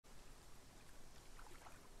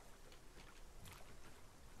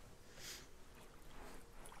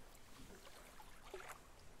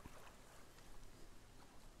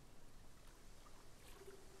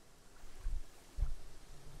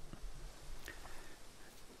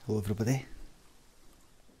Hello everybody.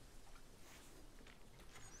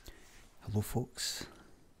 Hello folks.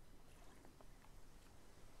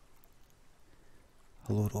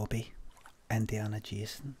 Hello Robbie. Indiana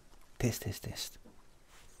Jason. Test, test, test.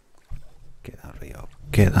 Get that right up.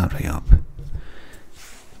 Get that right up.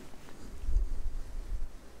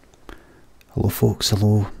 Hello folks.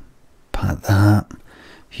 Hello Pat the Hat.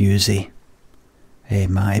 Husey.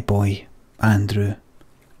 Matty Boy. Andrew.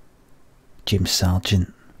 James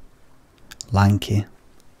Sargent. Lanky.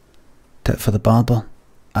 Tit for the barber.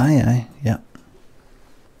 Aye, yep.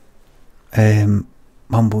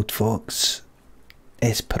 Mumbled Fox.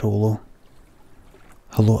 Esperolo.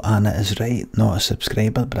 Hello Anna is right, not a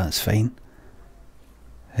subscriber, but that's fine.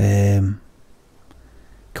 Come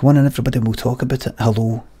on in everybody, we'll talk about it.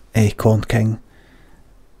 Hello, Con King,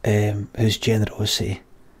 whose generosity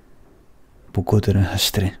will go down in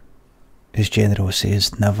history. Whose generosity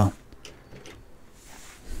is never.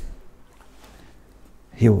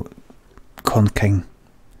 Con King,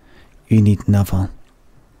 you need never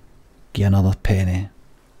give another penny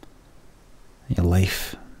in your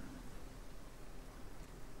life.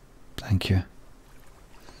 Thank you.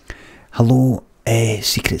 Hello,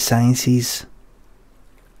 Secret Sciences.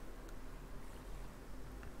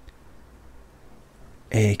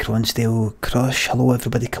 Cronsdale Crush. Hello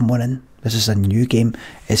everybody, come on in. This is a new game.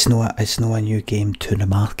 It's not a new game to the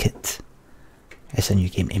market. It's a new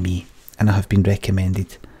game to me, and I have been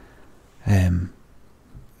recommended.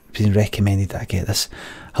 That I get this.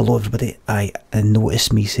 Hello everybody. I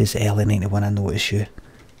notice me, says Ellie91. I notice you.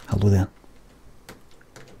 Hello there.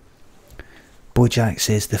 Bojack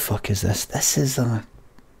says, the fuck is this? This is a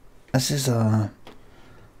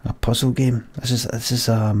puzzle game. This is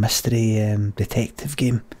a mystery detective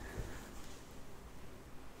game.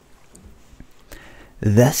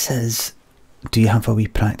 This is, do you have a wee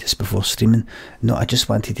practice before streaming? No, I just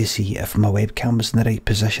wanted to see if my webcam was in the right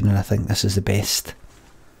position, and I think this is the best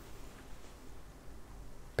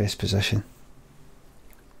position.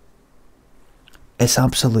 It's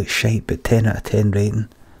absolute shite, but 10 out of 10 rating.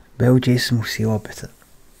 Well, Jason, we'll see all about it.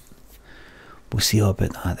 We'll see all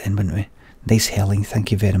about that then, won't we? Nice helling,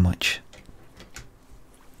 thank you very much.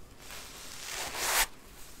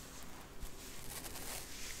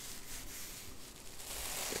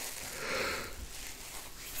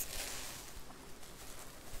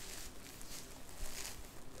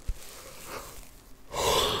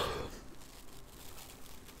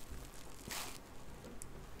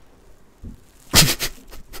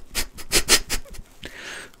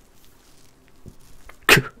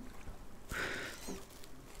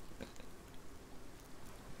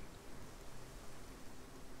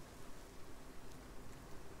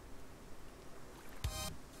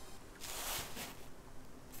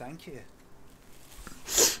 Thank you.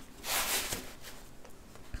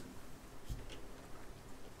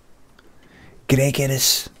 Greg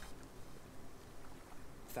Harris.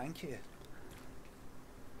 Thank you.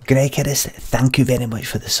 Greg Harris, thank you very much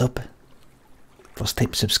for the sub. First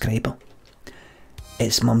time subscriber.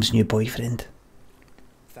 It's Mum's new boyfriend.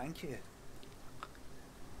 Thank you.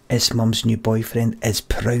 It's Mum's new boyfriend is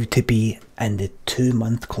proud to be in the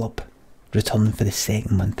 2-month club. Returning for the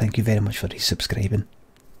 2nd month. Thank you very much for resubscribing.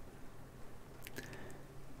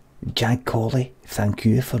 Jag Colley, thank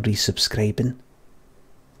you for resubscribing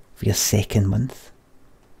for your 2nd month.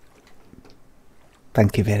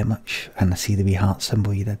 Thank you very much. And I see the wee heart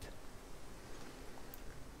symbol you did.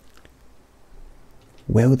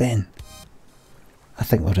 Well then, I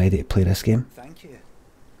think we're ready to play this game. Thank you.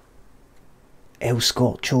 El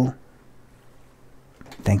Scotcho,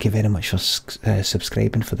 thank you very much for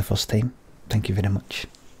subscribing for the first time. Thank you very much.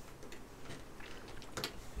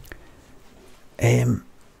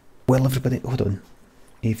 Well everybody, hold on.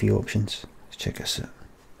 AV options. Let's check this out.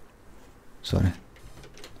 Sorry.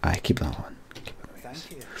 Keep that on.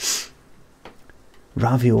 Thank you.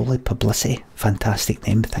 Ravioli Publicity. Fantastic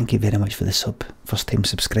name. Thank you very much for the sub. First time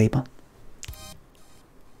subscriber.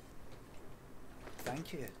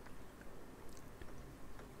 Thank you.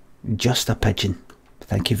 Just a Pigeon.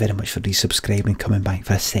 Thank you very much for resubscribing, coming back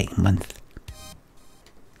for a 2nd month.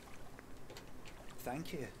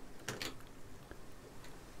 Thank you.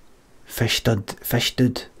 Fish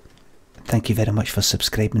Dude, thank you very much for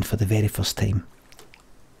subscribing for the very first time.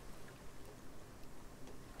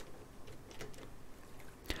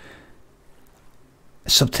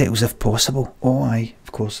 Subtitles if possible. Oh aye,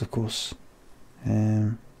 of course, of course.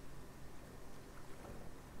 There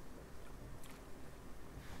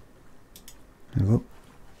we go.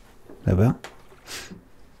 There we are.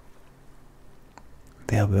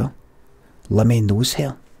 There we are. Limmy nose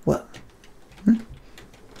hair. What?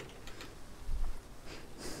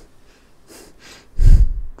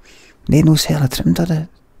 Nose hair, I trimmed it.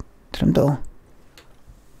 Trimmed it all.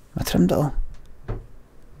 I trimmed it all.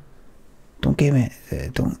 Don't give me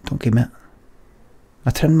it. Don't give me it.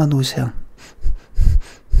 I trimmed my nose hair.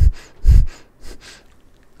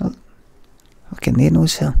 Oh, fucking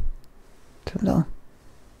nose hair. Trimmed it all.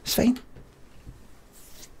 It's fine.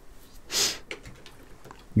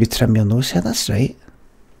 You trim your nose hair, that's right.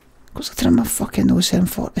 Of course I trim my fucking nose hair in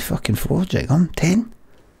 40 fucking 4, Jake. I'm 10.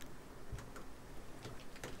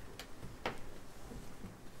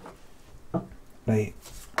 Right.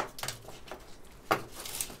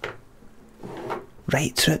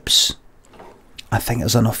 Right, troops. I think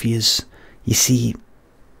there's enough yous. You see,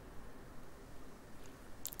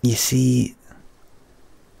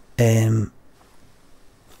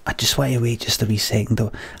 I just want to wait just a wee second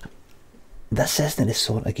though. This isn't the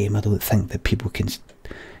sort of game I don't think that people can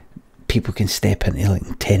step into like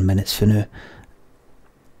in 10 minutes for now.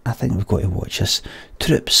 I think we've got to watch this.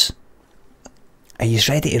 Troops, are you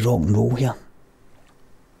ready to rock and roll here?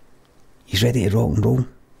 You ready to rock and roll?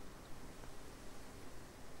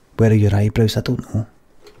 Where are your eyebrows? I don't know.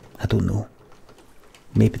 I don't know.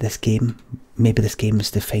 Maybe this game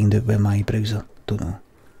is to find out where my eyebrows are. Don't know.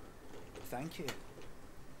 Thank you.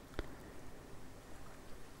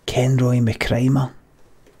 Kenroy McCrimer,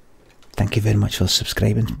 thank you very much for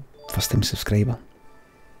subscribing. First time subscriber.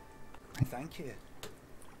 Thank you.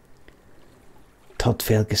 Todd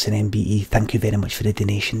Ferguson MBE, thank you very much for the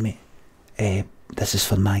donation, mate. This is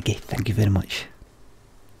for Maggie, thank you very much.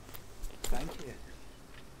 Thank you.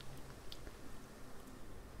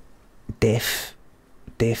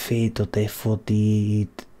 Defade or Deford,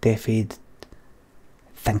 Defade,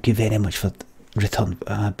 thank you very much for return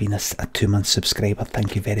being a 2-month subscriber.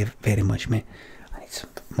 Thank you very, very much, mate. I need some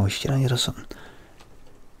moisture on here or something.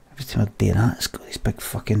 Every time I do that, it's got these big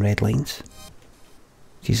fucking red lines.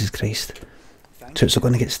 Jesus Christ. Troops are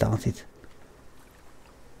going to get started.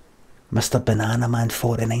 Mr. Banana Man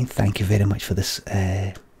 49, thank you very much for this,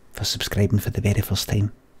 for subscribing for the very first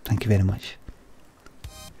time. Thank you very much.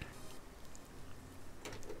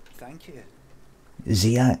 Thank you.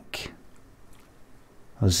 Zeke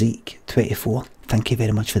 24, thank you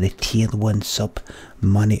very much for the tier 1 sub.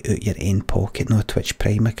 Money out your own pocket, no Twitch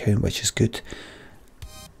Prime account, which is good,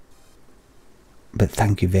 but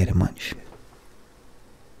thank you very much.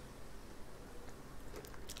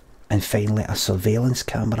 And finally, a surveillance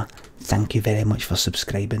camera, thank you very much for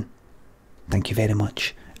subscribing. Thank you very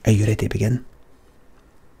much. Are you ready to begin?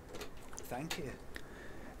 Thank you.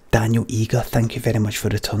 Daniel Eager, thank you very much for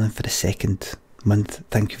returning for the 2nd month.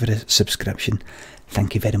 Thank you for the subscription.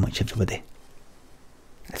 Thank you very much, everybody.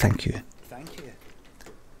 Thank you. Thank you.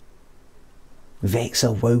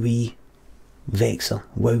 Vexer Wowie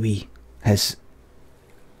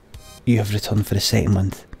you have returned for the 2nd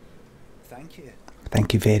month. Thank you.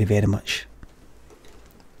 Thank you very, very much.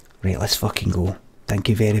 Right, let's fucking go. Thank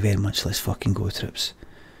you very, very much. Let's fucking go, troops.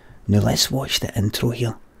 Now let's watch the intro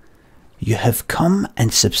here. You have come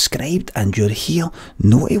and subscribed and you're here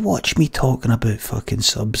not to watch me talking about fucking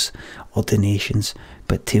subs or donations,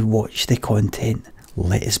 but to watch the content.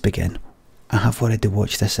 Let us begin. I have already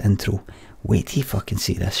watched this intro. Wait till you fucking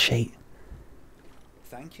see this shite.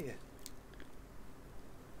 Thank you.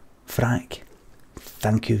 Frack,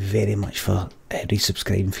 thank you very much for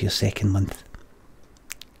resubscribing for your 2nd month.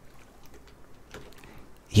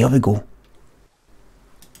 Here we go.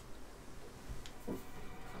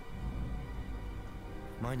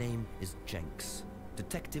 My name is Jenks,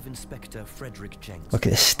 Detective Inspector Frederick Jenks. Look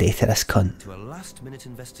at the state of this cunt. To a last-minute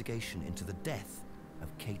investigation into the death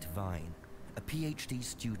of Kate Vine, a PhD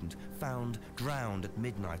student found drowned at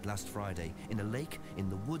midnight last Friday in a lake in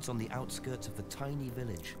the woods on the outskirts of the tiny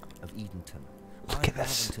village of Edenton. Look at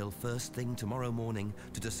this. Until first thing tomorrow morning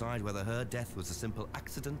to decide whether her death was a simple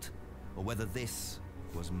accident or whether this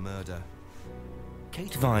was murder.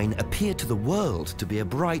 Kate Vine appeared to the world to be a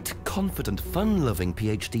bright, confident, fun-loving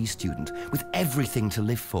PhD student with everything to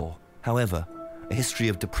live for. However, a history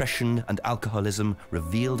of depression and alcoholism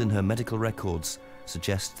revealed in her medical records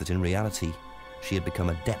suggests that in reality, she had become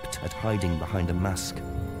adept at hiding behind a mask.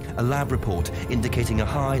 A lab report indicating a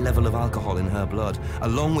high level of alcohol in her blood,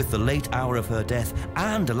 along with the late hour of her death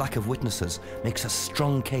and a lack of witnesses, makes a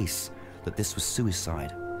strong case that this was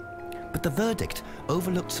suicide. But the verdict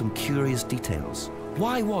overlooked some curious details.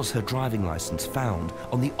 Why was her driving license found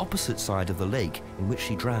on the opposite side of the lake in which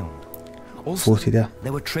she drowned? Also,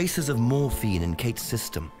 there were traces of morphine in Kate's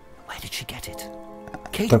system. Where did she get it?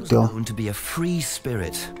 Kate Drug was dealer. known to be a free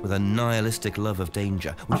spirit with a nihilistic love of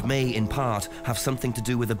danger, which may, in part, have something to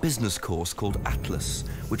do with a business course called Atlas,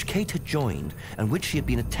 which Kate had joined and which she had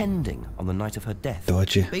been attending on the night of her death.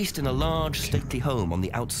 Dodgy. Based in a large, stately home on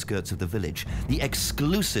the outskirts of the village, the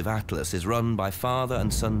exclusive Atlas is run by father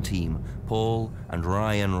and son team, Paul and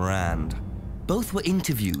Ryan Rand. Both were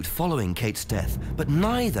interviewed following Kate's death, but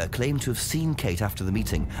neither claimed to have seen Kate after the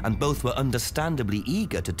meeting, and both were understandably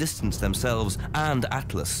eager to distance themselves and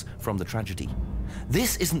Atlas from the tragedy.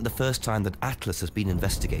 This isn't the first time that Atlas has been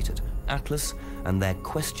investigated. Atlas and their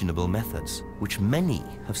questionable methods, which many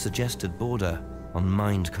have suggested border on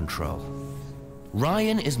mind control.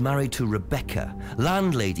 Ryan is married to Rebecca,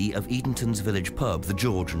 landlady of Edenton's village pub, the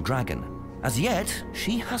George and Dragon. As yet,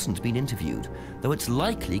 she hasn't been interviewed, though it's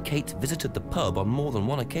likely Kate visited the pub on more than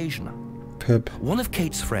one occasion. Pub. One of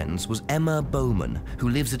Kate's friends was Emma Bowman, who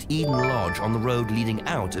lives at Eden Lodge on the road leading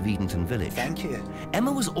out of Edenton Village. Thank you.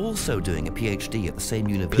 Emma was also doing a PhD at the same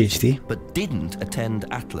university, PhD? but didn't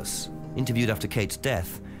attend Atlas. Interviewed after Kate's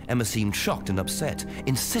death, Emma seemed shocked and upset,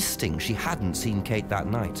 insisting she hadn't seen Kate that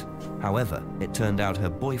night. However, it turned out her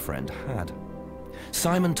boyfriend had.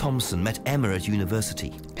 Simon Thompson met Emma at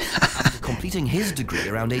university, after completing his degree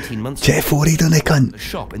around 18 months ago. Jeff worried on the cunt. A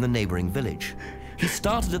shop in the neighbouring village. He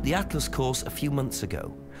started at the Atlas course a few months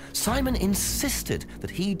ago. Simon insisted that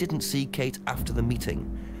he didn't see Kate after the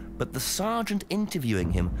meeting, but the sergeant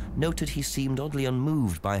interviewing him noted he seemed oddly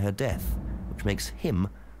unmoved by her death, which makes him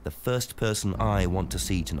the first person I want to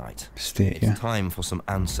see tonight. State It's your, time for some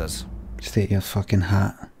answers. state your fucking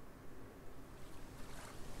hat.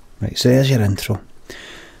 Right, so there's your intro.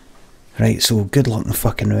 Right, so good luck in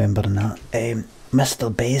fucking remembering that.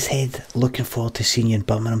 Mr. Bezhead, looking forward to seeing you in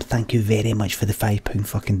Birmingham. Thank you very much for the £5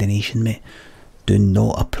 fucking donation, mate. Do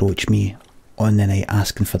not approach me on the night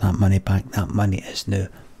asking for that money back. That money is now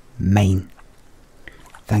mine.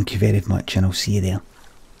 Thank you very much, and I'll see you there.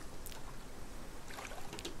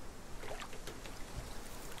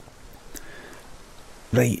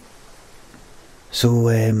 Right, so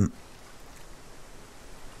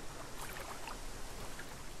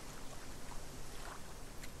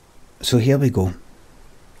so here we go.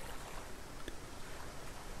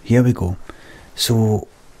 Here we go. So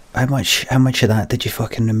how much of that did you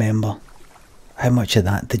fucking remember? How much of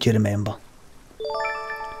that did you remember?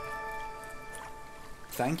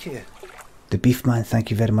 Thank you. The Beef Man,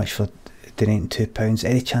 thank you very much for donating £2.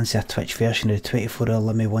 Any chance of a Twitch version of the 24-hour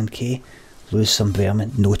Limmy 1K? Lose some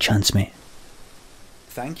vermin? No chance, mate.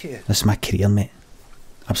 Thank you. This is my career, mate.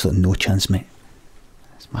 Absolutely no chance, mate.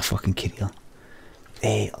 It's my fucking career.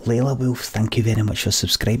 Layla Wolf, thank you very much for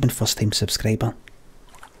subscribing. First time subscriber.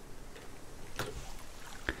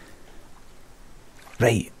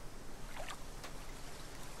 Right.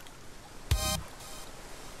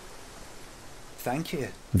 Thank you.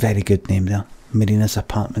 Very good name there. Marina's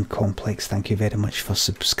Apartment Complex, thank you very much for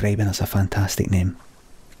subscribing. That's a fantastic name.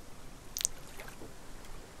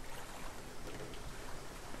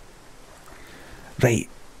 Right,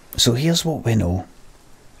 so here's what we know.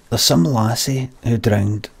 There's some lassie who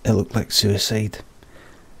drowned. It looked like suicide.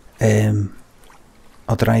 Her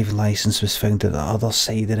driving licence was found at the other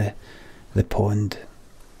side of the pond.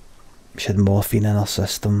 She had morphine in her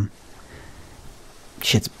system.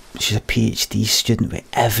 She's a PhD student with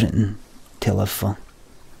everything to live for.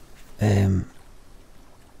 And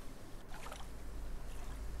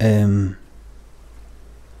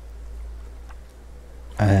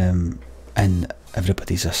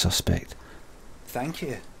everybody's a suspect. Thank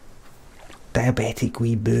you. Diabetic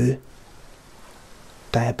wee boo.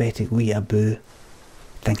 Diabetic wee boo.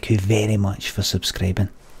 Thank you very much for subscribing.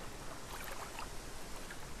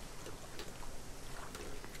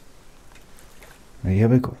 Right, here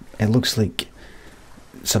we go. It looks like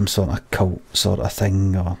some sort of cult sort of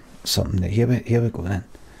thing or something. Here we go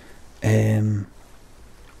then.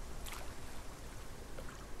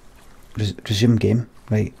 Resume game.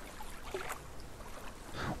 Right.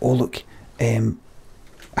 Oh look,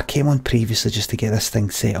 I came on previously just to get this thing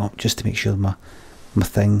set up, just to make sure my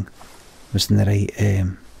thing was in the right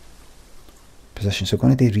position. So I'm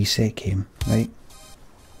going to do reset game, right?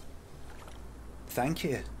 Thank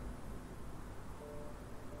you.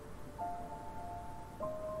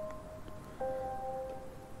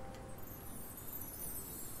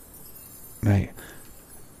 Right.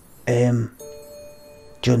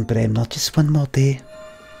 John Bremner, just one more day.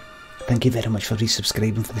 Thank you very much for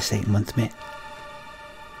resubscribing for the second month, mate.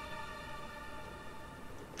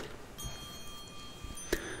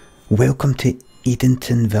 Welcome to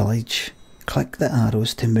Edenton Village. Click the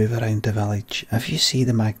arrows to move around the village. If you see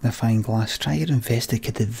the magnifying glass, try your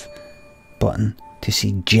investigative button to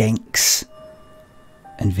see Jenks.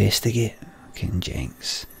 investigate. Fucking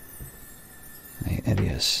Jenks. Right, there he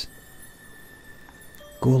is.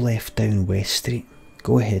 Go left down West Street.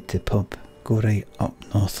 Go ahead to pub. Go right up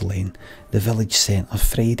North Lane. The village centre,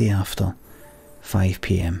 Friday after 5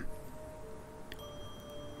 PM.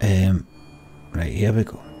 Right, here we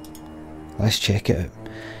go. Let's check it out.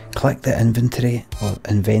 Click the inventory or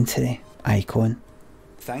inventory icon.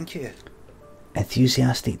 Thank you.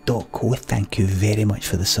 Enthusiastic.co, thank you very much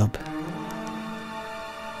for the sub.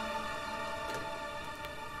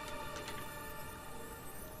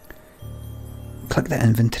 Click the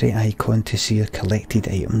inventory icon to see your collected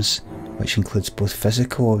items, which includes both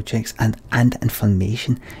physical objects and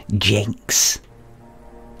information. Jenks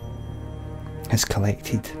is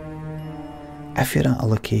collected. If you're at a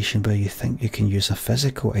location where you think you can use a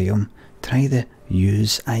physical item, try the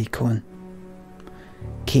use icon.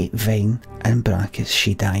 Kate Vine, in brackets,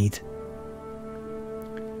 she died.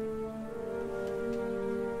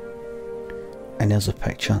 And there's a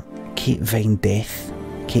picture. Kate Vine death.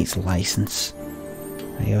 Kate's license.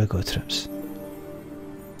 Here we go, trips.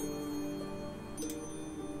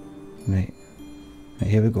 Right,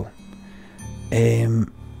 here we go.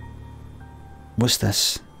 What's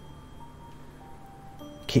this?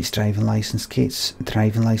 Kate's driving licence. Kate's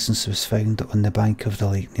driving licence was found on the bank of the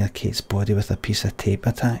lake near Kate's body with a piece of tape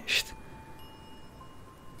attached.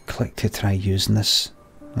 Click to try using this.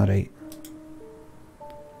 Alright.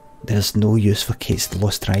 There's no use for Kate's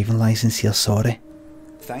lost driving licence here, sorry.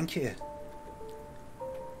 Thank you.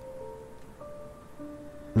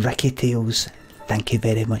 Ricky Tales, thank you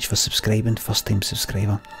very much for subscribing, first time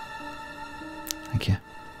subscriber. Thank you.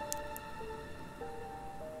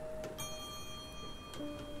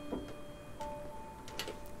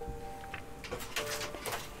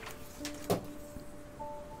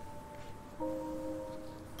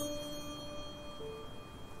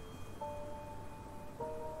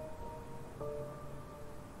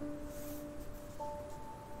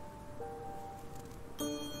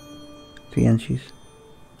 Three inches.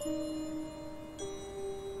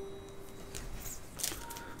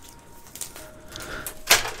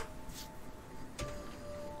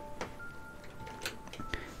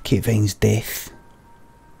 Kate Vine's death.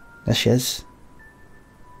 There she is.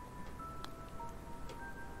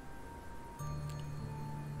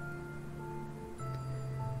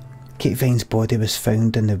 Kate Vine's body was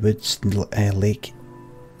found in the woods lake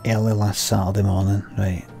early last Saturday morning.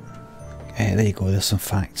 Right. There you go, there's some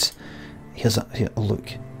facts. Here's a look.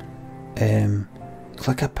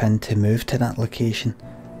 Click a pin to move to that location.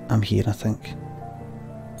 I'm here, I think.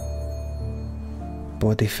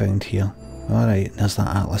 Body found here. Alright, there's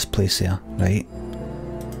that Atlas place there, right?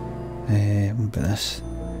 What about this?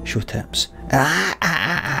 Show tips.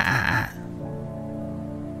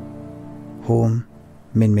 Home,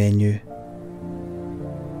 main menu.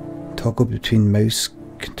 Toggle between mouse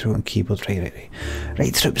control and keyboard. Right.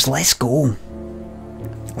 Right, troops, let's go.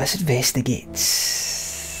 Let's investigate.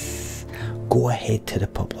 Go ahead to the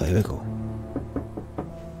pub, there we go.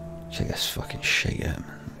 Check this fucking shit out,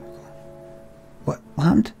 man. What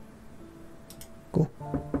happened? Go.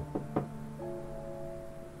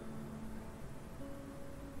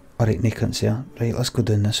 Alright, no cunts there. Right, let's go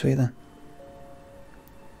down this way then.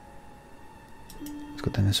 Let's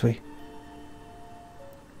go down this way.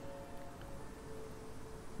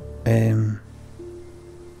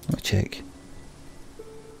 Let's check.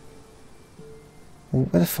 Oh,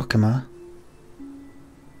 where the fuck am I?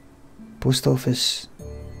 Post office.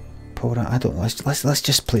 Paula, I don't know. Let's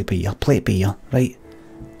just play it by ear. Play it by ear, right?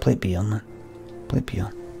 Play it by ear, man. Play it by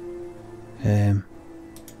ear.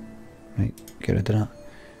 Right, get rid of that.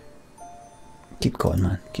 Keep going,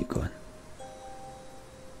 man. Keep going.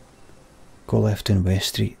 Go left on West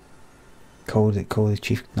Street. Call the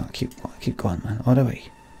chief. No, keep going, man. All the way.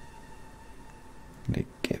 Right,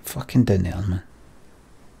 get fucking down there, man.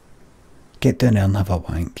 Get down there and have a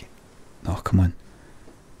wank. Oh, come on.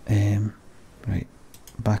 Right,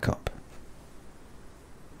 back up.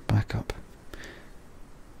 Back up.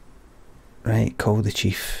 Right, call the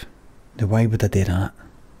chief. Now, why would I do that?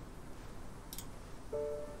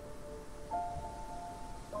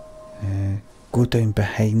 Go down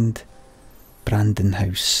behind Brandon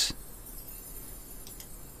House.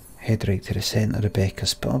 Head right to the centre of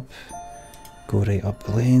Rebecca's pub. Go right up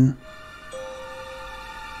the lane.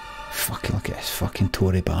 Fucking look at this fucking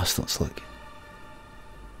Tory bastards, look.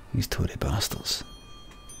 These Tory bastards.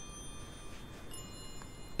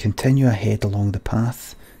 Continue ahead along the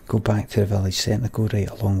path. Go back to the village centre. Go right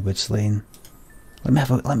along Woods Lane.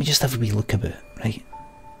 Let me just have a wee look about, right?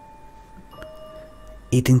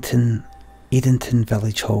 Edenton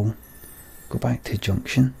Village Hall. Go back to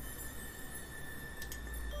Junction.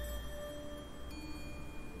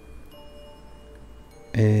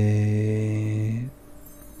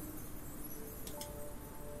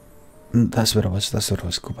 That's where I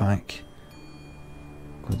was, go back.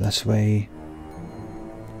 Go this way.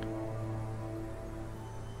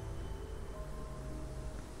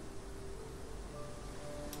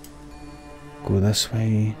 Go this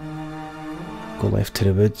way. Go left to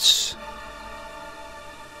the woods.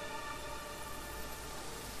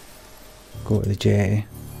 Go to the jetty.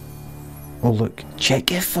 Oh look,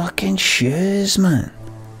 check your fucking shoes, man.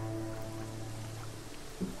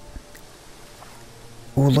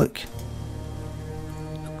 Oh look.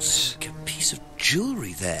 Looks like a piece of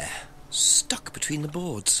jewellery there, stuck between the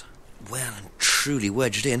boards. Well and truly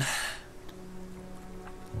wedged in.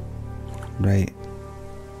 Right.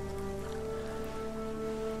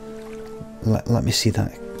 Let me see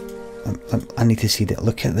that. I need to see that.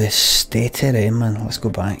 Look at this state of him, man. Let's go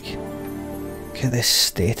back. Look at this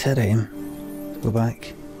state of him. Let's go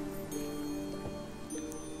back.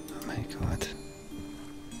 Oh my god.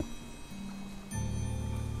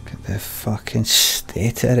 Look at the fucking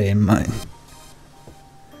state of him, man.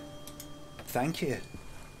 Thank you.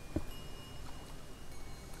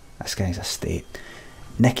 This guy's a state.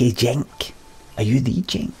 Nicky Jink. Are you the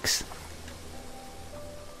Jinx?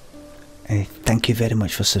 Thank you very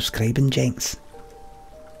much for subscribing, Jinx.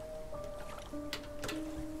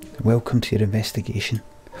 Welcome to your investigation.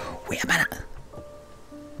 Wait a minute.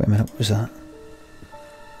 Wait a minute, what was that?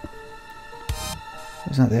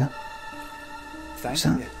 Was that there? Thank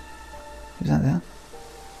you. Was that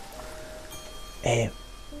there?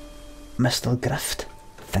 Mr. Grift,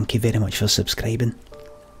 thank you very much for subscribing.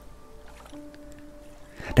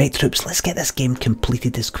 Right, troops, let's get this game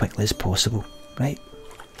completed as quickly as possible, right?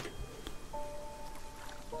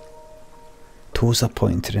 Toes are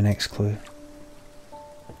pointing to the next clue.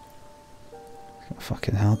 Got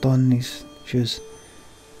fucking hard on these shoes.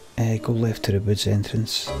 Go left to the woods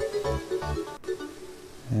entrance.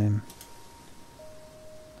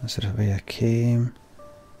 That's the way I came.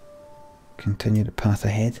 Continue the path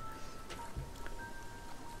ahead.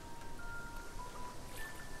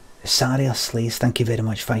 Saria Slays, thank you very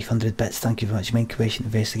much. 500 bits, thank you very much. Main question,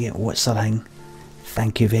 investigate. What's her thing?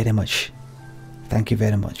 Thank you very much. Thank you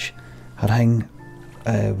very much. Her thing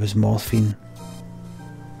was morphine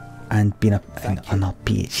and being on a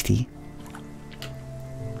PhD.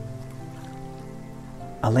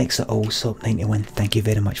 Alexa Allsop 91, thank you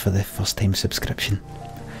very much for the first time subscription.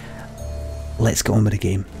 Let's get on with the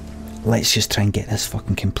game. Let's just try and get this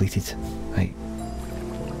fucking completed. Right.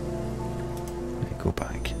 Right, go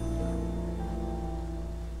back.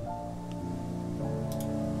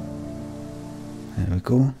 There we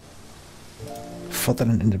go. Further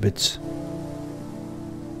into the woods.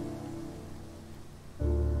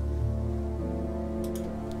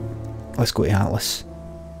 Let's go to Atlas.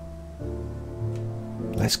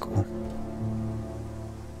 Let's go.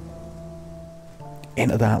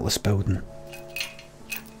 Enter the Atlas building.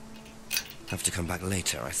 Have to come back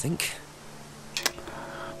later, I think.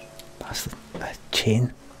 That's the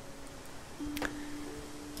chain.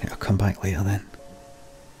 Right, I'll come back later then.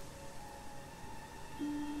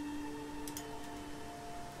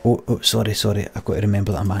 Oh, sorry, I've got to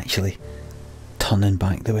remember that I'm actually turning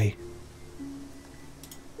back the way.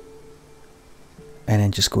 And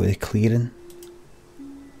then just go to the clearing.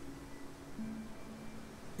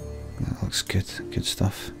 That looks good, good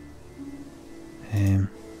stuff.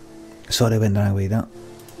 Sorry I went the wrong way that.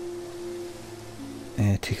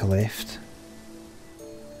 Take a left.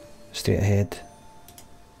 Straight ahead.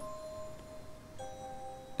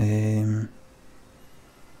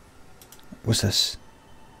 What's this?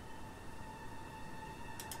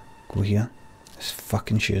 Go here. There's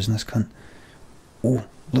fucking shoes in this cunt. Oh,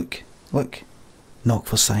 look. Knock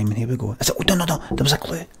for Simon, here we go. Oh, no, there was a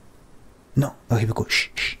clue. No, oh, here we go.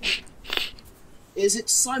 Shh. Is it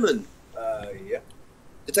Simon? Yeah.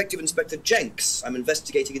 Detective Inspector Jenks. I'm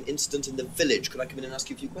investigating an incident in the village. Could I come in and ask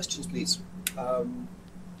you a few questions, please?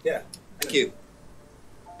 Yeah. Thank you.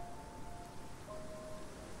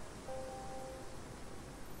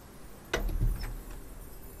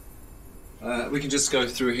 We can just go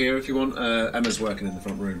through here if you want. Emma's working in the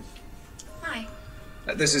front room. Hi.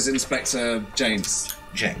 This is Inspector James.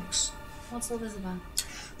 Jenks. What's all this about?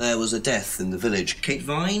 There was a death in the village. Kate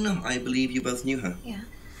Vine, I believe you both knew her. Yeah.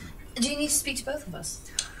 Do you need to speak to both of us?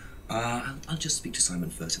 I'll just speak to Simon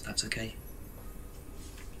first, if that's okay.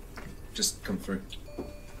 Just come through.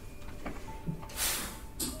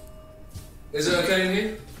 Is it okay in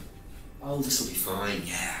here? Oh, this'll be fine,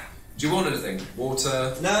 yeah. Do you want anything?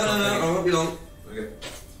 Water? No, I won't be long. Okay.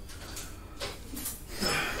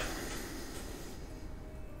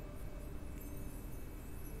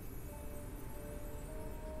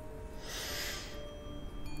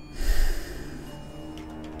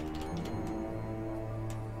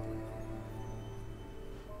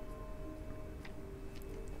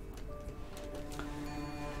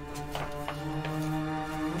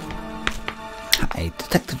 Hi,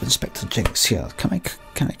 Detective Inspector Jinx here. Can I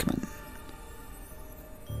come in?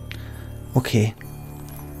 Okay.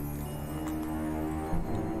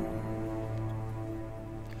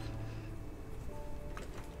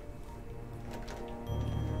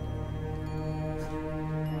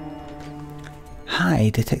 Hi,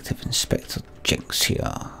 Detective Inspector Jinx here.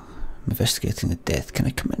 I'm investigating the death. Can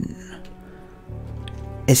I come in?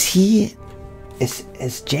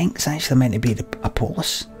 Is Jinx actually meant to be a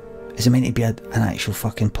police? Is he meant to be an actual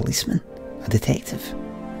fucking policeman? A detective?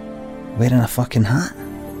 Wearing a fucking hat?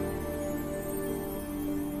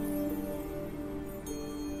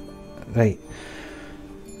 Right.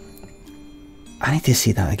 I need to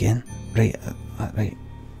see that again. Right, right.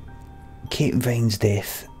 Kate Vine's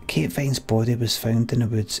death. Kate Vine's body was found in the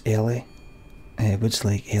woods early. Woods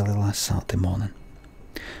Lake early last Saturday morning.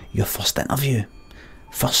 Your first interview.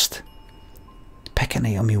 First, pick an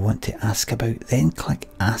item you want to ask about, then click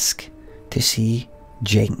Ask to see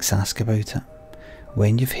Jinx ask about it.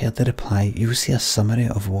 When you've heard the reply, you'll see a summary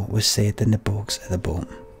of what was said in the box at the bottom.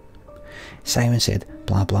 Simon said,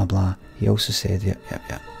 blah blah blah. He also said, yep.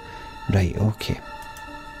 Right, okay.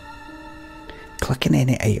 Clicking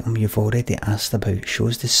any item you've already asked about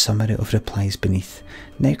shows the summary of replies beneath.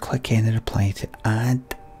 Now click any reply to add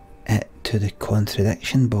it to the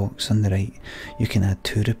contradiction box on the right. You can add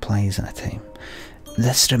 2 replies at a time.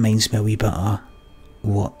 This reminds me a wee bit of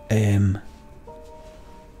what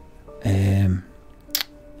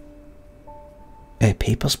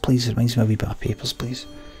Papers, Please. It reminds me a wee bit of Papers, Please.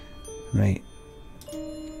 Right.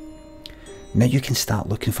 Now you can start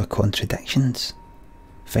looking for contradictions.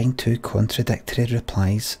 Find 2 contradictory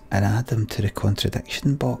replies and add them to the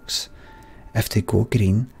contradiction box. If they go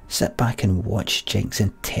green, sit back and watch Jinx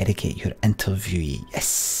interrogate your interviewee.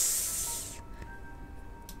 Yes.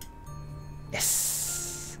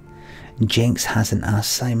 Yes. Jinx hasn't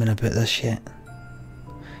asked Simon about this yet.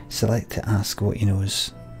 Select to ask what he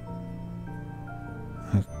knows.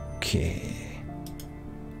 Okay.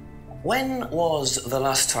 When was the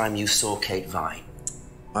last time you saw Kate Vine?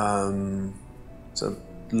 So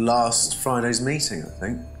last Friday's meeting, I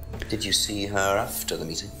think. Did you see her after the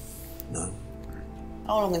meeting? No.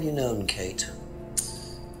 How long have you known Kate?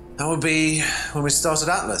 That would be when we started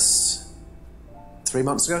Atlas. 3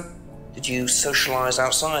 months ago? Did you socialise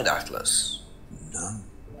outside Atlas? No.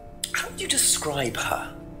 How would you describe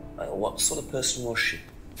her? What sort of person was she?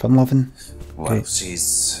 Fun loving. Well,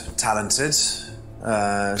 she's talented.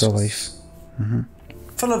 Full life.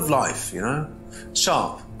 Full of life, you know?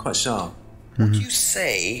 Sharp, quite sharp. Would you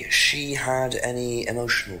say she had any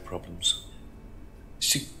emotional problems?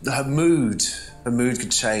 Her mood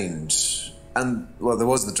could change. And, well, there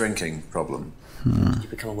was the drinking problem. Did you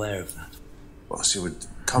become aware of that? Well, she would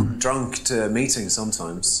come drunk to meetings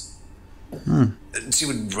sometimes. She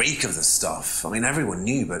would reek of the stuff. I mean, everyone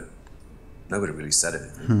knew, but nobody really said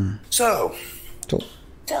anything. So,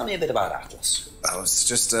 tell me a bit about Atlas. That was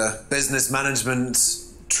just a business management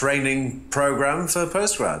training program for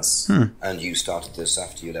postgrads. And you started this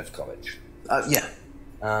after you left college? Yeah.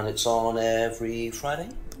 And it's on every Friday?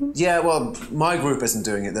 Yeah, well, my group isn't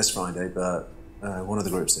doing it this Friday, but one of the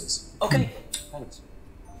groups is. Okay, thanks.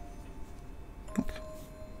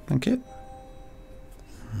 Thank you.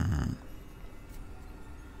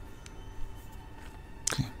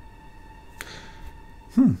 Okay.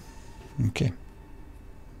 Okay.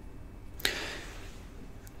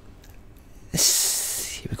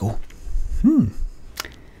 Here we go.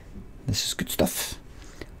 This is good stuff.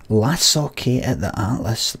 Last saw Kate at the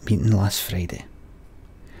Atlas meeting last Friday.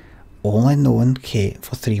 Only known Kate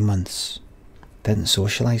for 3 months. Didn't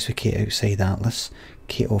socialise with Kate outside Atlas.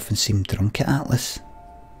 Kate often seemed drunk at Atlas.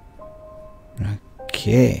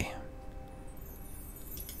 Okay.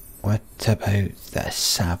 What about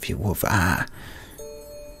this? Have you what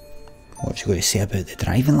you got to say about the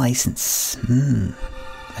driving licence?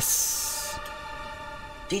 Yes.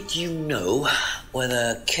 Did you know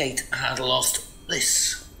whether Kate had lost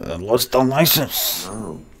this? Lost her licence.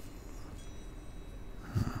 Oh.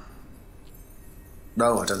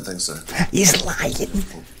 No, I don't think so. He's lying.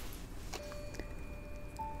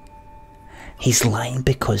 He's lying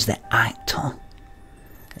because the actor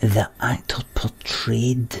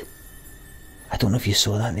portrayed, I don't know if you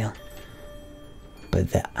saw that there,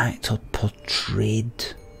 but the actor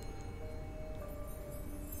portrayed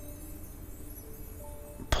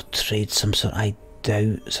some sort of, I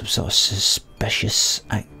doubt, some sort of suspicious,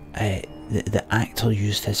 the actor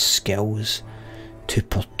used his skills to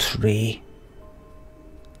portray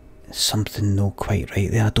something not quite right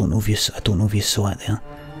there. I don't know if you saw it there,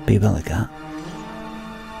 baby, like that.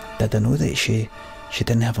 Did I know that she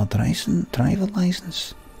didn't have her driving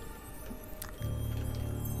licence?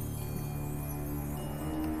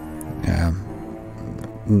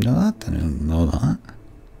 No, I didn't know that.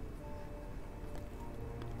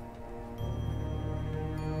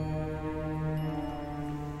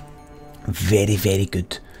 Very, very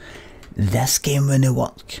good. This game wouldn't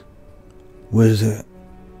work where the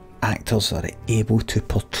actors are able to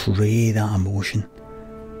portray that emotion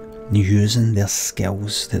using their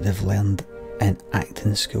skills that they've learned in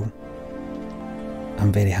acting school.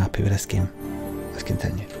 I'm very happy with this game. Let's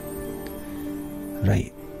continue.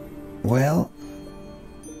 Right. Well.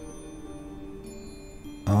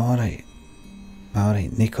 Alright.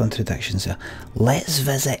 Alright, no contradictions there. Let's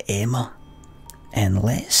visit Emma and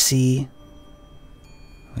let's see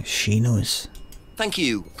what she knows. Thank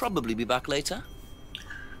you. Probably be back later.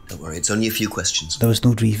 Don't worry, it's only a few questions. There was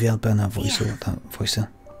no reverb in that voice, that voice there.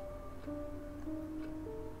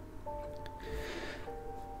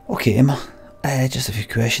 Okay, Emma. Just a few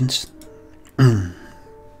questions.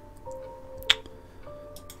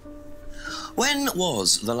 When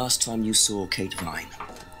was the last time you saw Kate Vine?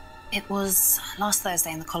 It was last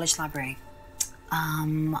Thursday in the college library.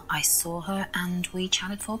 I saw her and we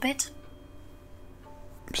chatted for a bit.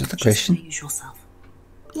 Was that the She's question? her usual self.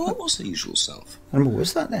 What was her usual self? And what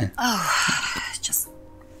was that then? Oh, just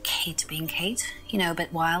Kate being Kate. You know, a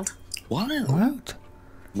bit wild. Wild? What?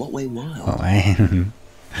 What way wild? Oh,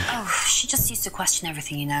 Oh, she just used to question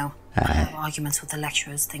everything, you know. Arguments with the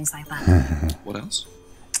lecturers, things like that. What else?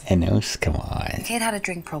 and else, come on. Kate had a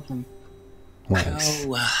drink problem. What else?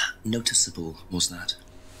 How noticeable was that?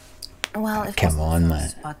 Well, it Come wasn't on,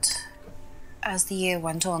 first, but as the year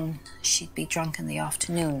went on, she'd be drunk in the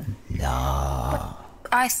afternoon. No.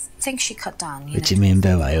 I think she cut down, What do you mean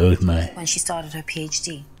by wild, man? when she started her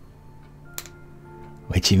PhD.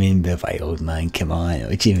 What do you mean by wild, man? Come on,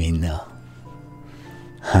 what do you mean now?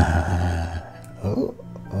 oh,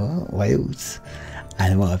 wilds.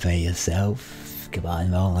 And what about yourself? Come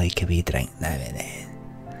on, we all like a wee drink now and then.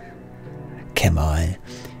 Come on,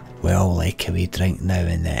 we all like a wee drink now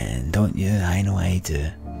and then, don't you? I know I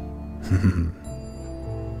do.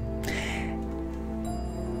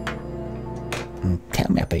 Tell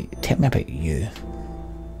me about you.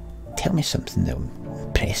 Tell me something that will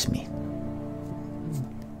impress me.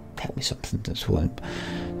 Tell me something that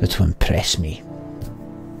will impress me.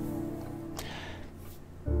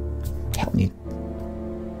 Tell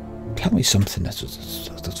me something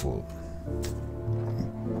that will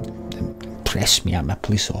impress me. I'm a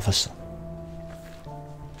police officer.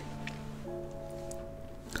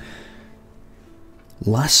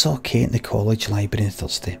 Last saw Kate in the college library on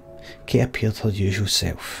Thursday. Kate appeared her usual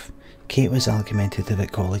self. Kate was argumentative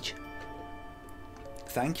at college.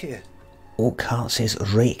 Thank you. Oakhart says,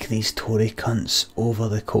 rake these Tory cunts over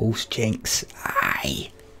the coals, Jenks. Aye.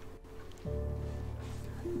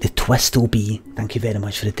 The twist will be, thank you very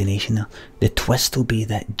much for the donation there. The twist will be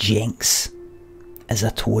that Jenks is a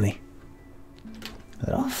Tory.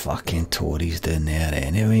 They're all fucking Tories down there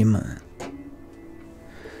anyway, man.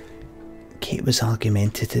 Kate was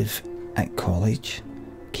argumentative at college.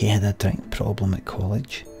 Kate had a drink problem at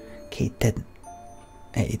college. Kate didn't.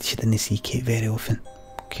 She didn't see Kate very often.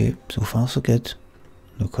 Okay, so far so good.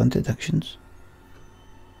 No contradictions.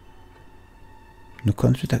 No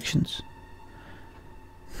contradictions.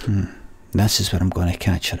 This is where I'm going to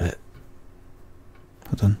catch her out.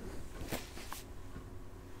 Hold on.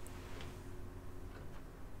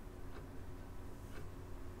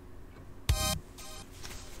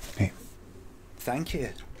 Okay. Thank you.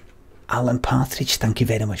 Alan Partridge, thank you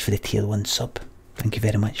very much for the tier 1 sub. Thank you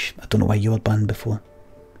very much. I don't know why you were banned before.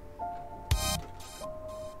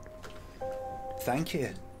 Thank you.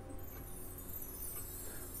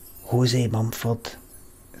 Jose Mumford,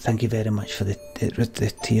 thank you very much for the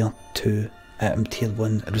tier 2, tier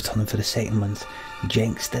 1 returning for the second month.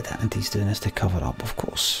 Jenks did it and he's doing this to cover up, of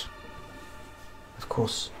course. Of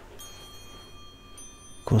course.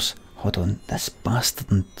 Of course. Hold on, this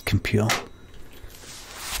bastard computer.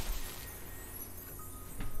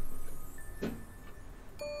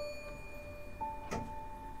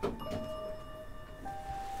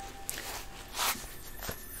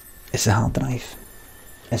 It's the hard drive.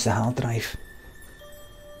 It's the hard drive.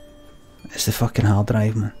 It's the fucking hard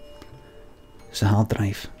drive, man. It's the hard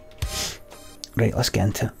drive. Right, let's get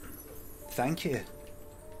into it. Thank you.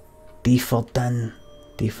 D for Dan.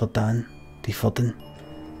 D for Dan. D for Dan.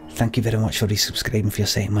 Thank you very much for resubscribing for your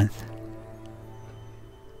second month.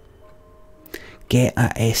 Get a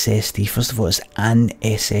SSD. First of all, it's an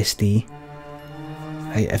SSD.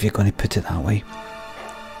 Right, if you're going to put it that way.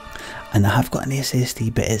 And I have got an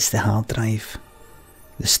SSD, but it's the hard drive,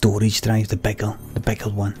 the storage drive, the bigger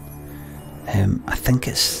one. I think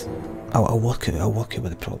it's. I'll work out what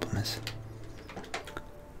the problem is.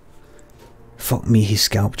 fuck me, he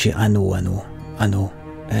scalped you. I know. I know.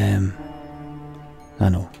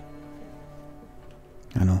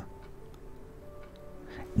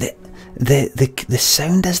 The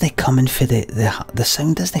sound isn't coming for the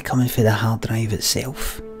sound isn't coming for the hard drive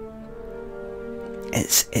itself.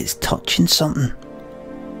 It's touching something,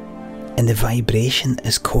 and the vibration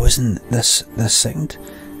is causing this sound.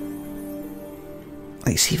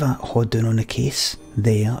 Like, see that hold down on the case,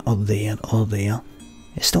 there or there or there,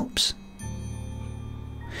 it stops.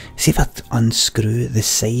 See if I unscrew the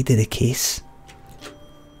side of the case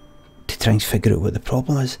to try and figure out what the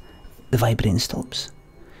problem is, the vibrating stops.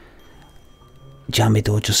 Jammy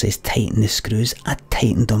Dodger says tighten the screws. I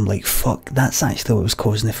tightened them like fuck. That's actually what was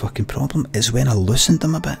causing the fucking problem, is when I loosened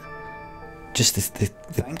them a bit. Just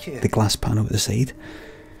the glass panel at the side.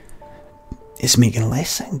 It's making less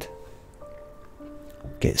sound.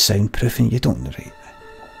 Get soundproofing, you don't know, right?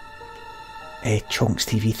 Chonks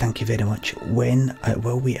TV, thank you very much. When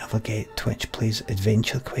will we ever get Twitch Plays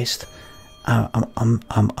Adventure Quest? I'm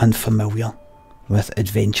unfamiliar with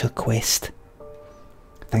Adventure Quest.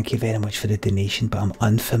 Thank you very much for the donation, but I'm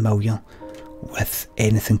unfamiliar with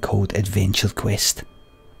anything called Adventure Quest.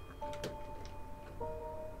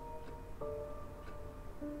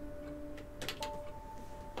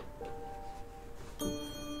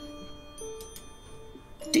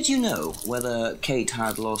 Did you know whether Kate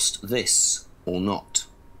had lost this or not?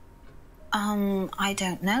 I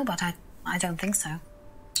don't know, but I don't think so.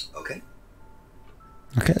 Okay.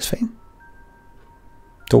 Okay, that's fine.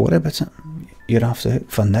 Don't worry about it. You're off the hook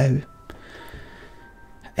for now.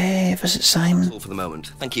 Visit Simon. That's all for the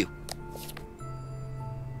moment. Thank you.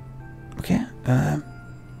 Okay.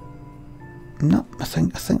 No, I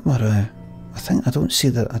think we're. I don't see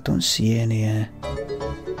that. I don't see any.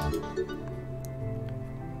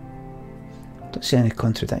 Don't see any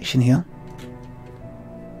contradiction here.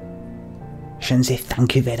 Shinzi,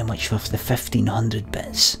 thank you very much for the 1500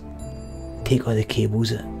 bits. Take all the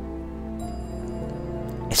cables out.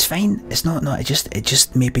 It's fine. It's not. It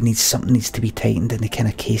just maybe needs something needs to be tightened in the kind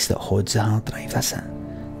of case that holds the hard drive. That's it.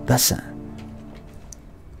 That's it.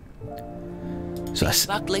 So that's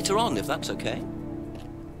that later on, if that's okay.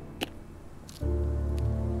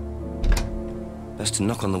 Best to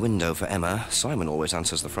knock on the window for Emma. Simon always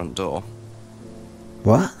answers the front door.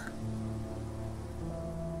 What?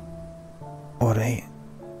 Alright.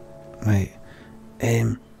 Right.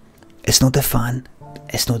 It's not the fan.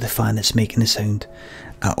 It's not the fan that's making the sound.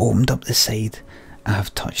 I opened up the side. I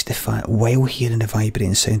have touched the fan. While hearing the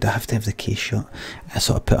vibrating sound, I have to have the case shut. I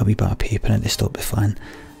sort of put a wee bit of paper in to stop the fan.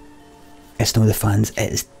 It's not the fans.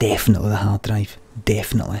 It is definitely the hard drive.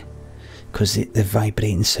 Definitely. Because the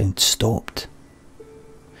vibrating sound stopped.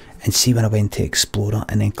 And see, when I went to Explorer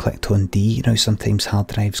and then clicked on D, you know, sometimes hard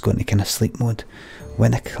drives go into kind of sleep mode.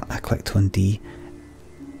 When I clicked on D,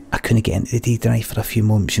 I couldn't get into the D drive for a few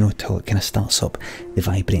moments, you know, till it kind of starts up. The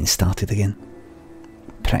vibrating started again.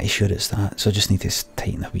 Pretty sure it's that, so I just need to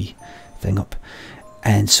tighten a wee thing up.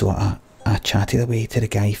 And so I chatted away to the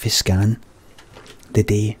guy for Scan the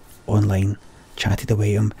day online, chatted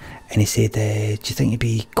away to him, and he said, do you think you'd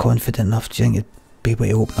be confident enough? Do you think you'd be able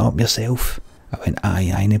to open it up yourself? I went,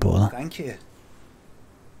 aye, no bother. Thank you.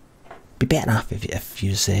 Be better off if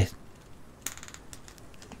you say,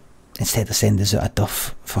 instead of sending us out a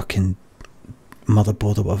duff fucking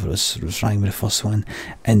motherboard or whatever was wrong with the first one,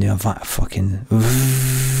 and doing that fucking.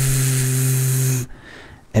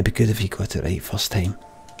 It'd be good if you got it right first time.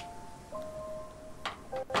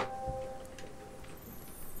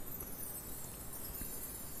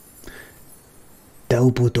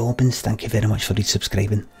 Dilbo Dobbins, thank you very much for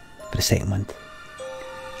resubscribing for the second month.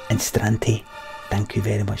 And Strante, thank you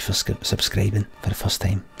very much for subscribing for the first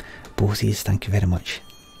time. Both of you, thank you very much.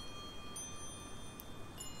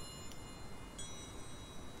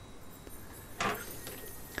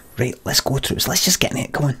 Right, let's go through it. Let's just get in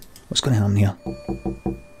it. Come on. What's going to happen here?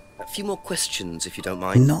 A few more questions, if you don't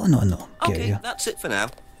mind. No. Get Okay, here. that's it for now.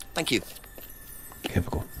 Thank you. Here we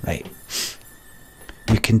go. Right.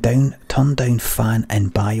 You can turn down fan in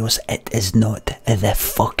BIOS. It is not the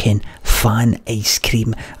fucking fan, ice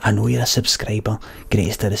cream. I know you're a subscriber.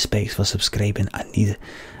 Greatest of respects for subscribing. I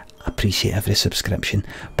appreciate every subscription.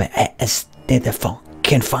 But it is not the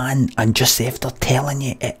fucking fan. And just after telling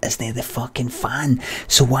you it isn't the fucking fan.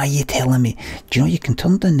 So why are you telling me? Do you know you can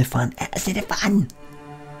turn down the fan? It isn't the fan.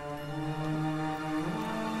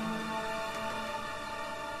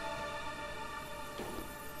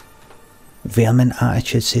 Vermin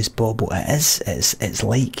attitude, says Bobo. It is. It's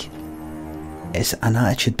like it's an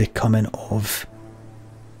attitude becoming of.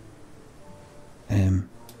 Oh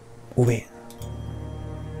wait.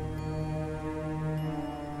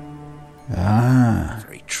 Ah.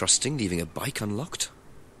 Very trusting, leaving a bike unlocked.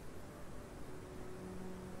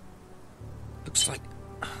 Looks like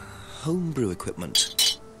homebrew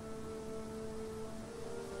equipment.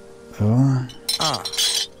 Oh. Ah,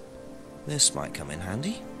 this might come in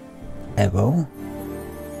handy. It will.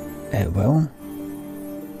 It will.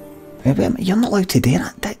 Wait, you're not allowed to do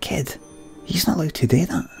that, dickhead. He's not allowed to do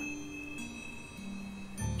that.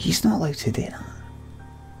 He's not allowed to do that.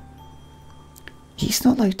 He's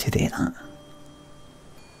not allowed to do that.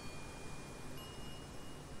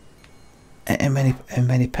 And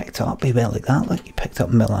when he picked it up, he went like that. Look, he picked it up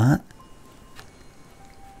and went like that.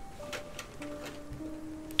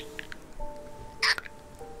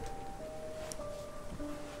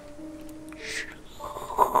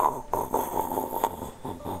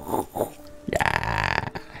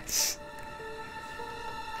 Yes.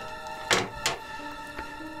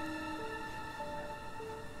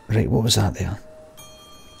 Right, what was that there?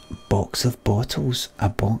 Box of bottles. A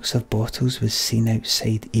box of bottles was seen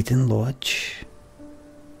outside Eden Lodge.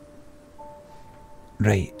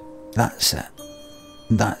 Right, that's it.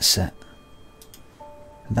 That's it.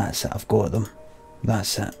 That's it, I've got them.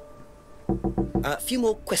 That's it. A few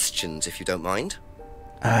more questions, if you don't mind.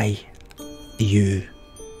 Aye. You.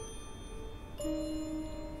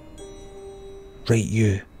 Right,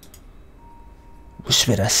 you. What's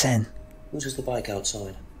with us then? Whose was the bike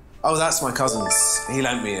outside? Oh, that's my cousin's. He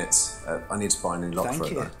lent me it. I need to buy a new lock for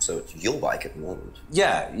it, though. So it's your bike at the moment?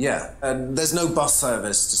 Yeah, yeah. There's no bus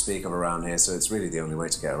service to speak of around here, so it's really the only way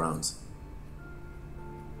to get around.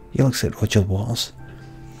 He looks like Roger Waters.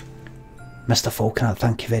 Mr. Falconer,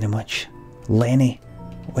 thank you very much. Lenny,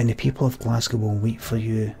 when the people of Glasgow will wait for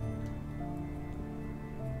you,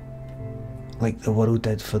 like the world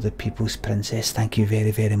did for the People's Princess, thank you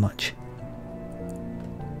very, very much.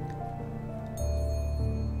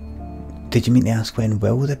 Did you mean to ask when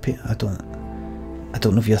will the people? I don't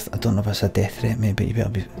know if I don't know if it's a death threat, mate, but you better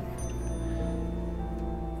be.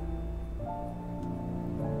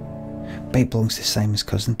 Bike belongs to Simon's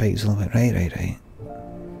cousin. Bike's all about right.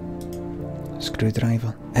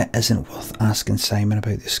 Screwdriver. It isn't worth asking Simon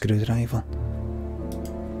about the screwdriver.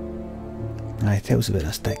 Aye, tell us about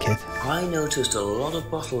this dickhead. I noticed a lot of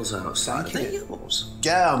bottles outside. Are they yours?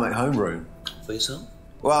 Yeah, I make homebrew. For yourself?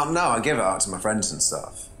 Well, no, I give it out to my friends and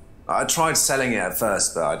stuff. I tried selling it at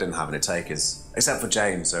first, but I didn't have any takers. Except for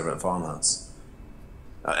James over at Farmhouse.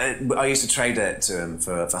 I used to trade it to him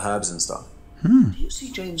for herbs and stuff. Do you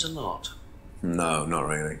see James a lot? No, not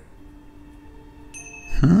really.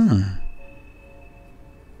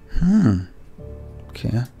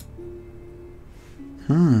 Okay.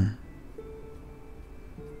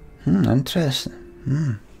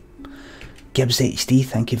 Interesting. Gibbs HD,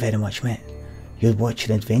 thank you very much, mate. You're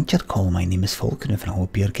watching Adventure Call. My name is Falconer from I'll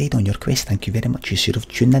be your guide on your quest. Thank you very much. You should have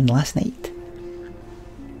tuned in last night.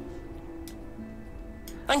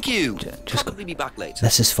 Thank you. Just Probably be back later.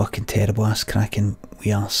 This is fucking terrible, ass cracking.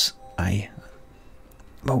 We arse. Aye.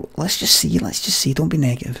 Well, let's just see. Don't be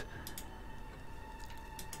negative.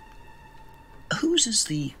 Whose is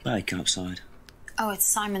the bike outside? Oh, it's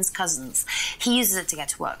Simon's cousin's. He uses it to get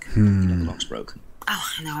to work. You know the lock's broken. Oh,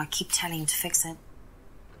 I know. I keep telling him to fix it.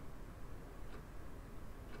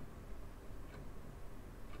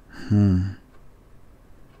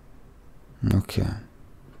 Okay.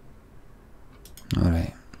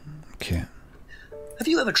 Alright. Okay. Have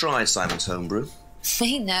you ever tried Simon's homebrew?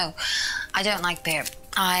 Me? No. I don't like beer.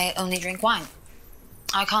 I only drink wine.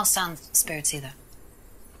 I can't stand spirits either.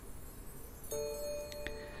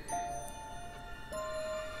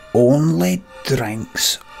 Only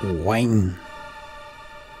drinks wine.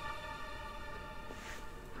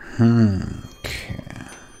 Okay.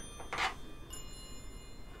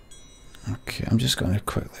 Okay, I'm just going to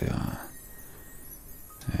quickly.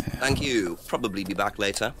 Thank you. Probably be back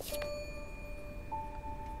later.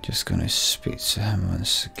 Just going to speak to him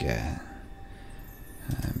once again.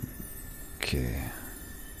 Okay.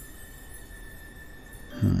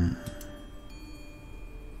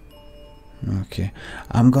 Okay,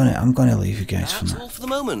 I'm gonna leave you guys for That's now. all for the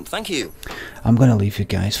moment. Thank you. I'm gonna leave you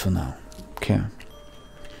guys for now. Okay.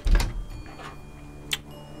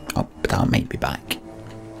 Oh, but I might be back.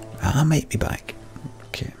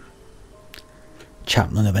 Okay.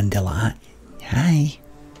 Chatting on the window like that. Hi.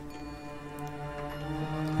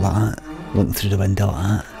 Like that. Looking through the window like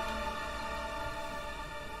that.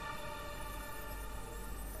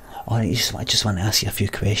 Oh, I just want to ask you a few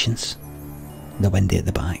questions. The window at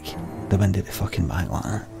the back. The window at the fucking back like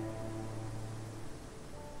that.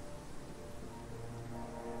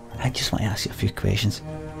 I just want to ask you a few questions.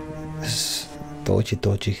 This is dodgy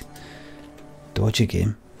game. Dodgy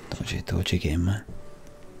game, man.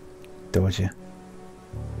 Dodge you.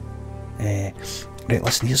 Right,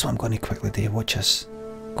 listen, here's what I'm going to quickly do. Watch this.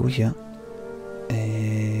 Go here.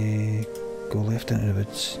 Go left into the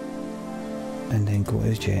woods. And then go to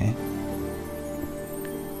the jetty.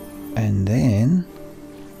 And then...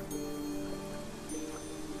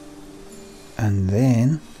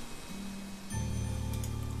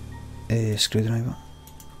 screwdriver.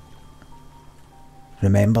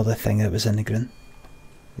 Remember the thing that was in the ground?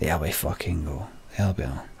 There we fucking go. There we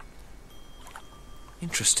are.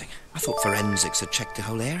 Interesting. I thought forensics had checked the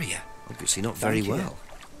whole area. Obviously not very well.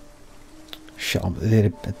 Shut up. They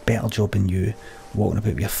did a better job than you walking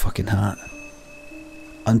about with your fucking hat.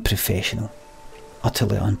 Unprofessional.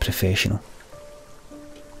 Utterly unprofessional.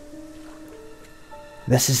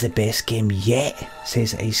 This is the best game yet,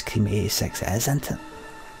 says Ice Cream 86. It is, isn't it?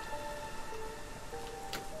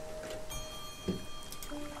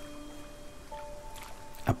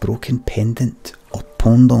 A broken pendant or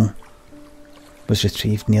pondal was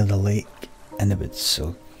retrieved near the lake in the woods.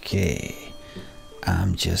 Okay,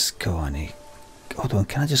 I'm just gonna... Hold on,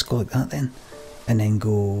 can I just go like that then? And then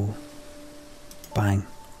go... Bang.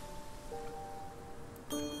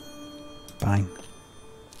 Bang.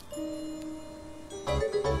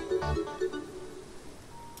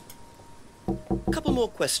 A couple more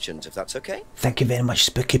questions, if that's okay. Thank you very much,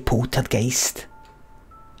 Spooky Poltergeist.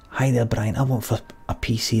 Hi there, Brian. I work for a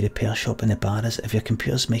PC repair shop in the Barras. If your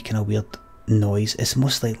computer's making a weird noise, it's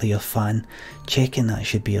most likely your fan. Checking that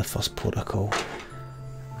should be your first protocol.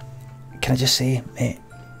 Can I just say, mate,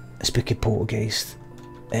 Spooky Poltergeist,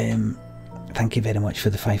 thank you very much for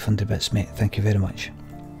the 500 bits, mate. Thank you very much.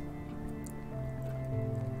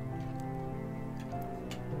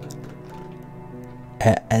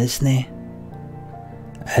 It isn't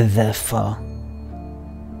the fucking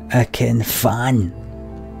fan.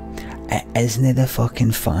 It isn't the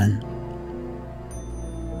fucking fan.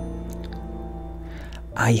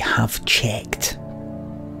 I have checked.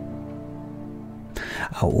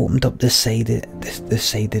 I opened up the side of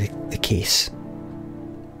the case.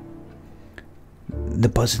 The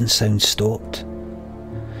buzzing sound stopped.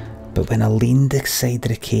 But when I leaned the side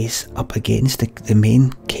of the case up against the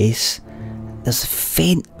main case, there's a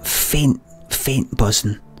faint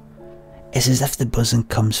buzzing. It's as if the buzzing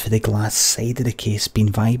comes from the glass side of the case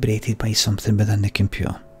being vibrated by something within the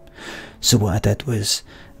computer. So what I did was,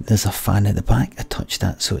 there's a fan at the back, I touched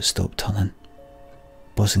that so it stopped turning.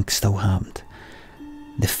 Buzzing still happened.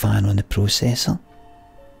 The fan on the processor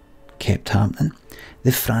kept happening.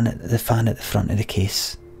 The fan at the front of the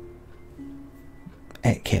case,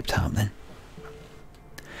 it kept happening.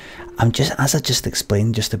 As I just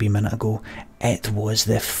explained just a wee minute ago, it is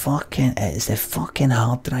the fucking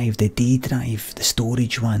hard drive, the D drive, the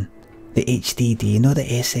storage one, the HDD, not the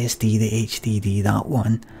SSD, the HDD, that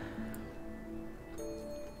one.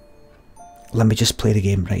 Let me just play the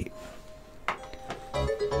game right.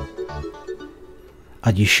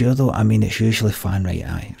 Are you sure though? I mean, it's usually fine, right?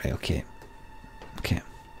 Aye, right, okay. Okay.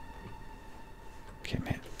 Okay,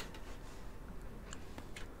 mate.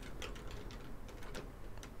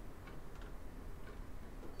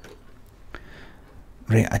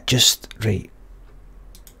 Right, I'm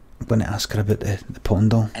going to ask her about the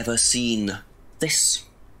pondal. Ever seen this?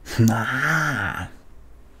 Nah.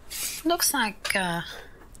 Looks like,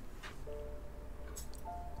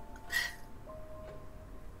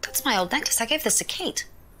 that's my old necklace. I gave this to Kate.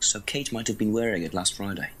 So Kate might have been wearing it last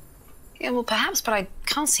Friday. Yeah, well, perhaps, but I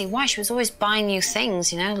can't see why. She was always buying new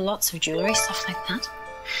things, you know, lots of jewellery, stuff like that.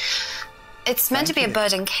 It's meant to be a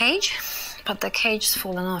bird in cage, but the cage's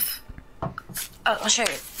fallen off. I'll show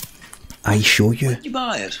you. I show you. Where did you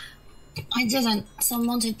buy it? I didn't. Some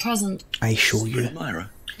wanted present. I show you. Myra.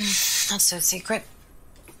 Not so secret.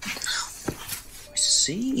 I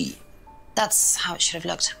see. That's how it should have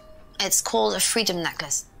looked. It's called a freedom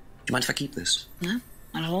necklace. Do you mind if I keep this? No,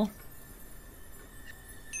 not at all.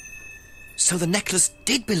 So the necklace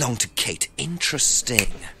did belong to Kate.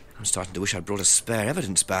 Interesting. I'm starting to wish I'd brought a spare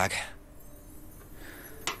evidence bag.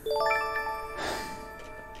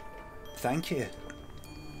 Thank you.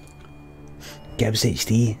 Gibbs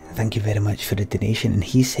HD, thank you very much for the donation. And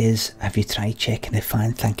he says, have you tried checking the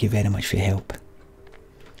fan? Thank you very much for your help.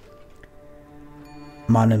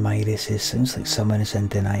 Man and Myra says, sounds like someone is in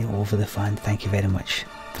denial over the fan. Thank you very much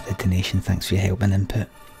for the donation. Thanks for your help and input.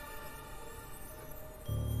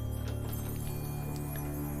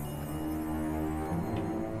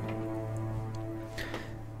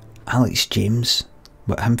 Alex James,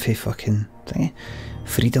 what him for fucking thingy?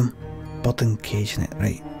 Freedom, bird and cage in it,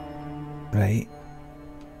 right? Right.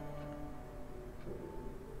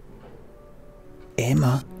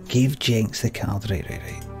 Emma gave Jenks the card, right.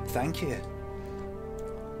 Thank you.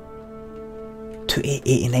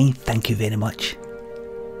 2889, thank you very much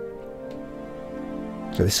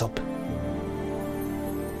for the sub.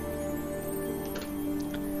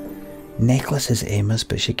 Necklace is Emma's,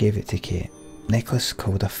 but she gave it to Kate. Necklace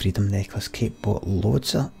called a freedom necklace. Kate bought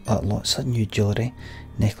lots of new jewellery.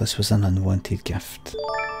 Necklace was an unwanted gift.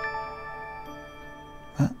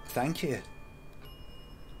 What? Thank you.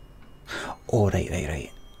 Oh,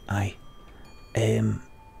 right. Aye.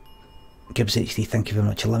 Gibbs HD, thank you very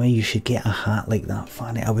much. Limmy, you should get a hat like that,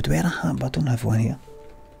 Fanny. I would wear a hat, but I don't have one here.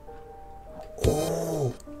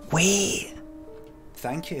 Oh, wait.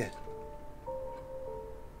 Thank you.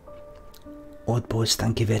 Odd Boys,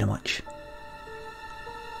 thank you very much.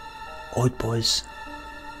 Odd Boys,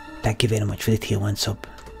 thank you very much for the tier 1 sub.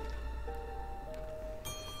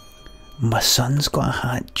 My son's got a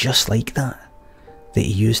hat just like that he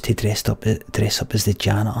used to dress up as the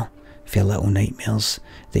janitor for Little Nightmares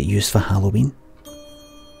that he used for Halloween.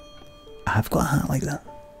 I've got a hat like that.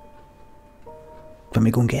 Let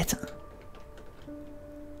me go and get it.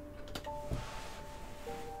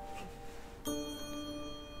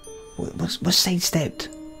 What's sidestepped?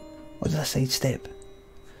 What did I sidestep?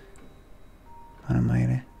 Anna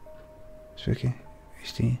Myrie. Spooky.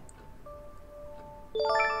 HD.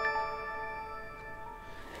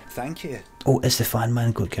 Thank you. Oh, it's the fan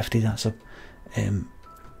man got gifted, that's a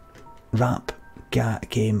rap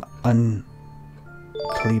game uncleeping.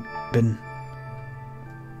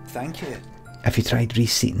 Thank you. If you tried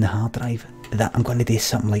reseating the hard drive, that I'm gonna do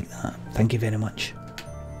something like that. Thank you very much.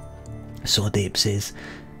 So Dave says,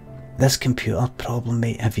 this computer problem,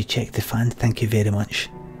 mate, have you checked the fan? Thank you very much.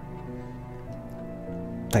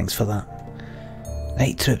 Thanks for that.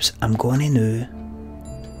 Right, troops, I'm gonna now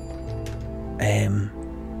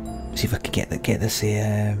see if I can get this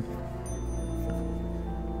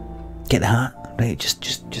get the hat, right,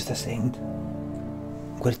 just a second.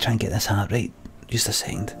 I'm gonna try and get this hat, right, just a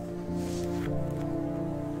second.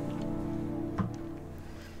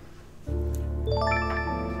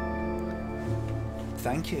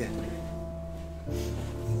 Thank you.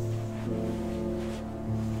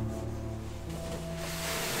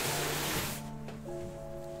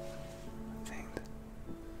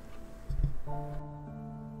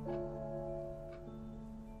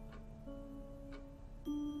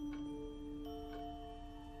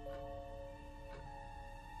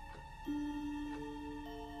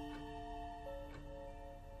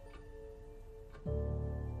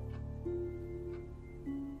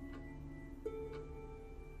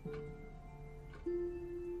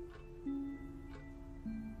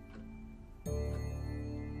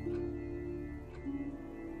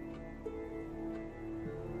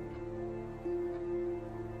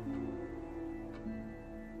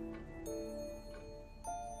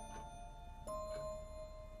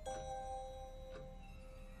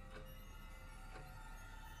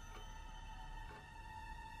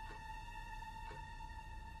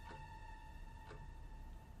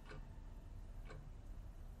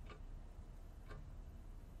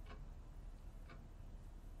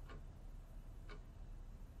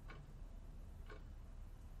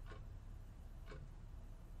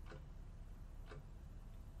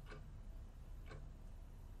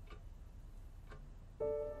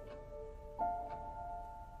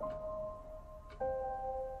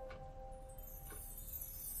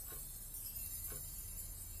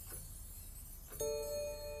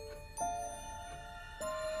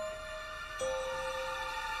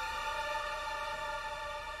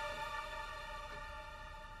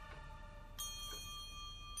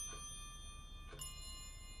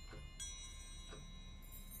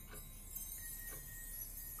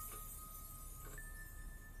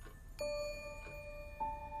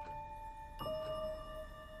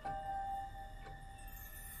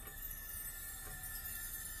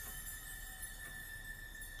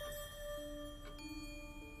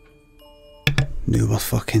 Knew we're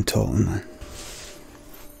fucking talking, man.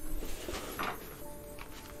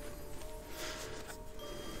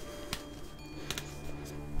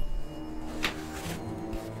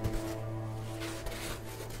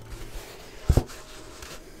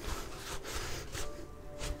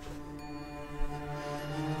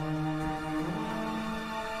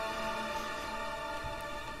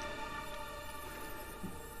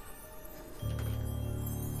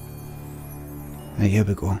 Right, here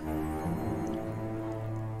we go.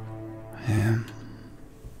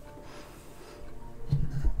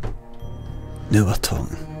 Now we're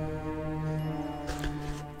talking.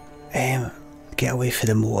 Get away for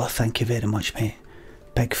the motor, thank you very much, mate.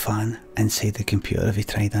 Big fan. Inside the computer, have you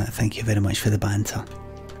tried that? Thank you very much for the banter.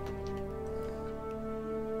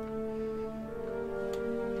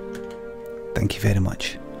 Thank you very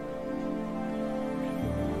much.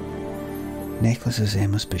 Necklace is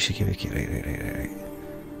Emma's, but she gave it.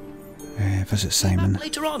 Right. Visit Simon. Back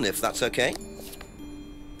later on, if that's okay.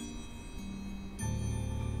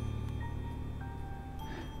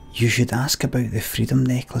 You should ask about the freedom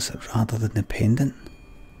necklace rather than the pendant.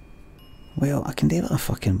 Well, I can do what I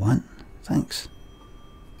fucking want. Thanks.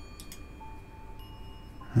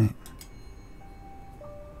 Right.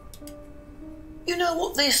 You know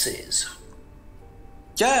what this is?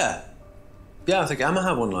 Yeah. Yeah, I think Emma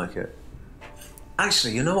had one like it.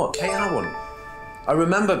 Actually, you know what? Kate had one. I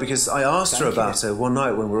remember because I asked her about it one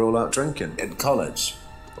night when we were all out drinking in college.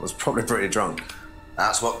 I was probably pretty drunk.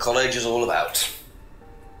 That's what college is all about.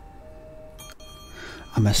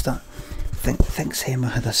 I missed that. Thinks Emma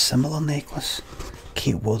had a similar necklace.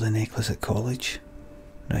 Kate wore the necklace at college.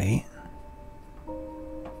 Right.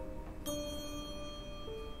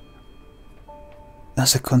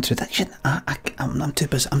 That's a contradiction. I'm too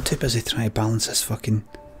busy trying to balance this fucking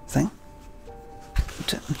thing.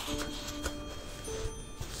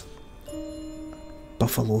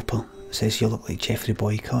 Buffaloper says you look like Jeffrey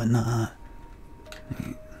Boycott and that.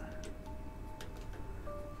 Right.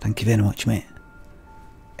 Thank you very much, mate.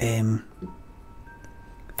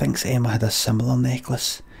 Thinks Emma had a similar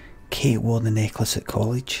necklace. Kate wore the necklace at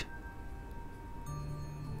college.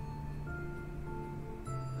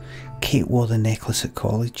 Kate wore the necklace at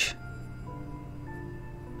college.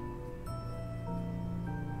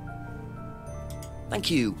 Thank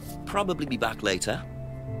you. Probably be back later.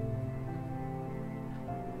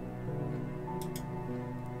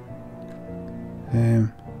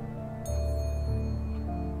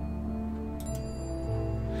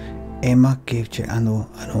 Emma gave Jack. I know.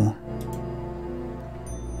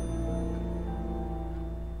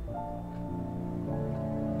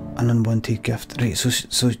 An unwanted gift. Right,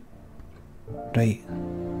 so right.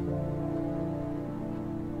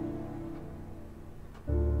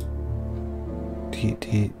 Do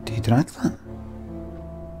you drag that?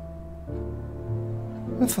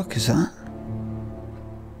 What the fuck is that?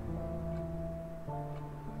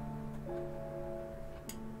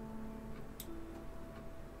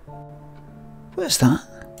 What is that?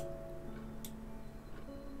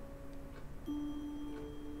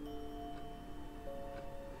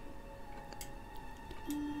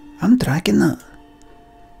 I'm dragging that.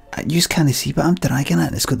 You can't see, but I'm dragging it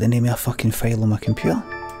and it's got the name of a fucking file on my computer.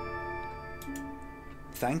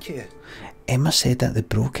 Thank you. Emma said that the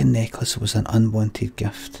broken necklace was an unwanted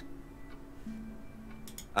gift.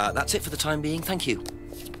 That's it for the time being, thank you.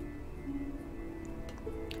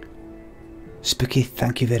 Spooky,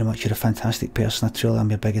 thank you very much. You're a fantastic person. I truly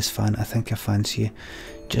am your biggest fan. I think I fancy you.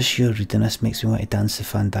 Just your reading this makes me want to dance the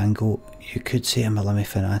fandango. You could say I'm a Limmy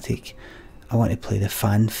fanatic. I want to play the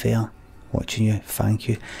fanfare. Watching you, thank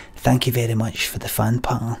you. Thank you very much for the fan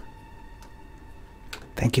part.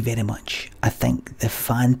 Thank you very much. I think the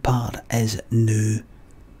fan part is new.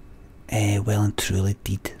 Well and truly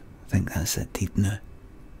deed. I think that's it, deed now.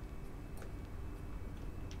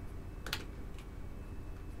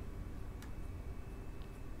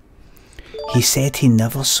 He said he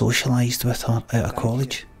never socialised with her out of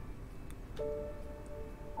college.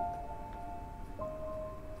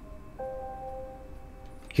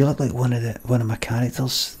 You look like one of my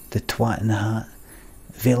characters, the twat in the hat.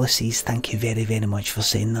 Vela says, thank you very, very much for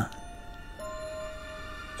saying that.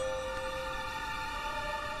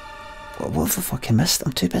 What have I fucking missed?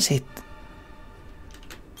 I'm too busy.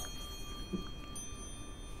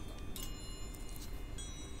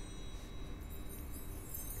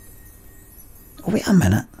 Oh, wait a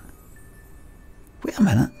minute. Wait a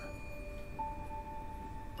minute.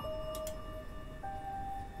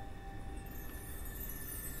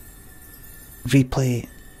 Replay.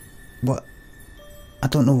 What? I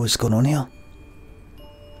don't know what's going on here.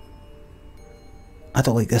 I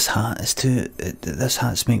don't like this hat. It's too. This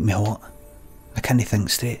hat's making me hot. I can't think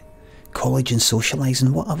straight. College and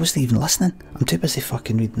socialising. What? I wasn't even listening. I'm too busy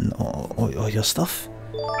fucking reading all your stuff.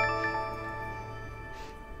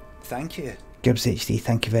 Thank you. Gibbs HD,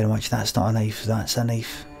 thank you very much. That's not a knife, that's a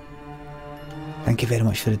knife. Thank you very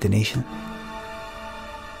much for the donation.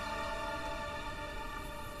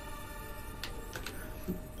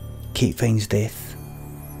 Kate finds death.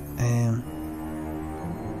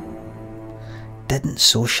 Didn't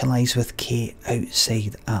socialise with Kate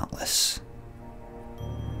outside Atlas.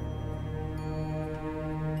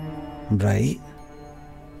 Right.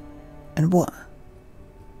 And what?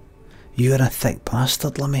 You're a thick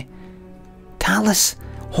bastard, Limmy. Talis,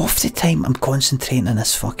 half the time I'm concentrating on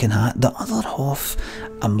this fucking hat, the other half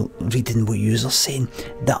I'm reading what you're saying,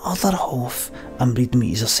 the other half I'm reading what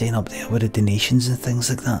you're saying up there with the donations and things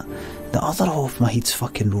like that, the other half my head's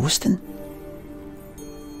fucking roasting.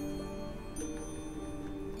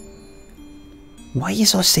 Why are you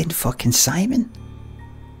all saying fucking Simon?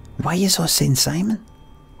 Why are you all saying Simon?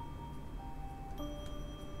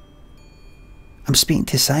 I'm speaking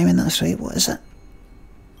to Simon, that's right, what is it?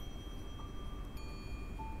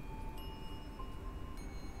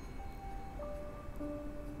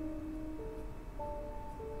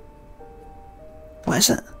 What is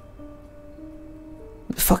it?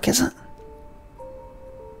 What the fuck is it?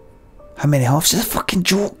 How many halves? It's a fucking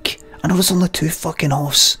joke. I know there's only 2 fucking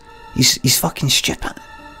halves. He's fucking stupid.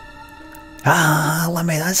 Ah,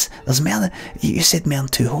 Limmy, there's more than, you said more than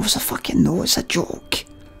 2 halves. I fucking know, it's a joke.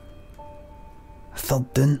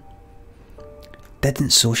 Third down. Didn't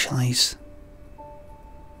socialise.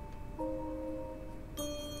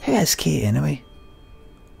 Who is Kate anyway?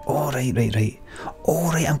 Oh, right.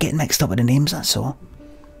 Oh, right, I'm getting mixed up with the names, that's all.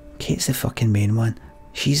 Kate's the fucking main one.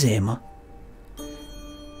 She's Emma.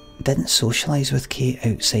 Didn't socialise with Kate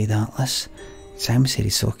outside Atlas. Simon said he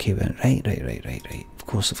saw Kate went, right.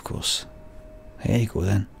 Of course. There you go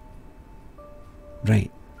then.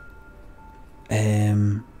 Right.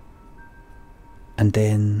 And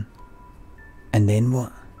then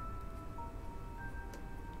what?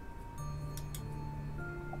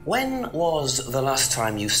 When was the last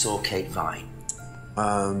time you saw Kate Vine?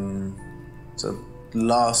 So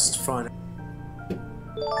last Friday.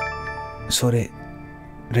 Sorry.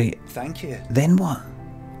 Right. Thank you. Then what?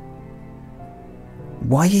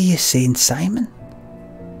 Why are you saying Simon?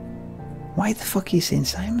 Why the fuck are you saying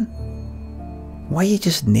Simon? Why are you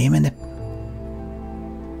just naming it?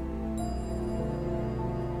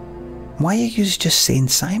 Why are you just saying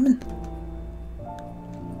Simon?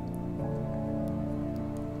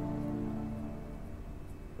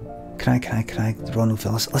 Can I, Ronald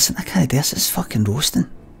Phillips? Listen, I can't do this, it's fucking roasting.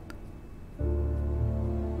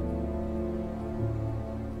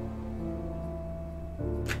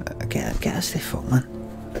 Get us the fuck, man.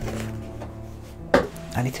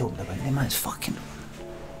 I need to open the window, man, it's fucking...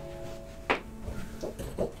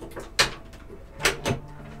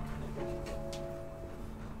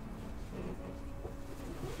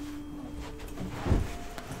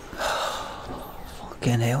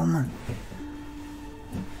 Fucking hell, man.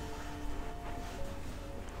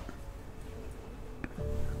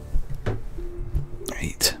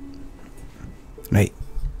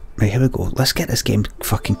 Right, here we go. Let's get this game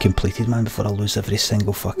fucking completed, man, before I lose every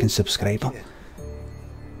single fucking subscriber.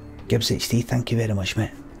 Gibbs HD, thank you very much,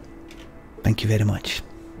 mate. Thank you very much.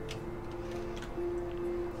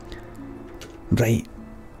 Right,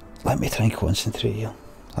 let me try and concentrate here.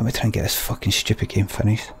 Let me try and get this fucking stupid game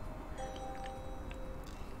finished.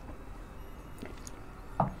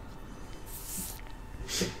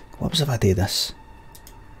 What was if I did this?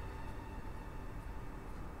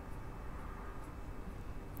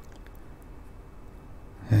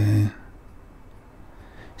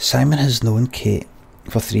 Simon has known Kate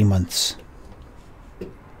for 3 months.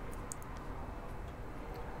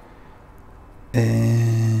 Right,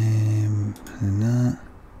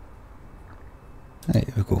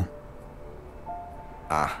 here we go.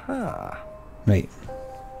 Aha. Right.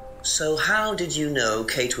 So how did you know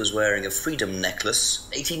Kate was wearing a freedom necklace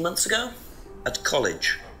 18 months ago? At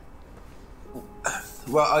college?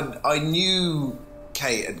 Well, I knew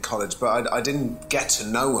Kate at college, but I didn't get to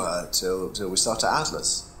know her till we started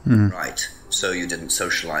Atlas. Right. So you didn't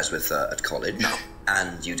socialise with her at college? No.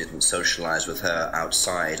 And you didn't socialise with her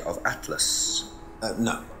outside of Atlas?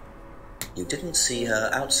 No. You didn't see her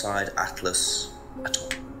outside Atlas at all?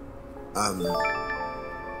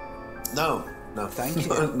 No. Thank you.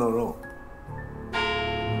 Not at all.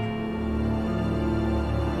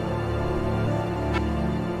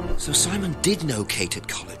 So Simon did know Kate at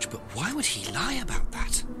college, but why would he lie about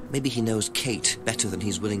that? Maybe he knows Kate better than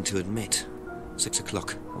he's willing to admit. 6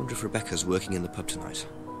 o'clock. I wonder if Rebecca's working in the pub tonight.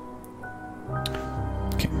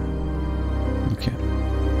 Okay.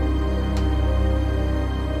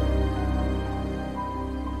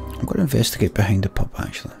 I'm going to investigate behind the pub,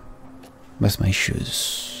 actually. With my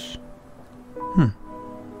shoes.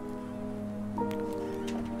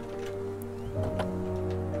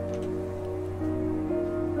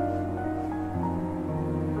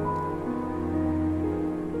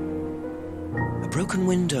 A broken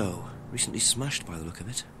window. Recently smashed by the look of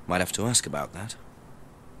it. Might have to ask about that.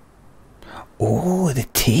 Oh, the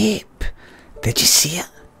tape. Did you see it?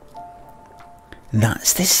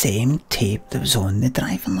 That's the same tape that was on the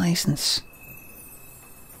driving licence.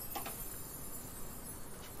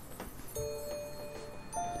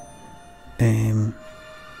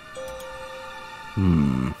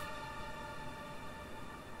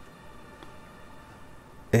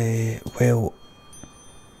 Well...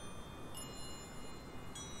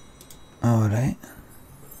 Alright.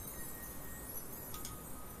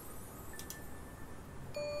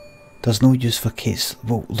 There's no use for Kate's...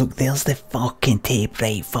 Well, look, there's the fucking tape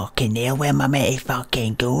right fucking there. Where am I meant to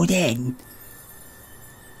fucking go then?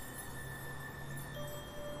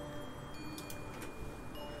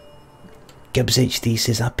 Gibbs HD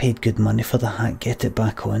says, I paid good money for the hack, get it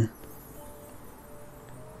back on.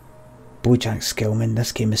 Bojack Skillman,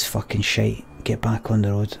 this game is fucking shite. Get back on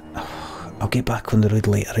the road. I'll get back on the road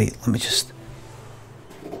later, right? Let me just...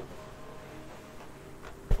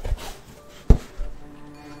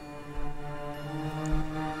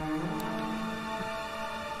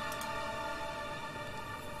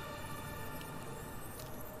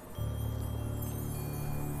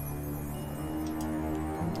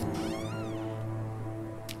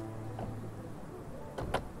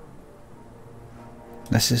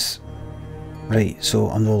 This is... Right, so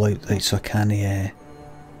I'm not allowed... Right, so I can't...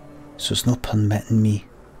 so it's not permitting me...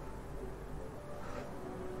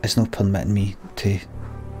 It's not permitting me to...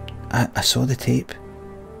 I saw the tape.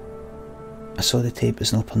 I saw the tape,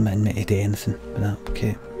 it's not permitting me to do anything with that,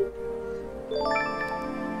 okay.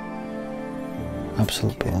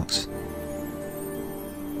 Absolute bollocks.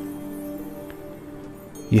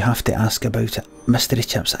 You have to ask about it. Mystery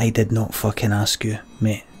Chips, I did not fucking ask you,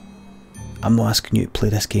 mate. I'm not asking you to play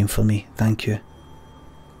this game for me, thank you.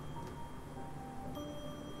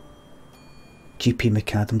 GP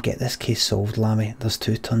McAdam, get this case solved, Lammy. There's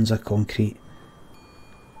 2 tons of concrete.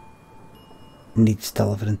 Needs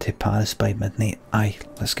delivering to Paris by midnight. Aye,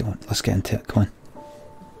 let's get on. Let's get into it, come on.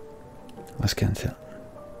 Let's get into it.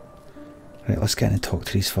 Right, let's get in and talk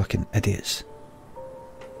to these fucking idiots.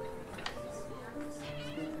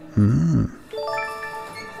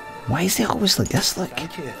 Why is he always like this, look?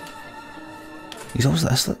 Thank you. He's always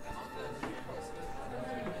like this, look.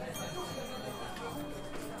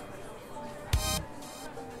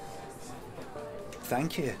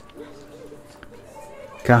 Thank you.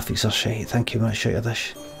 Graphics are shite, thank you very much, Shout Your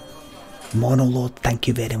Dish. Monolod, thank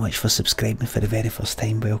you very much for subscribing for the very first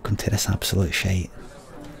time. Welcome to this absolute shite.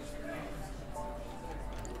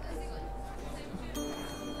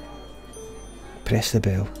 Press the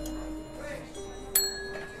bell.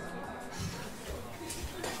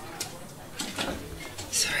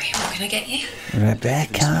 Sorry, what can I get you?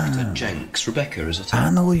 Rebecca. Inspector Jenks. Rebecca, is it? I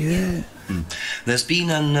know you. There's been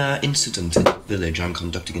an incident in the village. I'm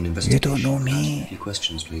conducting an investigation. You don't know me. A few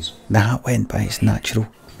questions, please. That went by its natural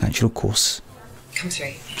course. Come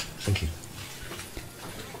through. Thank you.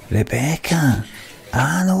 Rebecca,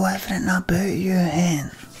 I know everything about you,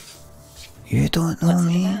 hen. You don't know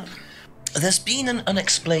me. There's been an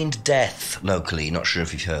unexplained death locally. Not sure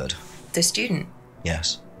if you've heard. The student?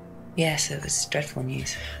 Yes. Yes, it was dreadful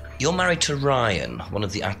news. You're married to Ryan, one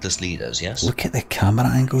of the Atlas leaders, yes? Look at the camera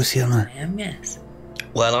angles here, man. I am, yes.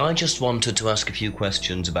 Well, I just wanted to ask a few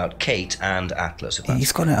questions about Kate and Atlas, if that's...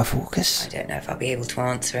 He's gone out of focus. I don't know if I'll be able to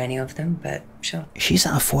answer any of them, but sure. She's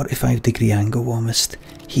at a 45-degree angle almost.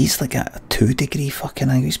 He's like at a 2-degree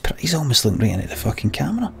fucking angle. He's almost looking right into the fucking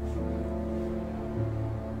camera.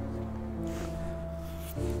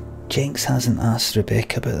 Jenks hasn't asked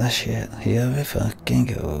Rebecca about this yet. Here we fucking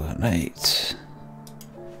go. Right.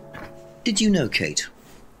 Did you know Kate?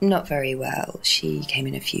 Not very well. She came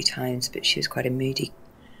in a few times, but she was quite a moody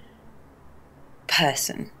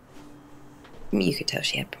person. You could tell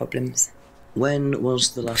she had problems. When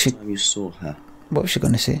was the last time you saw her? What was she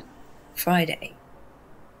going to say? Friday.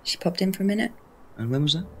 She popped in for a minute. And when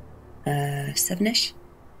was that? 7ish.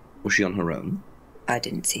 Was she on her own? I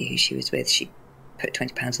didn't see who she was with. She put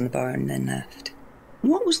 £20 on the bar and then left.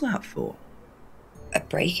 What was that for? A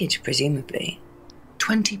breakage, presumably.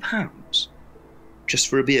 £20? Just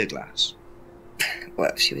for a beer glass?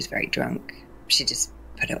 Well, she was very drunk. She just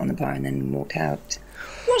put it on the bar and then walked out.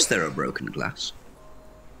 Was there a broken glass?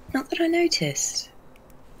 Not that I noticed.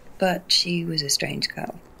 But she was a strange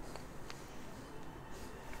girl.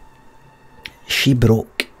 She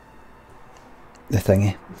broke the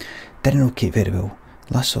thingy. Didn't know Kate very well.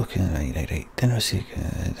 Last talking, right. Didn't know see,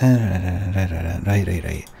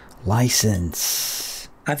 right. License.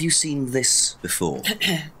 Have you seen this before?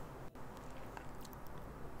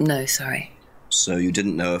 No, sorry. So you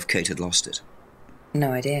didn't know if Kate had lost it?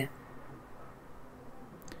 No idea.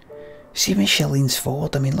 See when she leans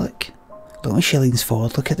forward, I mean look when she leans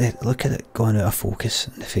forward, look at it going out of focus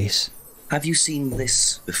in the face. Have you seen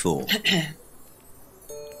this before?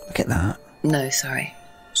 Look at that. No, sorry.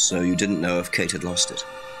 So you didn't know if Kate had lost it?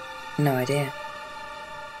 No idea.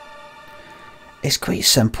 It's quite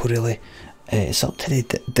simple really. It's up to the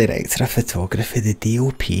director of photography, the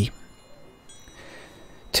DOP,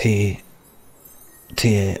 to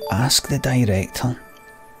ask the director,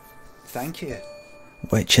 Thank you.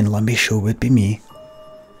 which in Limmy's show would be me,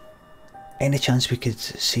 Any chance we could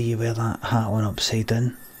see you wear that hat on upside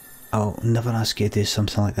down? I'll never ask you to do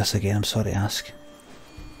something like this again, I'm sorry to ask.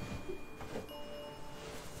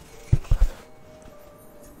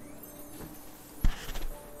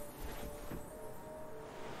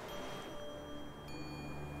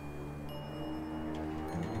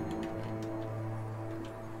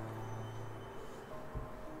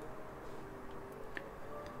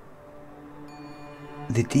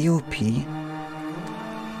 The DOP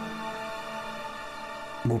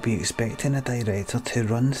will be expecting a director to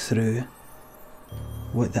run through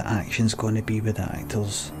what the action's going to be with the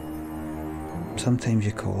actors. Sometimes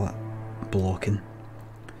you call it blocking.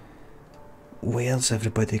 Where's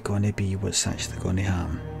everybody going to be? What's actually going to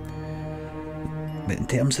happen? But in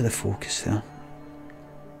terms of the focus there,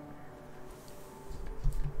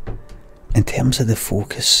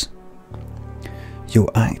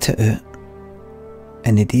 you'll act it out,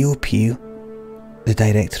 and the DOP, the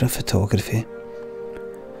director of photography,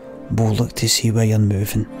 will look to see where you're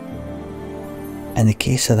moving. In the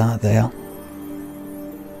case of that there,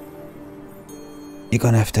 you're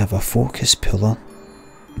going to have a focus puller.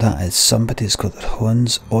 That is somebody that's got their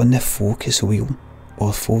hands on the focus wheel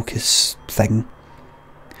or focus thing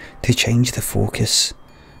to change the focus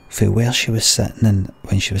from where she was sitting and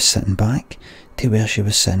when she was sitting back to where she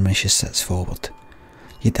was sitting when she sits forward.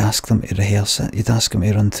 You'd ask them to rehearse it, you'd ask them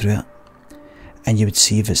to run through it, and you would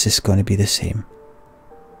see if it's just going to be the same.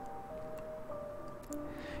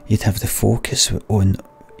 You'd have the focus on,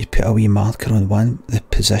 you'd put a wee marker on the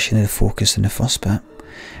position of the focus in the first bit,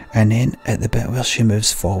 and then at the bit where she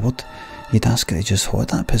moves forward, you'd ask her to just hold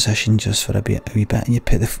that position just for a wee bit, and you'd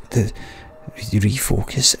put the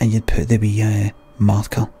refocus, and you'd put the wee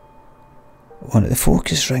marker on it, the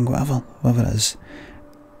focus ring, whatever it is,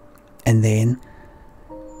 and then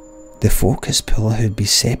the focus puller, who'd be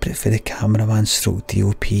separate for the cameraman stroke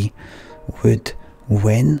DOP, would,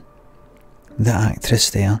 when the actress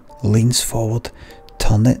there leans forward,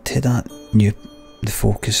 turn it to the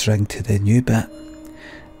focus ring to the new bit,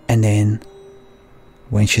 and then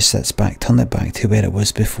when she sits back, turn it back to where it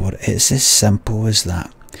was before. It's as simple as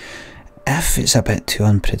that. If it's a bit too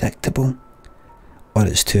unpredictable or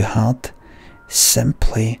it's too hard,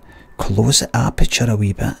 simply close the aperture a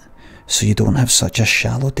wee bit so you don't have such a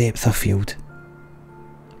shallow depth of field,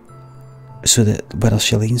 so that whether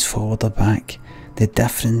she leans forward or back, the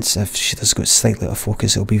difference, if she does go slightly out of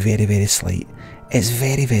focus, it'll be very, very slight. It's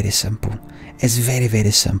very, very simple. It's very,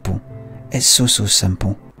 very simple. It's so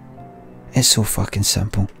simple. It's so fucking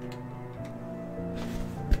simple.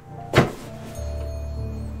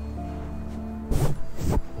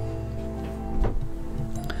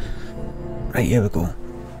 Right, here we go.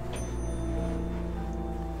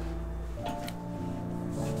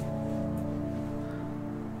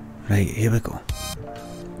 Right, here we go.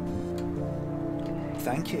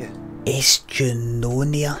 Thank you.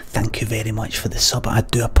 Estunonia, thank you very much for the sub. I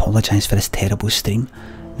do apologise for this terrible stream.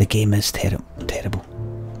 The game is terrible.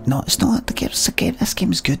 No, it's not. It's a game. This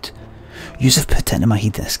game's good. Yous have put it into my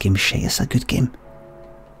head that this game's shit. It's a good game.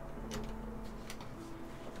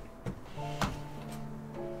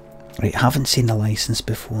 Right, haven't seen the licence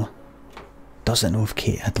before. Doesn't know if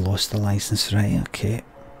Kate had lost the licence. Right, okay.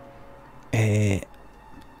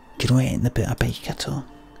 Do you know anything about a bike at all?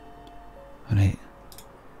 Right.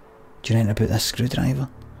 Do you know anything about this screwdriver?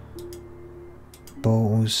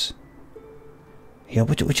 Balls. Here,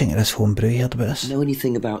 what do you think of this homebrew? You heard about this? Know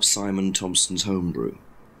anything about Simon Thompson's homebrew?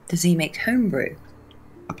 Does he make homebrew?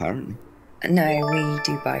 Apparently. No, we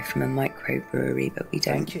do buy from a microbrewery, but we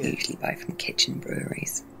don't usually buy from kitchen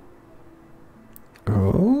breweries.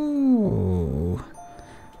 Oh.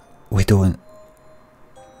 We don't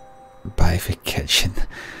buy for kitchen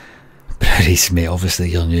breweries, mate. Obviously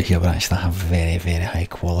you're new here, we actually have a very, very high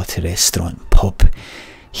quality restaurant pub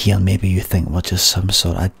here. Maybe you think we're just some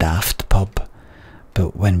sort of daft pub,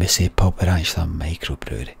 but when we say pub, we're actually a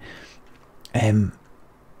microbrewery.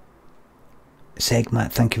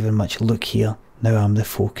 Segmat, thank you very much. Look here, now I'm the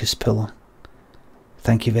focus puller.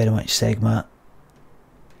 Thank you very much, Segmat.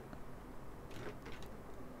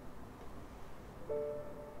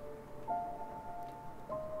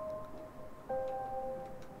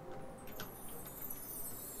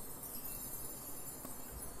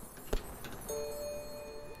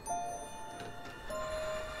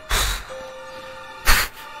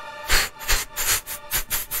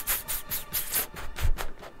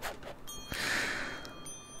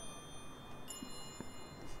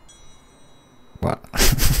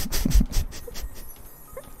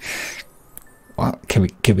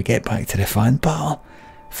 Can we get back to the fan battle?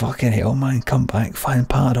 Fucking hell, man, come back. Fan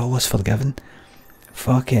battle, all is forgiven.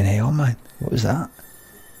 Fucking hell, man. What was that?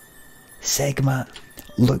 Sigma,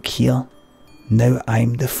 look here. Now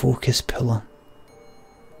I'm the focus puller.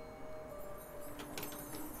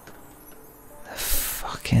 The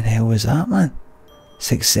fucking hell was that, man?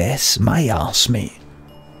 Success? My arse, mate.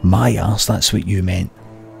 My arse, that's what you meant.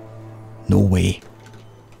 No way.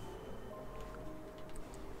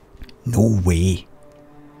 No way.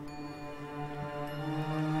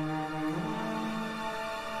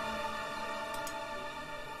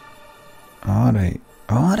 Alright.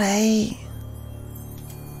 Alright.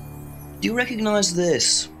 Do you recognise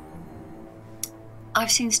this?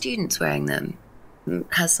 I've seen students wearing them. It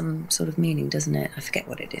has some sort of meaning, doesn't it? I forget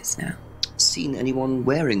what it is now. Seen anyone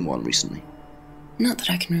wearing one recently? Not that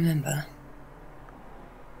I can remember.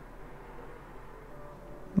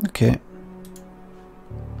 Okay.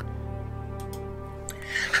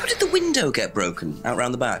 How did the window get broken out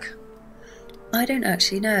round the back? I don't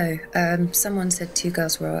actually know. Someone said 2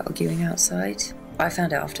 girls were arguing outside. I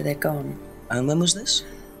found out after they'd gone. And when was this?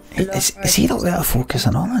 Is he not there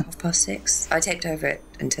focusing on it? 6:30. I taped over it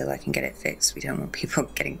until I can get it fixed. We don't want people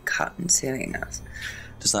getting cut and suing us.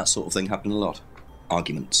 Does that sort of thing happen a lot?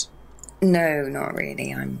 Arguments? No, not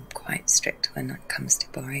really. I'm quite strict when it comes to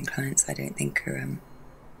borrowing clients I don't think are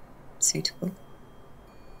suitable.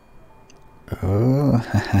 Oh.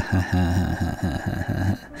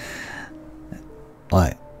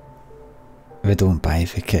 Like, we don't buy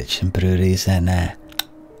for kitchen breweries, and I'm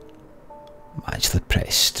actually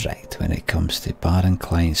pretty strict when it comes to barring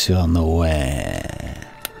clients who are no,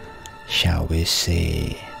 shall we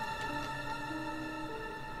say,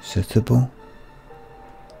 suitable.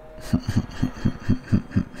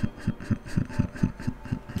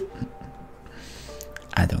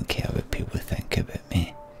 I don't care what people think about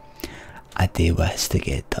me. I do what has to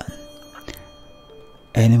get done.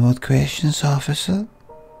 Any more questions, officer?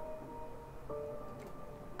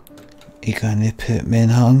 You gonna put me in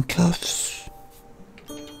handcuffs?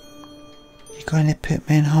 You gonna put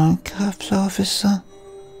me in handcuffs, officer?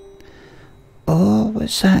 Oh,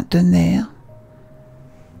 what's that down there?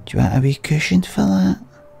 Do you want a wee cushion for that?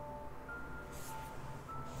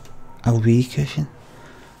 A wee cushion?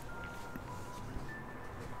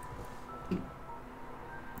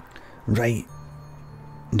 Right.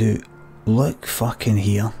 Now, look fucking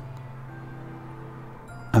here.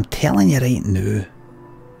 I'm telling you right now.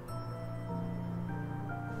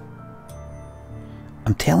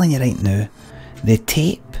 I'm telling you right now. The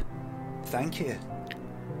tape. Thank you.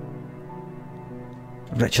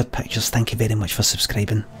 Richard Pictures, thank you very much for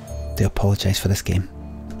subscribing. Do apologise for this game.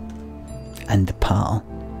 And the patter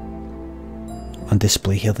on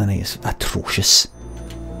display here tonight is atrocious.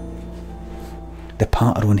 The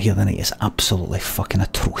patter on here tonight is absolutely fucking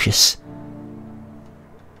atrocious.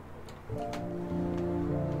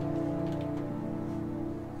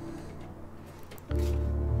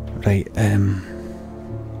 Right,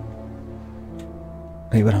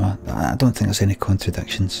 right, where am I? I don't think there's any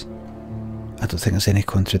contradictions. I don't think there's any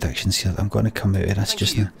contradictions here. I'm going to come out of this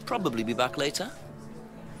just now. Probably be back later.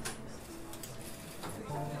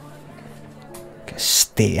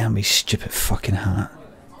 Stay on me stupid fucking hat.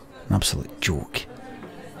 An absolute joke.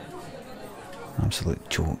 An absolute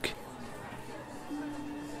joke.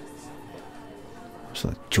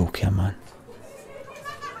 Absolute joke here, man.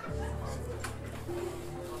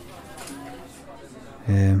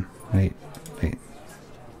 Right, right.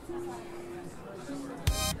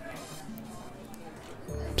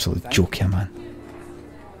 Absolute joke here, man.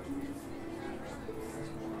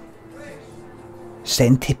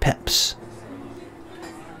 Centipips.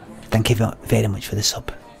 Thank you very much for the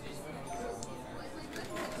sub.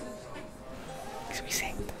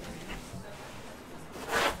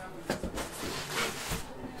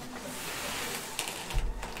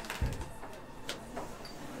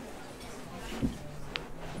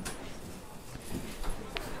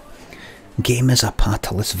 Game is a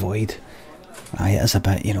paterless void. Aye, it is a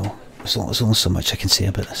bit, you know, there's only so much I can say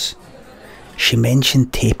about this. She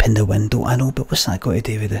mentioned tape in the window. I know, but what's that got to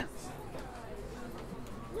do with it?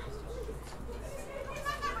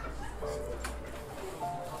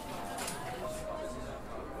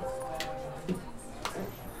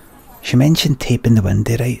 She mentioned tape in the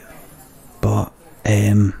window, right? But,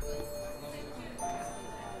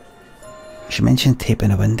 she mentioned tape in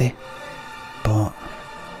the window, but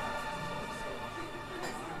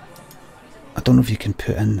I don't know if you can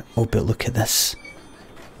put in, oh, but look at this.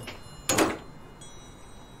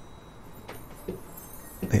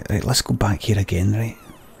 Right, let's go back here again, right?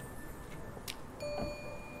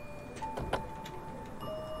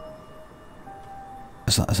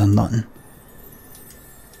 Is there nothing?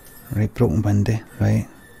 Right, broken window, right?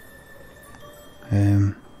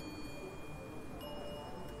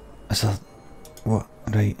 Is There's a... what?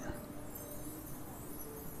 Right.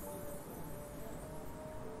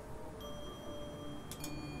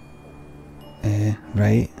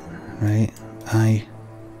 Right, aye.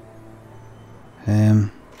 I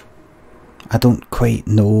don't quite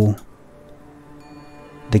know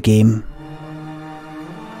the game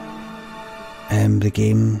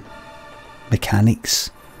mechanics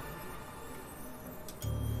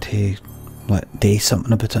to like do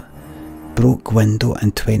something about it. Broke window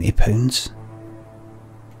and £20.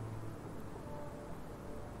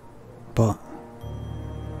 But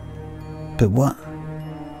what?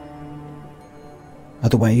 I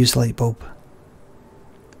don't want to use the light bulb.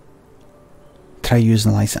 Try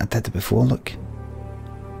using the lights. I did it before, look.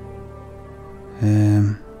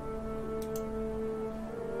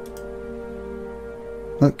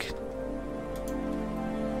 Look.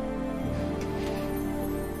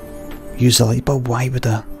 Use the light bulb. Why would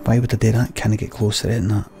I do that? Can I get closer than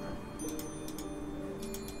that?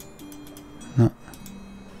 No.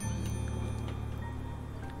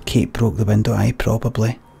 Kate broke the window. Aye,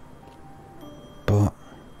 probably. But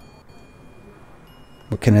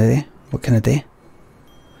what can I do? What can I do?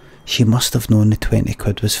 She must have known the 20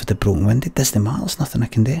 quid was for the broken window. It doesn't matter, there's nothing I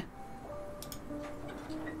can do.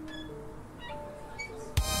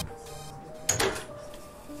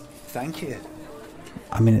 Thank you.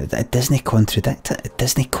 I mean, it doesn't contradict it. It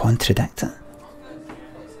doesn't contradict it.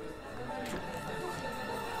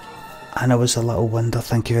 And I was a little wonder.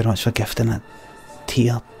 Thank you very much for gifting a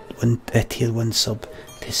tier 1 sub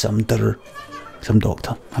to some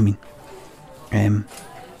doctor. I mean,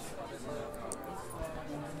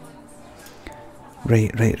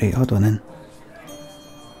 right. Hold on in.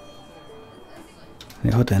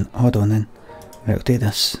 Right, hold on in. Right, I'll do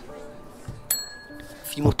this. A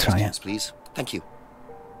few more try questions, it. please. Thank you.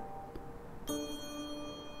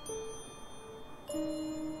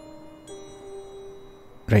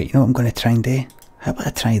 Right, you know what I'm going to try and do? How about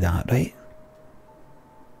I try that, right?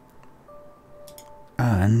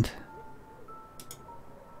 And...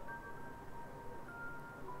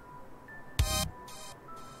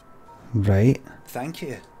 right. Thank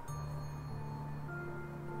you.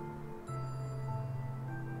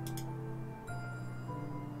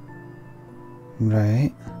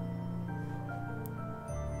 Right.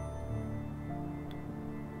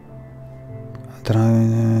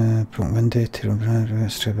 Broken window,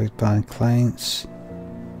 to big bad clients.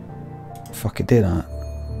 Fuck it, do that.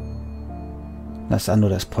 I know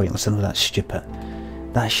that's pointless, I know that's stupid.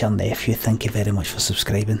 That's your nephew, thank you very much for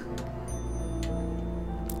subscribing.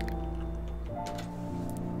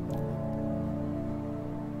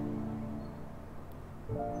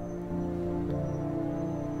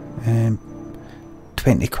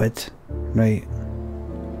 £20.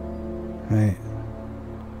 Right.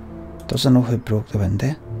 Doesn't know who broke the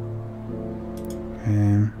window.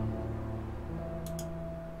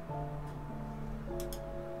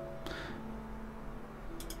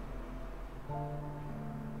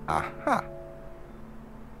 Aha.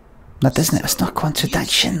 That doesn't it? It's not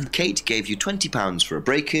contradiction. Kate gave you £20 for a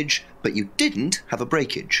breakage, but you didn't have a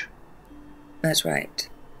breakage. That's right.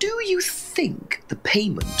 Do you think the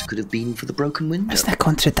payment could have been for the broken window? It's not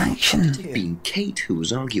contradiction. It could have been Kate who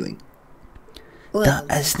was arguing. Well,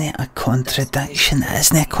 That isn't a contradiction. That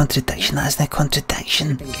isn't a contradiction. That isn't a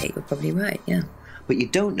contradiction. I think Kate were probably right, yeah. But you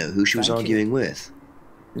don't know who she was Thank you. arguing with.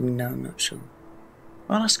 No, I'm not sure.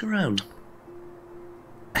 I'll ask around.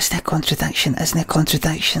 Isn't a contradiction. Isn't a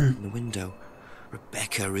contradiction. The window.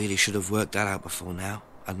 Rebecca really should have worked that out before now.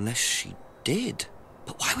 Unless she did.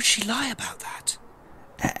 But why would she lie about that?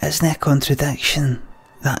 It isn't a contradiction.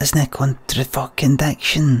 That isn't a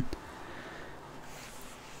contradiction.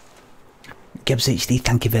 Gibbs HD,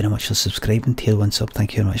 thank you very much for subscribing. Tier 1 sub,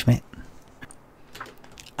 thank you very much, mate.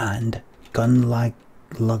 And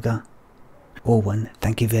Gunlugger01,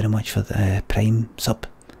 thank you very much for the Prime sub.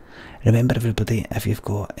 Remember everybody, if you've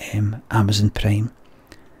got Amazon Prime,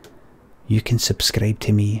 you can subscribe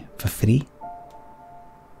to me for free.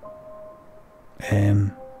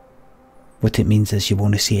 What it means is you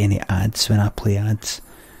won't see any ads when I play ads,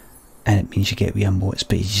 and it means you get wee emotes,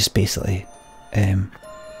 but you just basically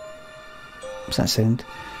what's that sound?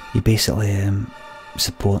 You basically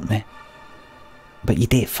support me, but you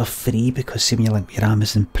do it for free because see when you link your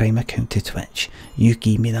Amazon Prime account to Twitch, you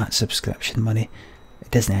give me that subscription money. It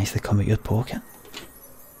doesn't actually come out your pocket.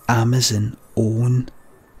 Amazon own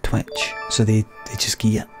Twitch, so they just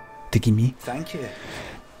give it to give me. Thank you.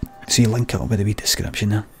 So you link it up with a wee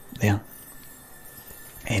description there.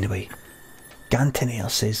 Anyway, Gantonair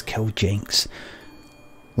says kill Jenks.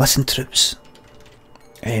 Listen, troops.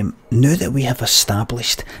 Now that we have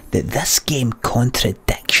established that this game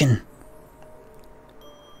Contradiction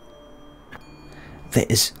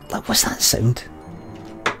that is... What's that sound?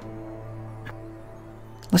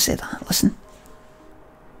 Listen to that, listen.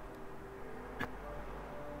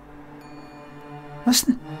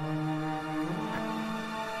 Listen.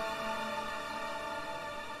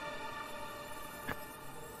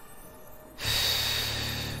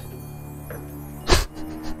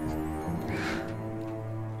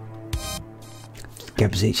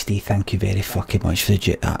 Gibbs HD, thank you very fucking much for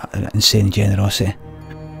the insane generosity.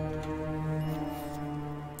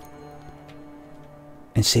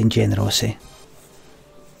 Insane generosity.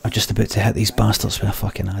 I'm just about to hit these bastards with a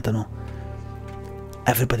fucking, I don't know.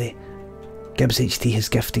 Everybody, Gibbs HD has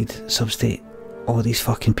gifted subs to all these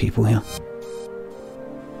fucking people here.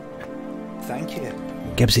 Thank you.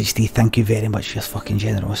 Gibbs HD, thank you very much for your fucking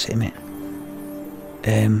generosity, mate.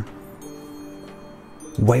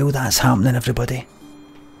 While that's happening, everybody,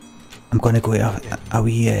 I'm going to go to a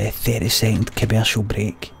wee 30-second commercial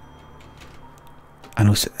break. I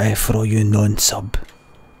know for all you non-sub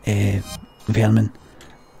vermin,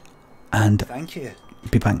 and thank you.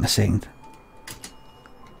 Be back in a second.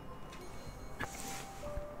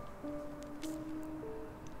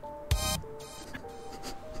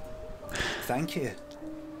 Thank you.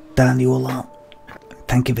 Daniola,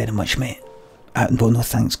 thank you very much, mate. No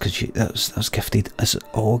thanks, because that was gifted. It's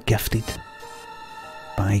all gifted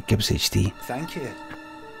by Gibbs HD. Thank you.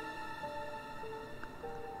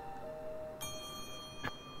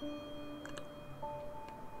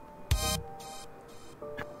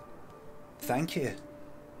 Thank you.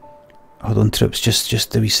 Hold on, troops,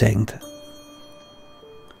 just a wee second.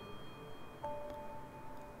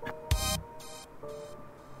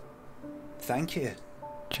 Thank you.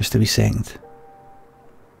 Just a wee second.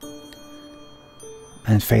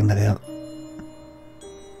 And finally there.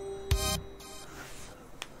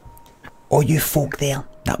 All you folk there,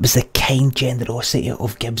 that was the kind generosity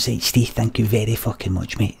of Gibbs HD. Thank you very fucking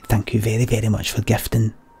much, mate. Thank you very, very much for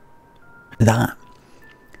gifting that.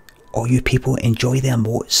 All you people, enjoy the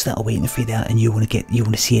emotes that are waiting for you there, and you want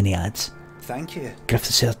to see any ads. Thank you. Griff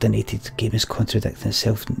the Self donated, game is contradicting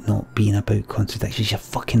itself, not being about contradictions. You're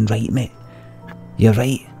fucking right, mate. You're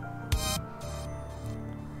right.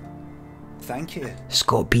 Thank you.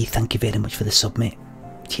 Scott B, thank you very much for the sub, mate.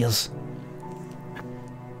 Cheers.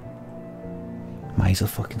 My eyes are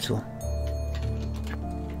fucking sore.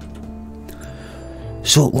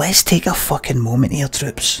 So let's take a fucking moment here,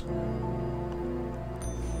 troops.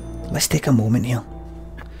 Let's take a moment here.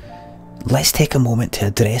 Let's take a moment to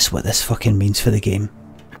address what this fucking means for the game.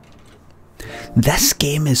 This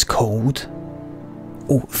game is called...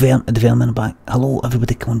 Oh, the vermin are back. Hello,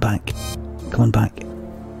 everybody, come on back. Come on back.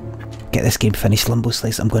 Get this game finished, Limbo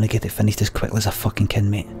Slice. I'm going to get it finished as quickly as I fucking can,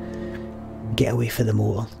 mate. Get away for the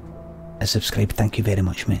motor. And subscribe, thank you very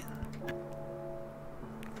much, mate.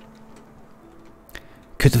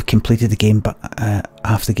 Could have completed the game, but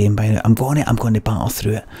half the game by now. I'm going to battle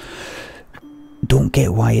through it. Don't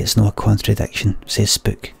get why it's not a contradiction, says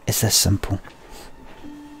Spook. It's this simple.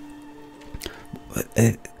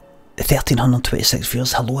 1326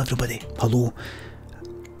 viewers. Hello, everybody. Hello.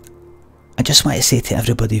 I just want to say to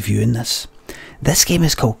everybody viewing this game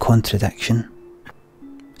is called Contradiction.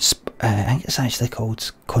 I think it's actually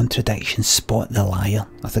called Contradiction Spot the Liar.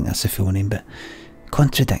 I think that's the full name, but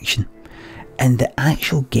Contradiction. And the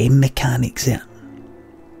actual game mechanics there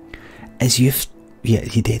is you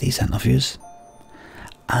do these interviews,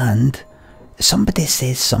 and somebody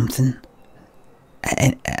says something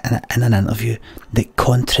in an interview that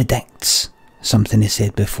contradicts something they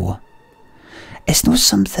said before. It's not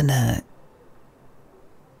something that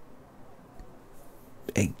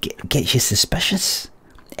it gets you suspicious.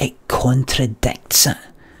 It contradicts it.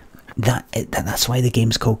 That's why the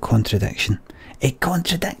game's called Contradiction. It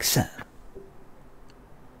contradicts it.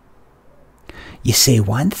 You say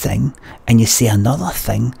one thing and you say another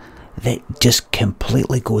thing that just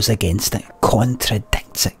completely goes against it,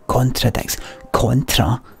 contradicts it, contradicts.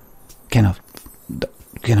 Contra, kind of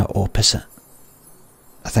opposite.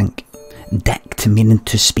 I think dict meaning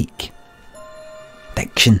to speak.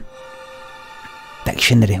 Diction.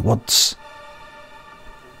 Dictionary words.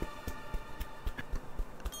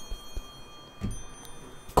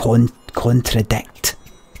 Contradict.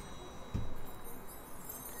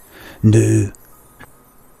 No.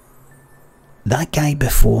 That guy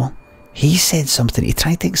before, he said something, he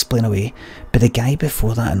tried to explain away, but the guy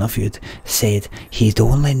before that interviewed said he'd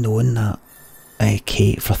only known that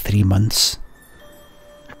Kate for 3 months.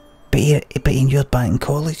 But he knew her back in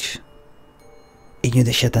college. He knew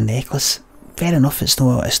that she had a necklace. Fair enough, it's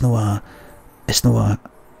not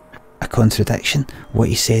a contradiction. What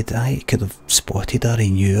he said, he could have spotted her, he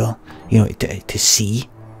knew her, you know, to see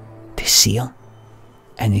her.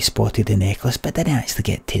 and he spotted the necklace, but didn't actually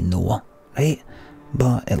get to know her, right?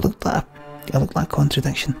 But it looked like a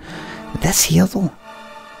contradiction. This here though,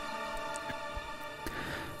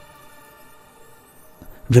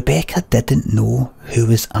 Rebecca didn't know who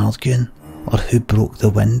was arguing or who broke the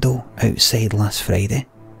window outside last Friday.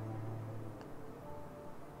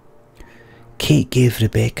 Kate gave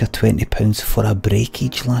Rebecca £20 for a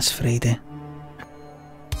breakage last Friday.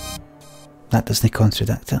 That doesn't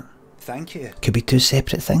contradict it. Thank you. Could be two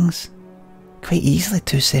separate things. Quite easily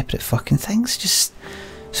two separate fucking things. Just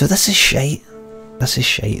so this is shite. This is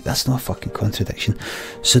shite. That's not a fucking contradiction.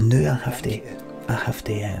 So now I have to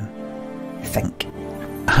think.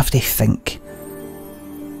 I have to think.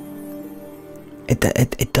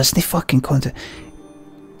 It doesn't fucking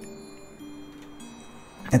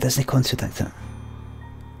it doesn't contradict it.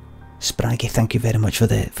 Spraggy, thank you very much for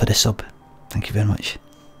the sub. Thank you very much.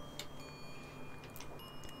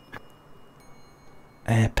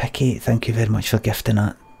 Picky, thank you very much for gifting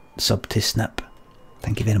that sub to Snip.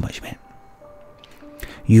 Thank you very much, mate.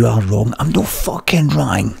 You are wrong. I'm no fucking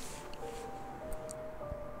wrong.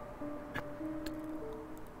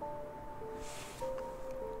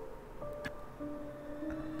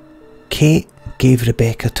 Kate gave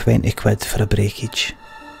Rebecca 20 quid for a breakage.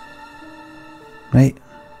 Right?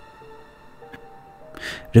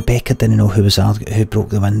 Rebecca didn't know who broke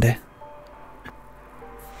the window.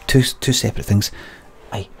 Two separate things.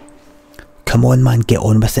 Aye. Come on, man, get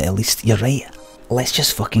on with it at least. You're right. Let's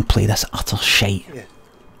just fucking play this utter shite. Yeah.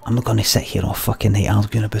 I'm not gonna sit here all fucking night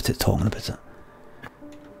arguing about it, talking about it.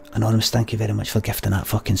 Anonymous, thank you very much for gifting that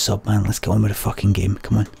fucking sub, man. Let's get on with the fucking game.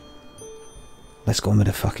 Come on. Let's go on with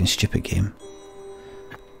the fucking stupid game.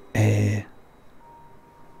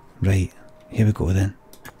 Right. Here we go then.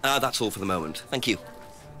 That's all for the moment. Thank you.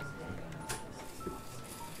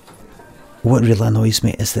 What really annoys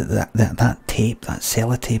me is that tape, that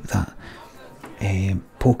sellotape, that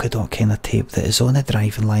polka dot kind of tape that is on a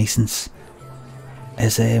driving licence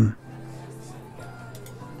is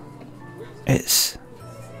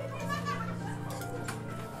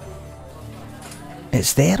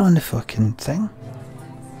it's there on the fucking thing.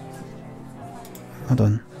 Hold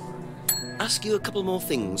on. Ask you a couple more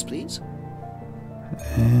things, please.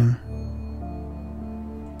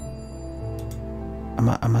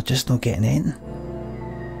 Am I just not getting in?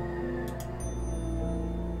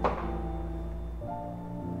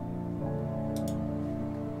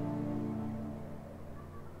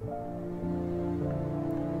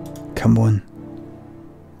 Come on.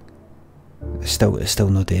 It's still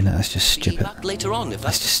not doing it. That's just stupid. Later on, if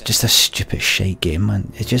that's just a stupid shite game,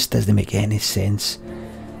 man. It just doesn't make any sense.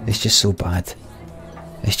 It's just so bad.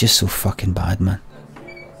 It's just so fucking bad, man.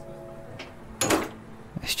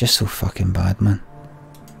 It's just so fucking bad, man.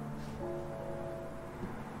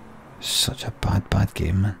 Such a bad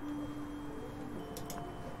game, man.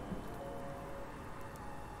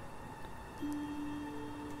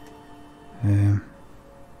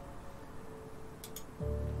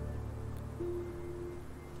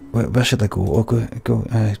 Where should I go? Oh, go.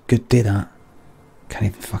 Good, do that. Can't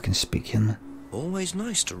even fucking speak here, man. Always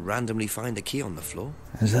nice to randomly find a key on the floor.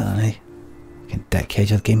 Is that aye? Fucking dickhead,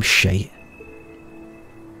 your game's shite.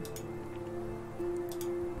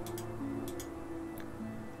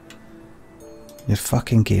 Your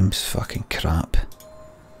fucking game's fucking crap.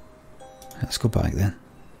 Let's go back then.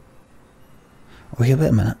 Oh, here, wait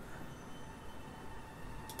a minute.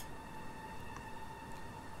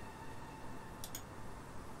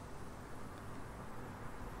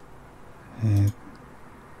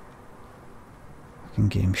 Fucking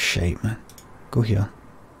game's shite, man. Go here.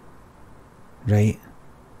 Right.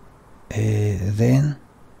 Then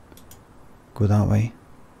go that way.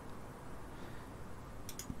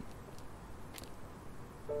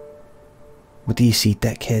 What do you see,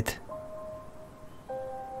 dickhead?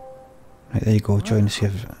 Right, there you go, join us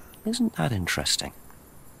here. Isn't that interesting?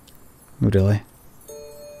 Oh, really?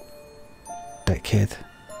 Dickhead.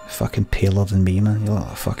 Fucking paler than me, man. You're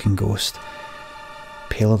like a fucking ghost.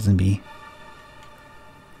 Paler than me.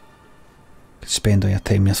 Could spend all your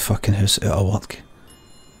time in your fucking house out of work.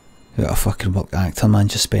 Out of fucking work actor, man.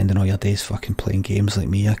 Just spending all your days fucking playing games like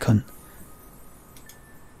me, you cunt.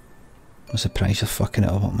 I'm surprised you're fucking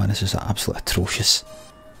out of work, man. This is absolutely atrocious.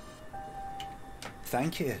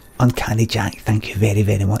 Thank you. Uncanny Jack, thank you very,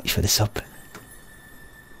 very much for the sub.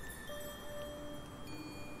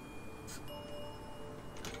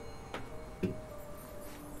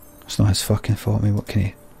 It's not his fucking fault, mate. What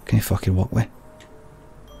can he fucking work with?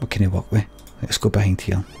 What can he work with? Let's go behind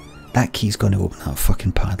here. That key's going to open that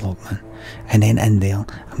fucking padlock, man. And then in there,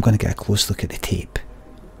 I'm going to get a close look at the tape.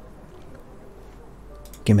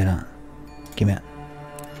 Give me that. Give me it.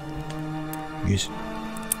 Use.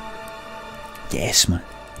 Yes, man.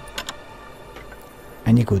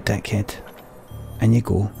 In you go, dickhead. In you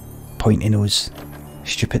go. Pointy nose.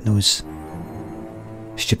 Stupid nose.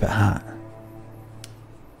 Stupid hat.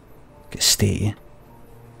 Get statey.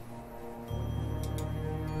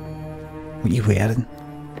 What are you wearing?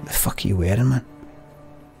 What the fuck are you wearing, man?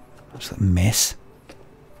 It's like a mess.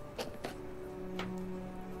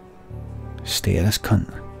 Stay at this cunt.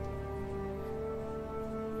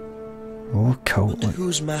 Oh, cult. Wonder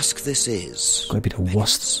whose mask this is. It's gotta be the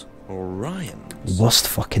worst. Or Ryan's. Worst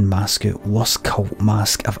fucking mask out. Worst cult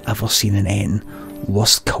mask I've ever seen in anything.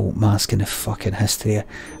 Worst cult mask in the fucking history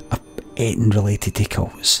of anything related to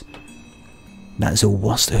cults. That is the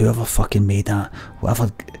worst. Whoever fucking made that,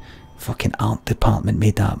 whatever fucking art department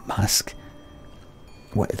made that mask.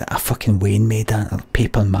 What, a fucking Wayne made that, or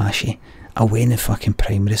paper mache. A Wayne in fucking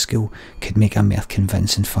primary school could make a more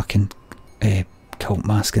convincing fucking cult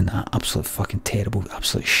mask than that. Absolute fucking terrible,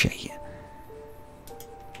 absolute shit.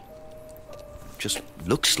 Just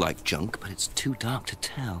looks like junk, but it's too dark to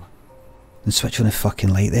tell. Then switch on the fucking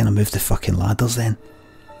light then and move the fucking ladders then.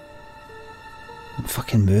 And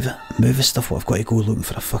fucking move it. Move the stuff. What, I've got to go looking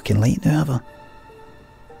for a fucking light now, have I?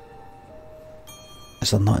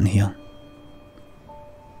 Is there nothing here?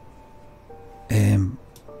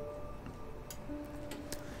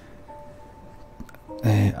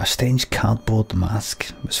 A strange cardboard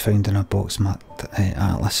mask was found in a box marked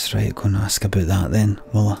Atlas. Right, go and ask about that then,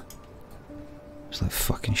 will I? It's like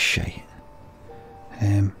fucking shite.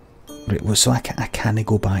 Right, well, so I can't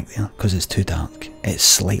go back there because it's too dark. It's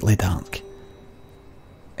slightly dark.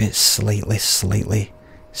 It's slightly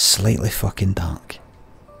fucking dark.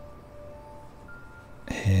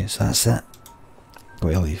 So that's it.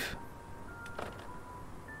 Got to leave.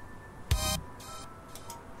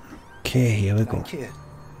 Okay, here we go. Thank you.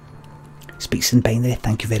 Speaks in binary,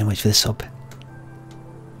 thank you very much for the sub.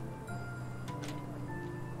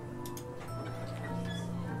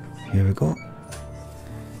 Here we go.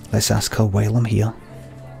 Let's ask her while I'm here.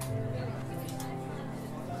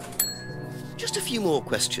 Just a few more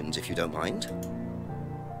questions, if you don't mind.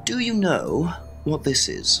 Do you know what this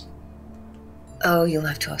is? Oh, you'll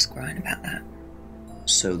have to ask Ryan about that.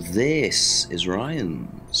 So this is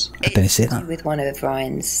Ryan's. I didn't say that. With one of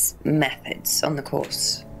Ryan's methods on the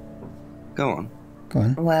course. Go on. Go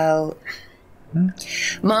on. Well,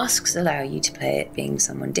 masks allow you to play at being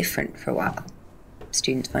someone different for a while.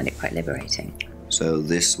 Students find it quite liberating. So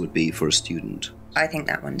this would be for a student? I think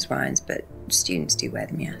that one's Ryan's, but students do wear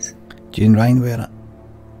them, yes. Do you and Ryan wear it?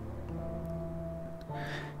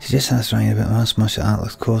 She just asked Ryan about mask, martial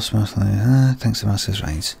arts course, martial thinks the mask is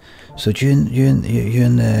Ryan's. So do you and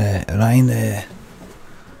Ryan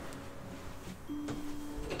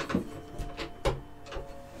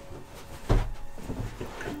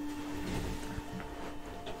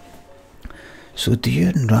so do you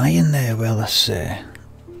and Ryan wear this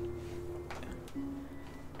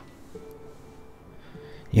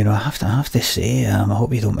you know, I have to say, I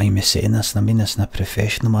hope you don't mind me saying this, and I mean this in a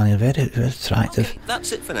professional manner. Very, very attractive. Okay,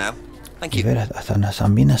 that's it for now. Thank you. I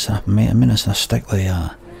mean this in a strictly,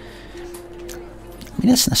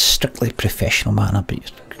 strictly professional manner, but you're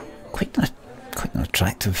quite an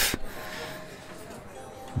attractive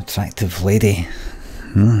lady.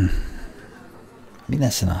 I mean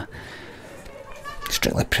this in a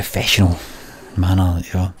strictly professional manner.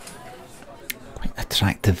 You're quite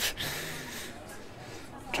attractive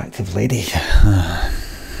lady. If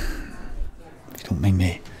you don't mind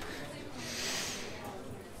me.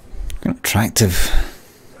 An attractive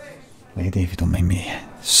lady, if you don't mind me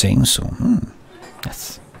saying so.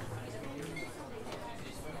 Yes.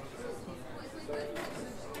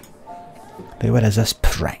 But where is this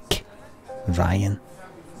prick? Ryan?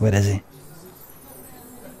 Where is he?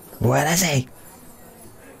 Where is he?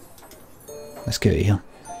 Let's get out of here.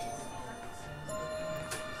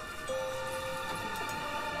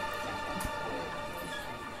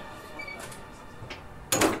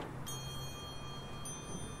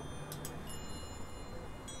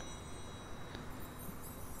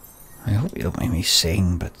 I hope you don't mind me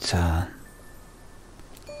saying, but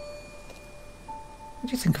what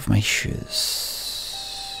do you think of my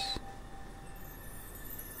shoes?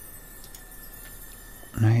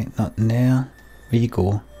 Right, not there. Where you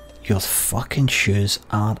go? Your fucking shoes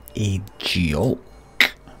are a joke.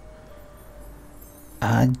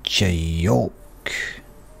 A joke.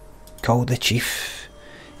 Call the chief.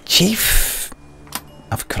 Chief!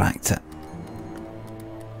 I've cracked it.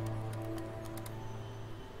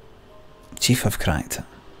 Chief, I've cracked it.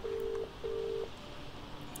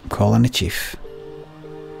 I'm calling the chief.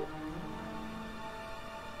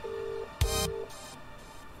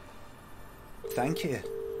 Thank you.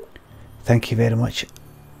 Thank you very much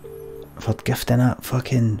for gifting that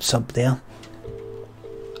fucking sub there.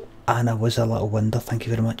 Anna was a little wonder, thank you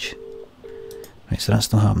very much. Right, so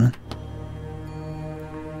that's not happening.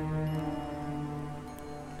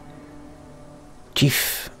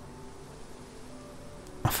 Chief,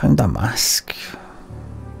 I found a mask.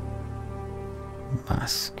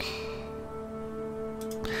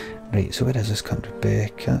 Right, so where is this country?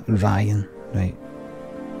 Rebecca, Ryan, right.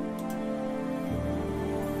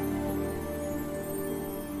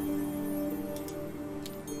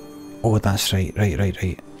 Oh, that's right.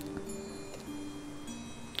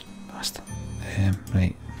 Bastard.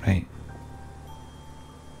 Right.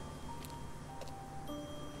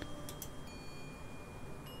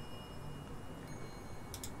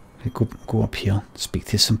 Go up here, speak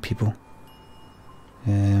to some people.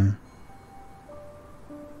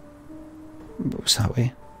 What's that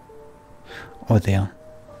way? Oh, there.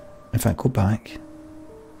 In fact, go back.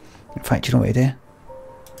 In fact, you know what to do?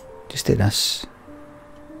 Just do this.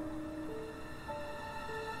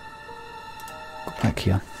 Go back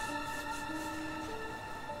here.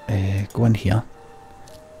 Go in here.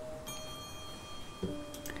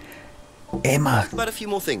 Emma! About a few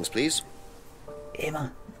more things, please.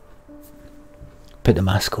 Emma! Put the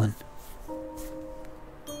mask on.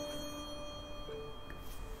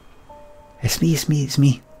 It's me.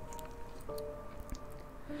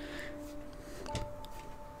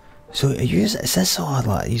 So are you, is this all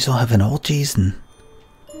like, you all having orgies and...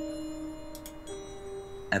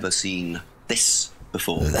 Ever seen this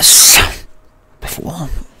before? This? Before?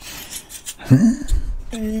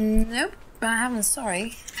 Nope, I haven't,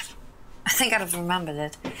 sorry. I think I'd have remembered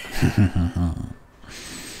it.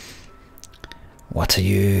 What are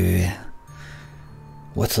you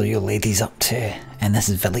ladies up to in this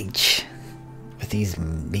village with these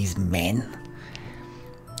men?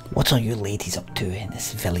 What are you ladies up to in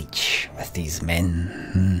this village with these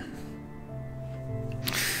men?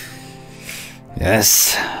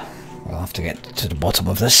 Yes, we'll have to get to the bottom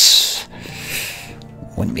of this,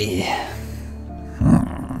 won't we?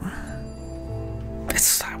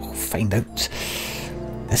 Yes, I will find out.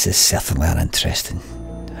 This is certainly an interesting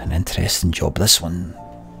job, this one.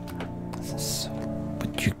 This is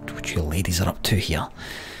what you ladies are up to here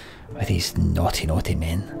with these naughty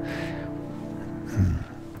men.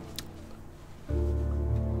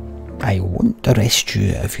 I won't arrest you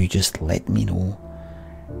if you just let me know.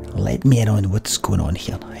 Let me in on what's going on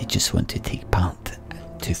here. I just want to take part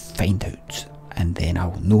to find out, and then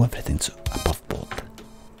I'll know everything's above board.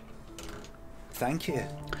 Thank you.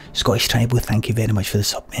 Scottish Tribal, thank you very much for the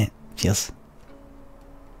sub, mate. Cheers.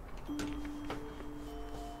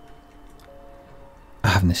 I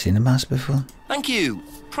haven't seen a mask before. Thank you.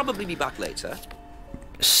 Probably be back later.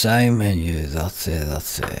 Simon, you dirty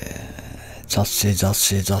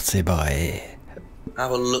boy.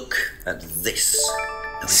 Have a look at this.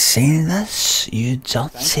 See this, you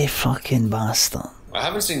dirty fucking bastard. I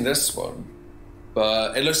haven't seen this one,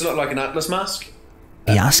 but it looks a lot like an Atlas mask.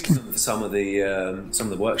 Are you asking? For some of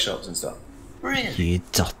the workshops and stuff. Really? You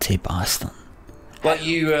dirty bastard. Like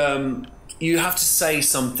you have to say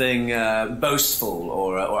something boastful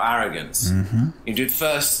or arrogant. You do it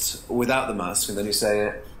first without the mask, and then you say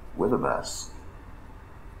it with a mask.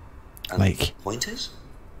 And like the point is?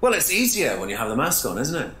 Well, it's easier when you have the mask on,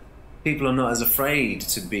 isn't it? People are not as afraid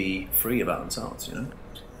to be free about themselves, you know.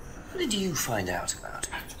 What did you find out about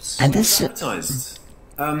it? and this Advertised.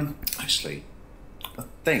 Actually, I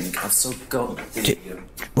think I've still got the...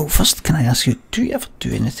 well, first, can I ask you, do you ever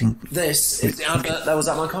do anything? This is the advert that was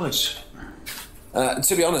at my college.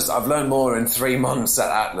 To be honest, I've learned more in 3 months at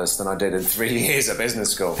Atlas than I did in 3 years at business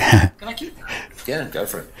school. Can I keep that? Yeah, go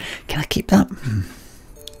for it. Can I keep that?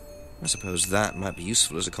 I suppose that might be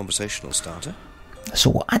useful as a conversational starter.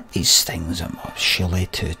 So at these things, surely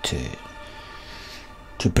to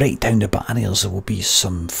break down the barriers, there will be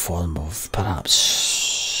some form of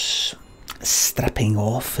perhaps stripping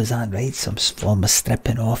off. Is that right? Some form of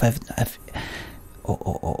stripping off of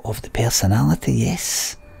the personality.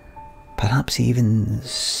 Yes, perhaps even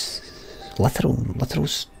literal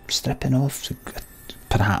stripping off.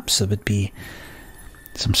 Perhaps there would be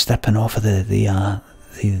some stripping off of the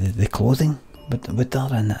clothing. Would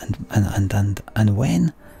there and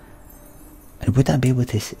when? And would I be able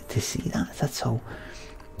to see that? That's all.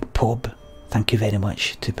 Pob, thank you very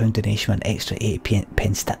much. £2 donation, an extra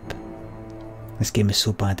 80p tip. This game is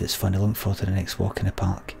so bad it's funny. Looking forward to the next walk in the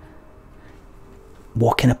park.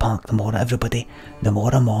 Walk in the park tomorrow, everybody.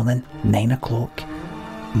 Tomorrow morning, 9 o'clock.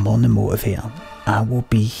 Morning motivator. I will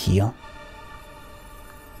be here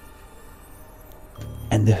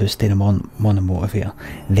in in the house, then I'm on a motivator.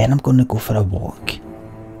 Then I'm going to go for a walk,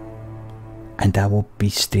 and I will be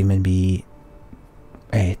streaming me.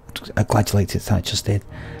 I'm glad you liked it, Thatcher's Dead.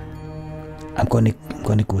 I'm going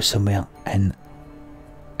to go somewhere and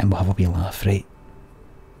we'll have a wee laugh, right?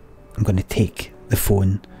 I'm going to take the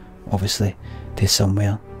phone, obviously, to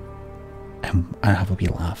somewhere and have a wee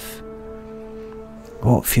laugh.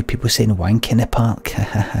 Oh, a few people saying wank in the park.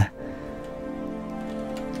 I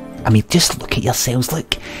mean, just look at yourselves.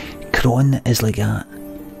 Look, Cron is like that.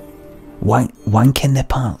 Wank in the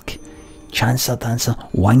park. Chancer Dancer,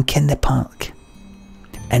 wank in the park.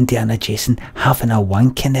 Indiana Jason, having a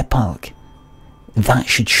wank in the park. That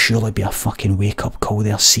should surely be a fucking wake up call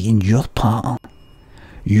there, seeing your partner.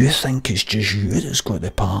 You think it's just you that's got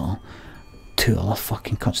the partner. Two other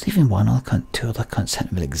fucking cunts, even one other cunt, two other cunts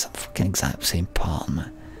hitting with the fucking exact same partner,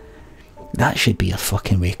 man. That should be your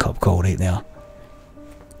fucking wake up call right there.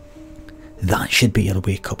 That should be your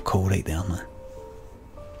wake up call right there, man.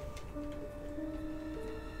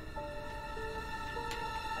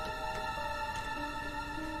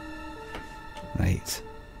 Right.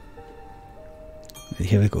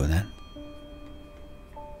 Here we go then.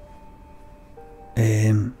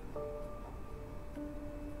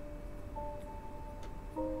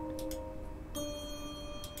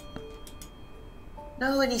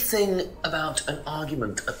 Know anything about an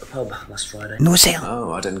argument at the pub last Friday? No, sir.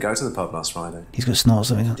 Oh, I didn't go to the pub last Friday. He's got snorts.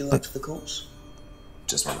 Do after the course?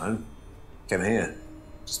 Just went home. Came here.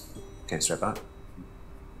 Just came straight back.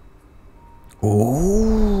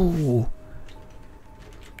 Oh.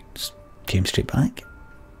 Just came straight back.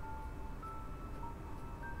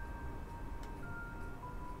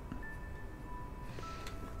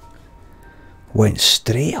 Went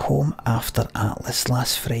straight home after Atlas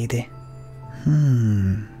last Friday.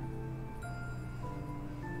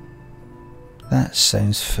 That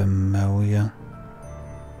sounds familiar.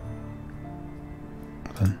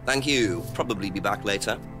 Thank you. Probably be back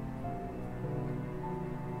later.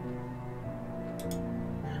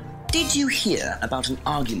 Did you hear about an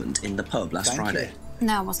argument in the pub last Friday?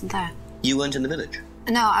 No, I wasn't there. You weren't in the village?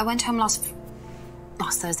 No, I went home last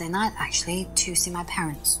Thursday night, actually, to see my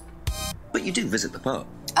parents. But you do visit the pub.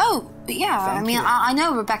 Oh, yeah, I mean, I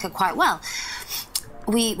know Rebecca quite well.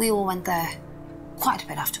 We all went there quite a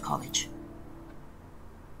bit after college.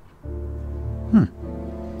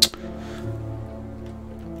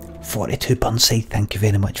 42 Burnside, thank you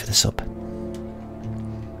very much for the sub.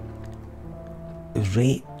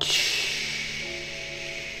 Rach.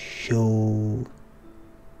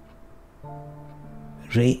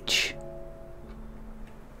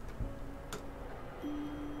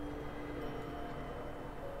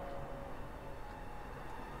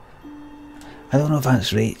 I don't know if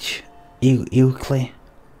that's Rach, Ilkley,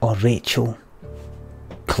 or Rachel,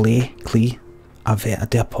 Clay. I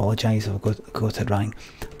do apologise if I got it wrong,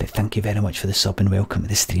 but thank you very much for the sub and welcome to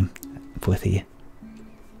the stream, both of you.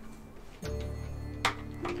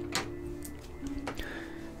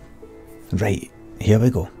 Right, here we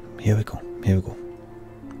go.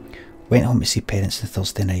 Went home to see parents on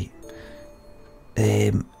Thursday night.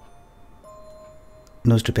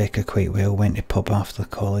 Knows Rebecca quite well, went to pub after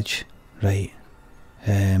college. Right.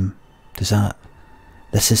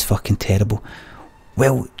 This is fucking terrible.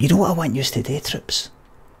 Well, you know what I want you to do, Trips?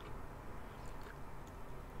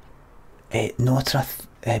 Notrath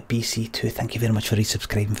BC2, thank you very much for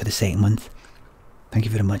resubscribing for the second month. Thank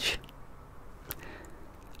you very much.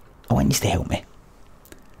 I want you to help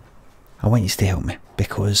me.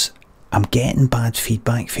 Because I'm getting bad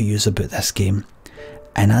feedback for yous about this game,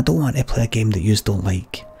 and I don't want to play a game that yous don't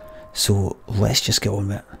like. So let's just get on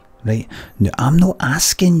with it, right? Now, I'm not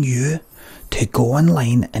asking you to go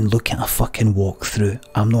online and look at a fucking walkthrough.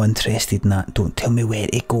 I'm not interested in that. Don't tell me where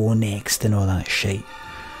to go next and all that shit.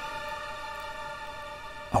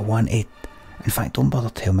 I want it. In fact, don't bother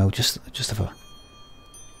telling me. I'll just have a...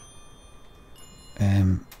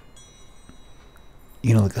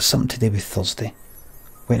 you know, like there's something to do with Thursday.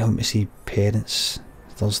 Went home to see parents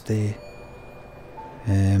Thursday.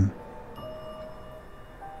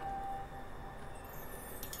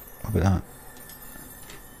 What about that?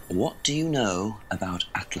 What do you know about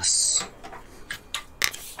Atlas?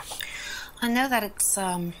 I know that it's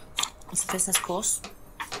a business course.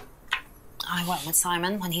 I went with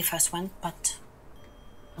Simon when he first went, but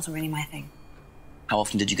it wasn't really my thing. How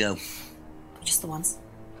often did you go? Just the once.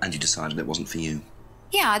 And you decided it wasn't for you?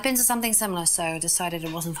 Yeah, I'd been to something similar, so decided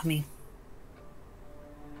it wasn't for me.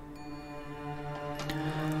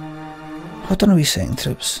 Hold on a wee second,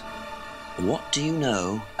 Trips. What do you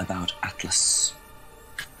know about Atlas?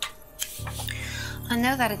 I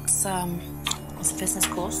know that it's a business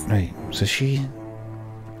course. Right, so she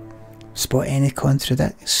Spot any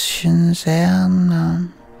contradictions there? No.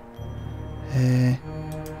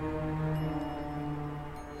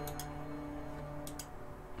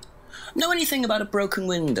 Know anything about a broken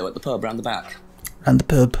window at the pub round the back? And the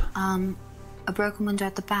pub. A broken window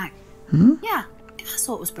at the back. Yeah, I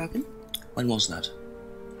saw it was broken. When was that?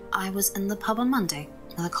 I was in the pub on Monday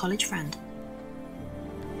with a college friend.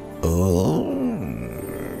 Oh.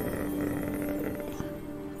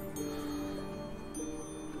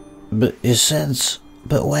 But you said,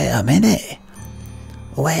 but wait a minute.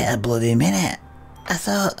 Wait a bloody minute. I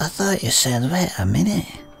thought you said, wait a minute.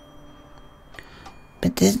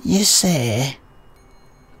 But didn't you say...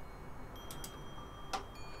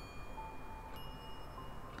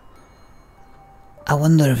 I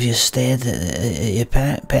wonder if you stayed at your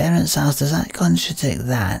parents' house. Does that contradict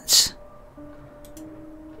that?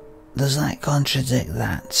 Does that contradict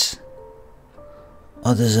that?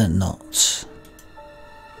 Or does it not?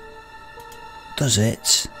 Does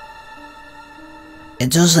it? It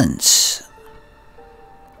doesn't.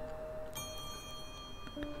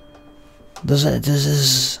 Does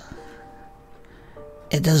it?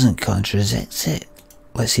 It doesn't contradict it.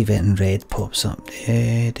 Let's see if it in red pops up.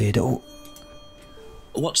 Oh.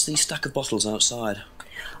 What's the stack of bottles outside?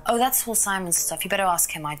 Oh, that's Paul Simon's stuff. You better ask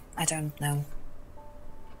him. I don't know.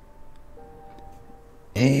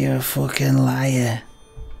 Hey, you're a fucking liar.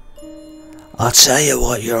 I'll tell you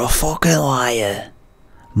what, you're a fucking liar.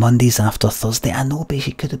 Monday's after Thursday. I know, but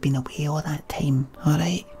she could have been away all that time,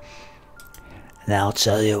 alright? And I'll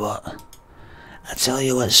tell you what,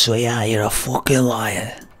 sweetheart, you're a fucking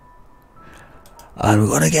liar. And we're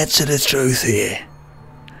gonna get to the truth here.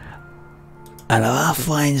 And if I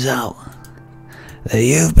finds out that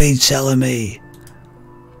you've been telling me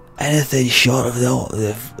anything short of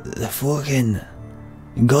the fucking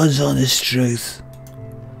God's honest truth,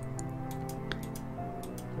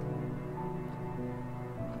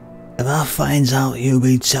 if I finds out you've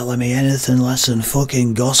been telling me anything less than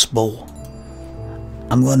fucking gospel,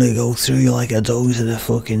 I'm gonna go through you like a dog to the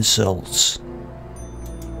fucking salts.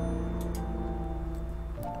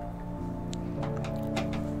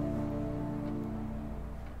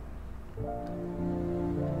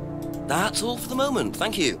 That's all for the moment,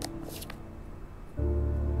 thank you.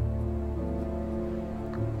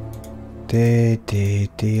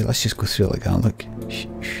 Let's just go through it like that, look. Shh.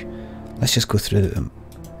 Let's just go through it.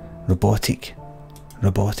 Robotic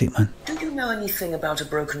man. Do you know anything about a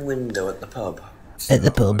broken window at the pub? At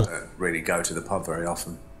the pub. I don't really go to the pub very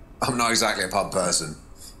often. I'm not exactly a pub person.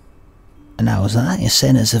 And how was that? You're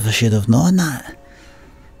saying as if I should have known that.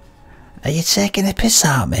 Are you taking a piss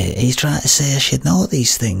at me? Are you trying to say I should know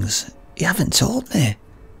these things? You haven't told me.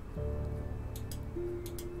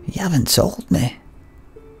 You haven't told me.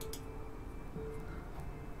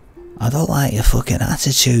 I don't like your fucking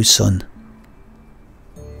attitude, son.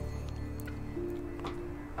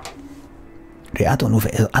 Right, I don't know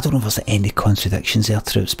if there's any contradictions there,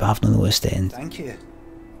 troops, but I've not noticed it. Thank you.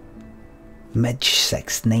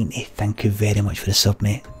 Midge690, thank you very much for the sub,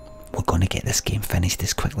 mate. We're gonna get this game finished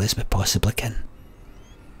as quickly as we possibly can.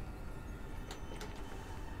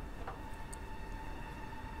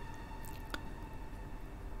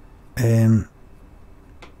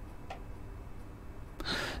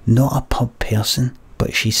 Not a pub person,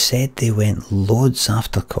 but she said they went loads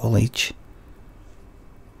after college.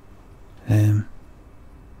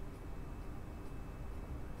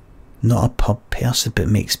 Not a pub person, but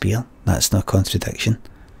makes beer. That's not a contradiction.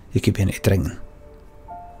 You could be into drinking.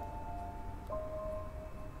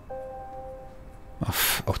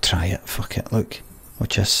 I'll try it. Fuck it. Look,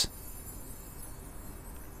 watch this.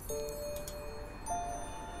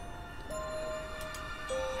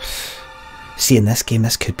 See, in this game,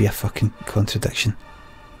 this could be a fucking contradiction.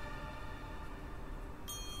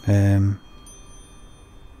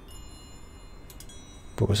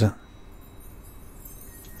 What was it?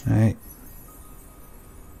 Right.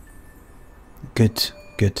 Good.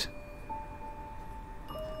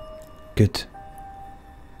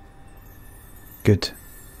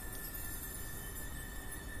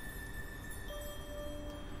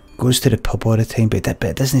 Goes to the pub all the time, but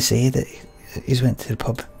it doesn't say that he's went to the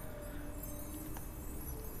pub.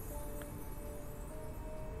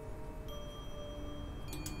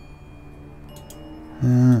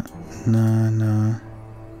 No.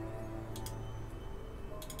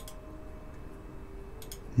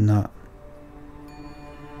 No.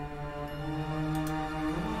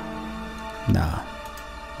 Nah.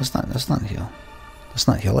 That's not here. That's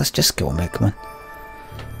not here. Let's just kill him, come on.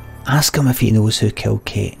 Ask him if he knows who killed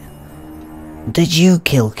Kate. Did you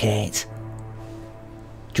kill Kate?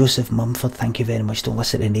 Joseph Mumford, thank you very much. Don't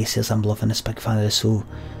listen to naysayers, I'm loving this, big fan of the show.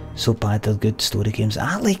 So bad they're good story games.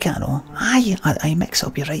 I like it, no? Aye, I mix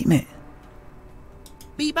up, you're right, mate.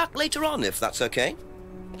 Be back later on, if that's okay.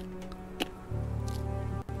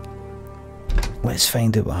 Let's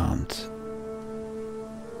find out what happened.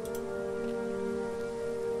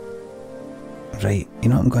 Right, you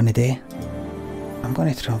know what I'm going to do? I'm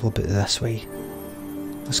going to travel a bit this way.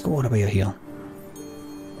 Let's go all the way here.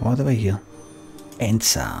 All the way here.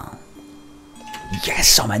 Enter.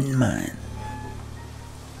 Yes, I'm in, man.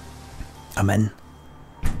 I'm in.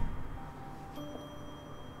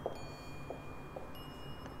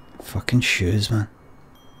 Fucking shoes, man.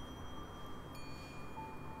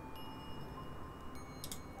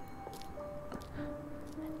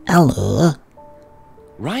 Hello.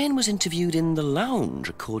 Ryan was interviewed in the lounge,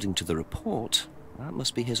 according to the report. That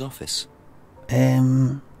must be his office.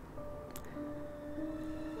 When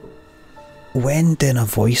doing a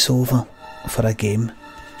voiceover for a game,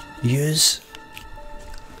 use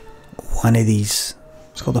one of these.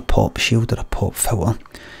 It's called a pop shield or a pop filter.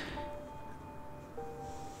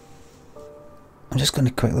 I'm just going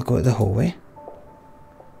to quickly go to the hallway.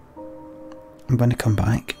 I'm going to come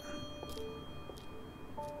back.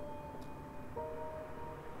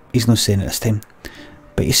 He's not saying it this time,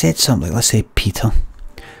 but he said something like, let's say Peter,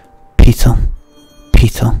 Peter,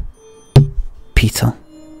 Peter, Peter,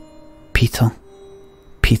 Peter,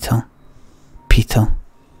 Peter, Peter,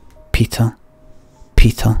 Peter,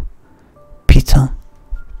 Peter, Peter,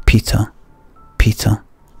 Peter, Peter,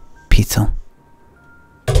 Peter.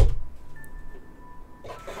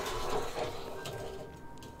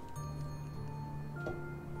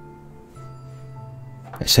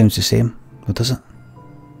 It sounds the same, or does it?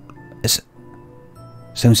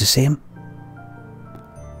 Sounds the same.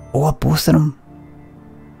 Oh, are both of them?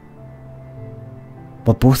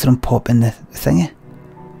 Were both of them popping the thingy?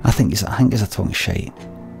 I think he's a talking shite.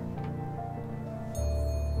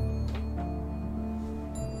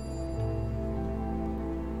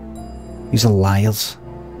 These are liars.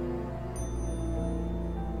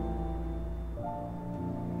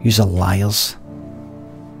 These are liars.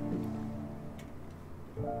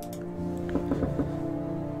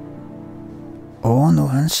 Oh, no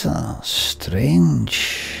answer.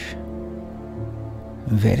 Strange.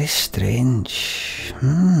 Very strange.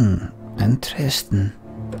 Interesting.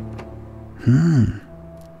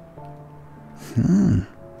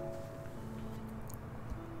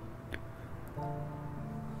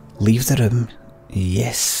 Leave the room.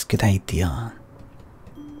 Yes, good idea.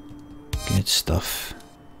 Good stuff.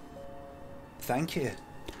 Thank you.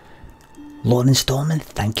 Lawrence Dorman,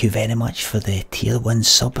 thank you very much for the tier 1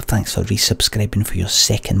 sub. Thanks for resubscribing for your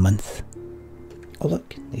 2nd month. Oh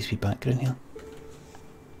look, nice wee background here.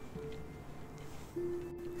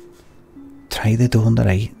 Try the door on the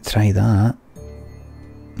right, try that.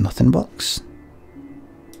 Nothing works.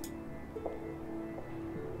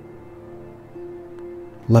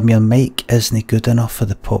 Limmy, your mic isn't good enough for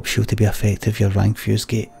the pop show to be effective. You're rang,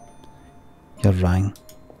 Fusegate. You're rang.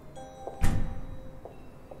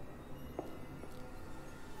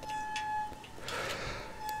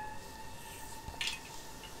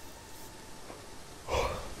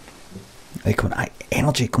 Right, come on,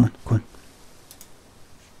 energy, come on, come on.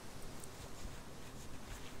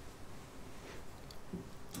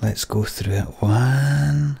 Let's go through it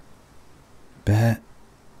one bit.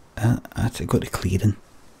 I have to go to clearing.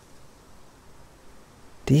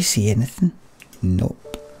 Do you see anything?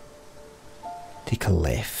 Nope. Take a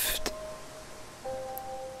left.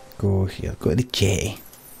 Go here, go to the jetty.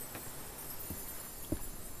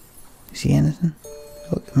 See anything?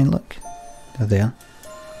 Look, I mean look. They're there.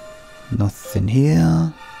 Nothing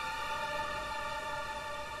here.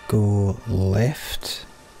 Go left.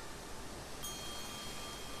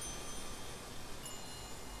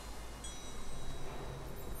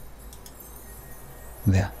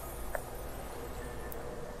 There.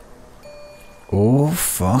 Oh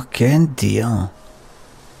fucking dear.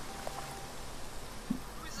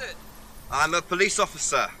 Who is it? I'm a police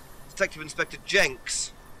officer, Detective Inspector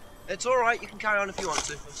Jenks. It's alright, you can carry on if you want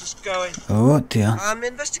to. I'm just going. Oh dear. I'm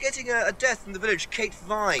investigating a death in the village, Kate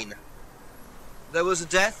Vine. There was a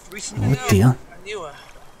death recently. Oh dear. I knew her.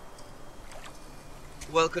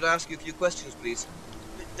 Well, could I ask you a few questions, please?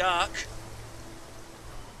 A bit dark.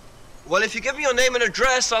 Well, if you give me your name and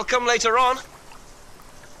address, I'll come later on.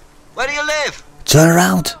 Where do you live? Turn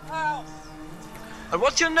around. And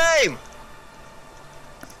what's your name?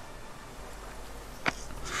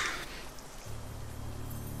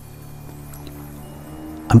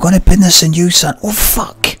 I'm gonna pin this on you, son. Oh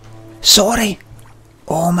fuck. Sorry.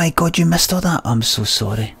 Oh my god, you missed all that. I'm so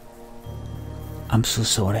sorry. I'm so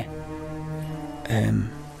sorry.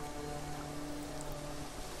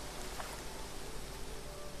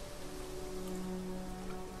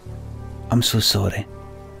 I'm so sorry.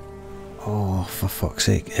 Oh, for fuck's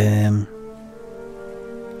sake.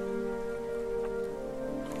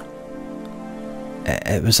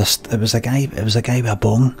 It was a guy with a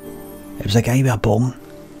bong. It was a guy with a bong.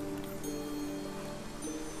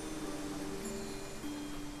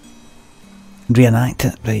 Reenact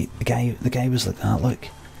it, right? The guy was like that. Look,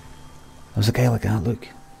 there was a guy like that. Look,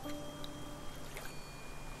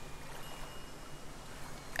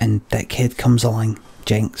 and that kid comes along,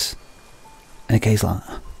 Jenks, and the guy's like,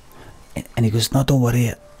 and he goes, "No, don't worry,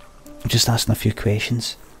 I'm just asking a few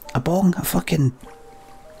questions." A bong, a fucking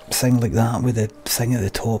thing like that with a thing at the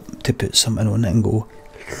top to put something on it and go.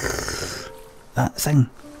 That thing.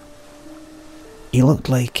 He looked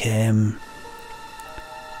like he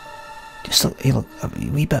looked a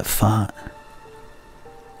wee bit fat,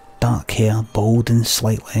 dark hair, balding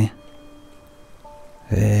slightly,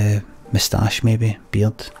 moustache maybe,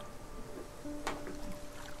 beard.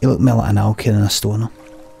 He looked more like an alky than a stoner.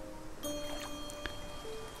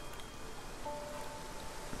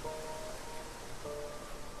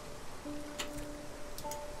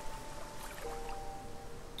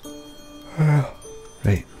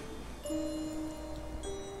 Right.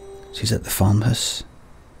 She's at the farmhouse.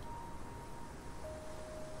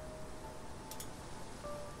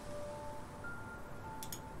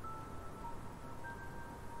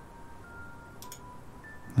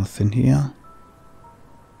 Nothing here.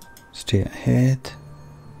 Straight ahead.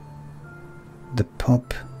 The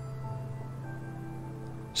pub.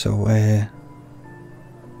 So,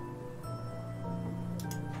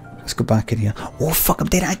 let's go back in here. Oh fuck, I'm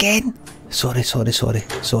doing it again! Sorry.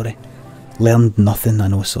 Learned nothing, I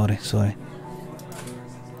know, sorry.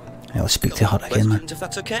 I'll speak to her again, man. If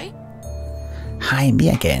that's okay? Hi, me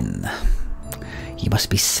again. You must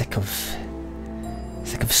be sick of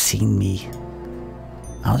seeing me.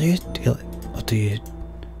 Are you? Or do you?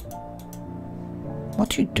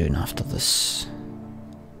 What are you doing after this?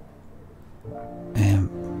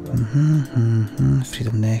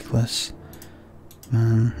 Freedom necklace.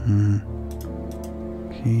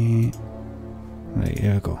 Okay. Right,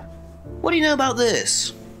 here we go. What do you know about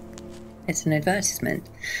this? It's an advertisement.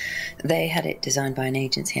 They had it designed by an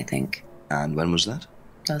agency, I think. And when was that?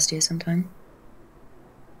 Last year sometime.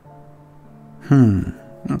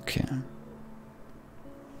 Okay.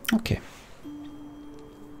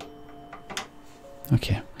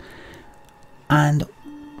 And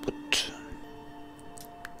what?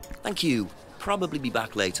 Thank you. Probably be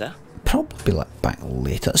back later. Probably back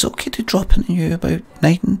later. It's okay to drop into you about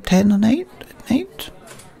 9 and 10 at night?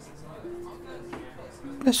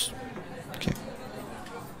 Yes. Okay.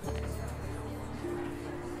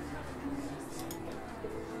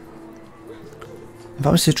 If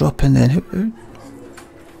I was to drop in then, who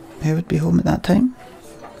would be home at that time?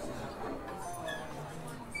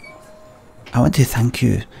 I want to thank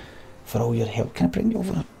you for all your help. Can I bring you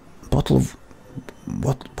over a bottle of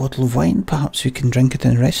wine? Perhaps we can drink it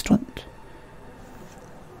in a restaurant.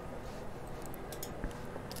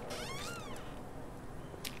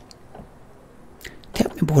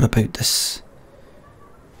 Tell me more about these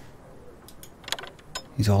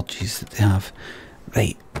orgies that they have.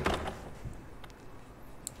 Right.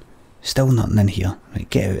 Still nothing in here. Right,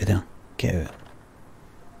 get out of there. Get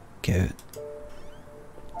out.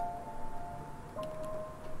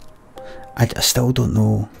 I still don't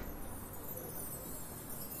know.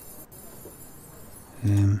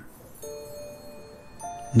 No.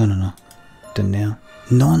 Down there.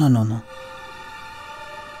 No.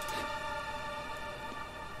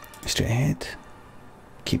 Straight ahead.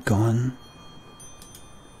 Keep going.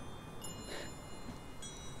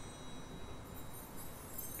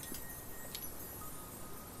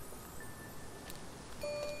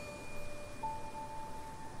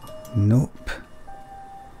 Nope.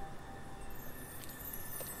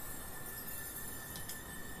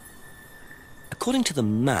 According to the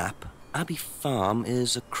map, Abbey Farm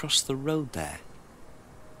is across the road there.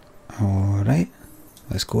 Alright,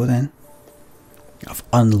 let's go then. I've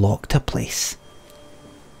unlocked a place.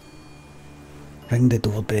 Ring the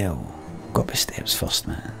doorbell. Got the steps first,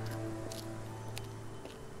 man.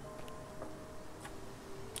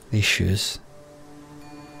 These shoes.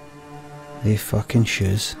 They fucking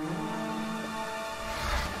shoes.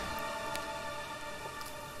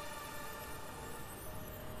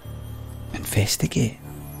 Investigate.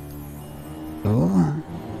 Oh.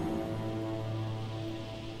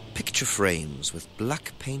 Picture frames with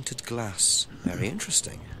black painted glass. Very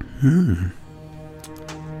interesting.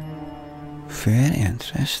 Very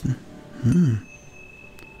interesting.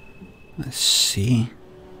 Let's see.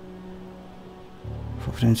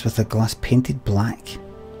 Frames with the glass painted black.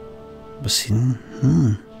 We're seeing.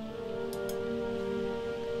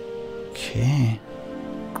 Okay.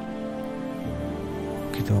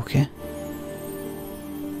 Okay.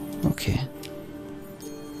 Okay.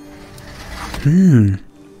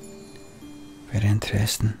 Very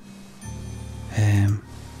interesting.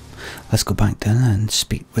 Let's go back down and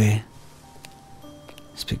speak with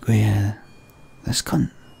this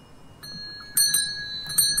cunt.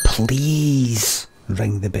 Please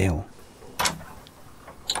ring the bell.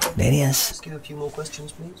 There he is. Let's get a few more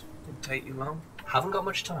questions, please. Didn't take you long. Haven't got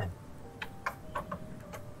much time.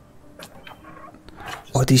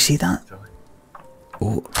 Oh, do you see that?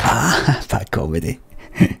 Oh, bad comedy.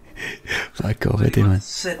 Bad comedy, man.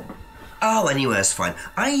 Sit. Oh, anywhere's fine.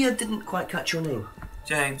 I didn't quite catch your name.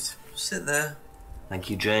 James. Sit there. Thank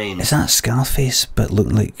you, James. Is that Scarface but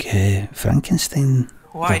look like Frankenstein?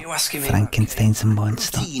 Why are you asking me? Frankenstein's a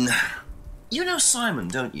monster. Dean, you know Simon,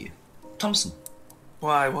 don't you? Thompson.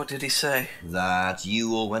 Why? What did he say? That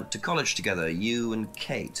you all went to college together, you and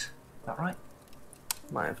Kate. Is that right?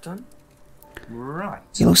 Might have done. Right.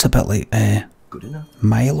 He looks a bit like Good enough.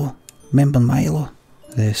 Milo. Remember Milo?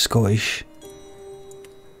 The Scottish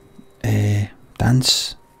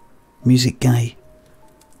dance music guy.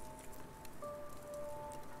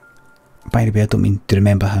 By the way, I don't mean to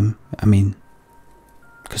remember him. I mean,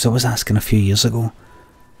 because I was asking a few years ago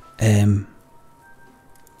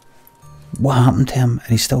what happened to him, and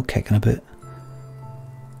he's still kicking about.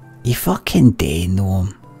 You fucking do know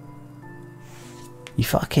him. You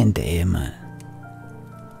fucking do, man.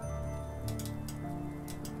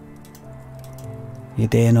 You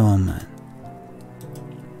do know him, man.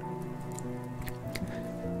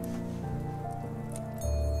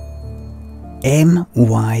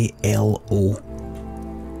 M-Y-L-O.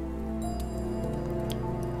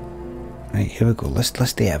 Right, here we go. Let's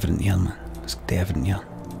do everything here, man. Let's do everything here.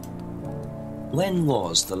 When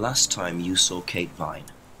was the last time you saw Kate Vine?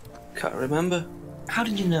 Can't remember. How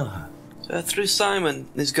did you know her? Through Simon.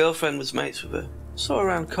 His girlfriend was mates with her. Saw her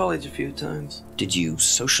around college a few times. Did you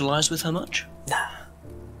socialise with her much? Nah.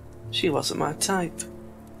 She wasn't my type.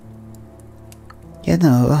 Yeah,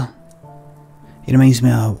 no. He reminds me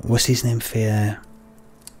of, what's his name for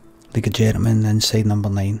League of Gentlemen, Inside Number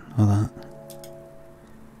 9, or that.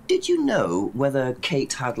 Did you know whether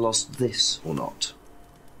Kate had lost this or not?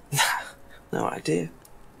 No idea.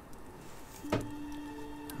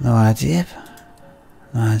 No idea.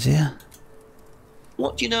 No idea.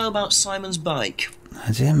 What do you know about Simon's bike? No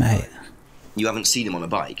idea, mate. You haven't seen him on a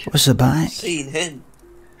bike? What's the bike? Seen him.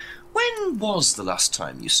 When was the last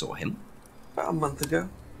time you saw him? About a month ago.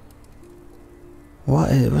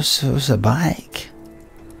 What's the bike?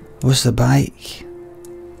 What's the bike?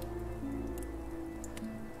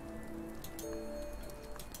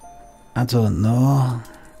 I don't know.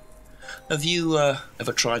 Have you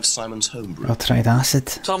ever tried Simon's homebrew? I tried acid.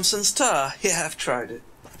 Thompson's tar? Yeah, I've tried it.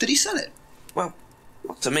 Did he sell it? Well,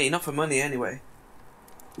 not to me, not for money anyway.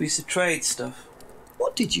 We used to trade stuff.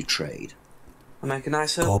 What did you trade? I make a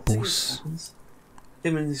nice herb Gobbles. tea.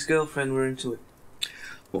 Him and his girlfriend were into it.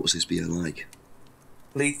 What was his beer like?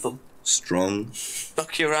 Lethal. Strong?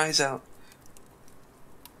 Knock your eyes out.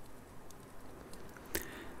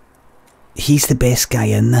 He's the best guy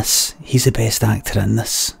in this. He's the best actor in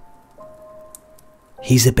this.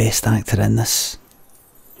 He's the best actor in this.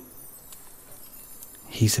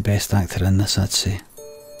 He's the best actor in this, I'd say.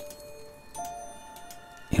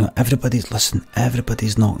 You know, everybody's listening,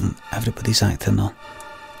 everybody's knocking, everybody's acting now.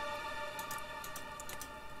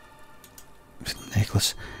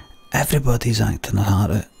 Necklace. Everybody's acting their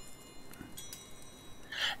heart out.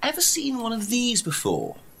 Ever seen one of these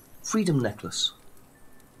before? Freedom necklace.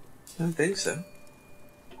 I don't think so.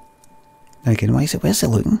 Again, where's it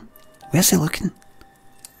looking? Where's it looking?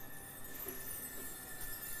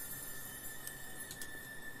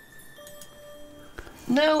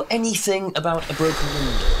 Know anything about a broken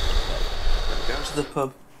window? Go to the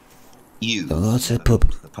pub. You? Go to the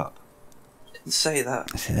pub. The pub. Didn't say that.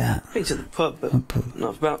 I say that. Been to the pub, but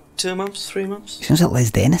not for about 2 months, 3 months. Sounds like Les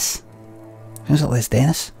Dennis. Sounds like Les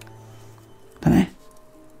Dennis. Don't it?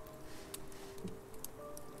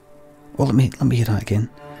 Well, let me hear that again.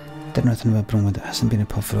 Didn't know anything about Bromwood. It hasn't been a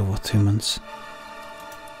pub for over 2 months.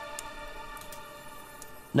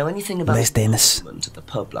 Know anything about Les Dennis. the at the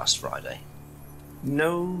pub last Friday?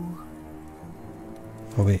 No.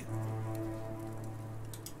 Oh wait.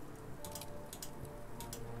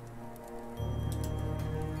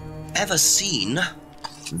 Ever seen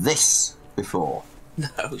this before?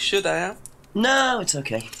 No, should I have? No, it's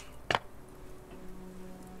okay.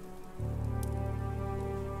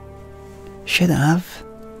 Should I have?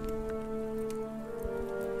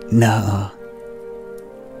 No.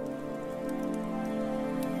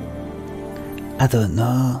 I don't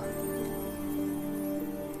know.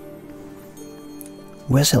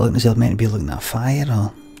 Where's it looking? Is it meant to be looking at a fire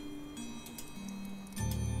or?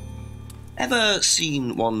 Ever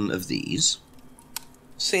seen one of these?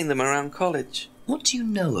 Seen them around college. What do you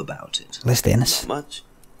know about it? Les Dennis. Not much.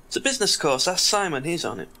 It's a business course. Ask Simon, he's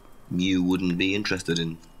on it. You wouldn't be interested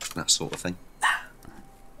in that sort of thing.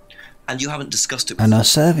 And you haven't discussed it with And our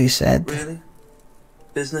survey said. Really?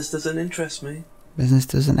 Business doesn't interest me. Business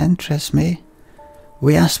doesn't interest me.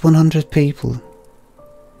 We asked 100 people.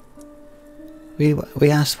 We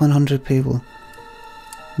asked 100 people.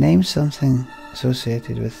 Name something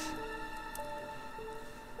associated with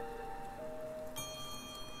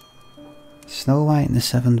Snow White and the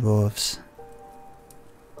Seven Dwarfs.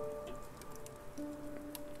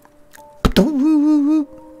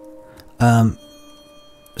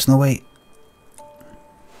 Snow White.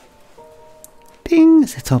 Ding!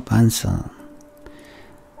 It's the top answer.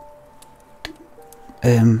 Do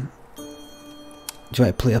you want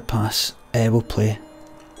to play or pass? We'll play.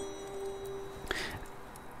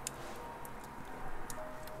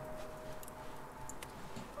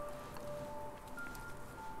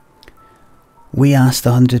 We asked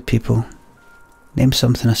 100 people. Name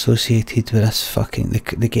something associated with this fucking the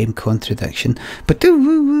game Contradiction. But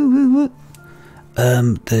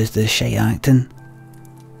the shite acting.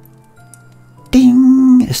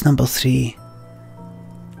 Ding! It's number 3.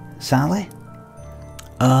 Sally.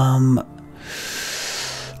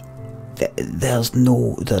 There's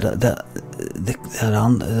no there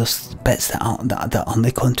aren't there's bits that aren't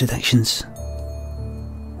the contradictions.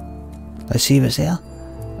 Let's see what's there.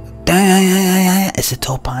 It's the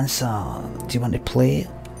top answer. Do you want to play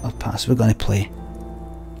or pass? We're going to play.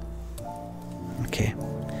 Okay.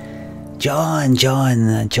 John.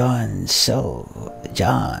 So,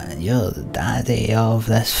 John, you're the daddy of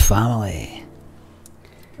this family.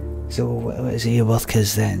 So, what is your work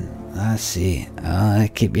is then? I see.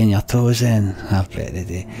 Keep you on your toes then. I bet they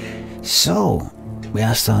do. So, we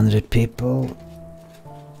asked 100 people.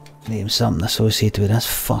 Name something associated with this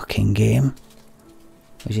fucking game.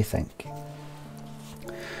 What do you think?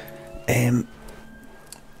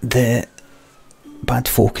 The bad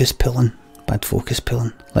focus pulling.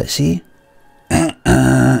 Let's see.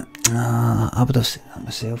 I would have said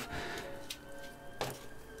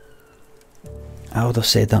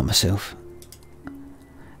that myself.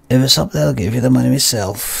 If it's up there, I'll give you the money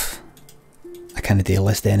myself. I can't do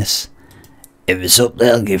Les Dennis. If it's up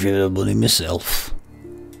there, I'll give you the money myself.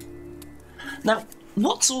 Now,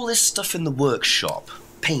 what's all this stuff in the workshop?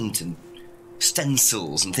 Paint and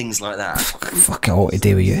stencils and things like that. Fuck it, what to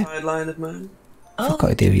do with you? Sideline of mine. Fuck what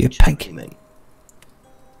to do with you, pig.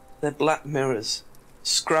 They're black mirrors.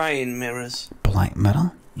 Scrying mirrors. Black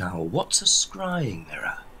mirror? Now, what's a scrying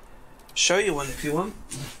mirror? Show you one if you want.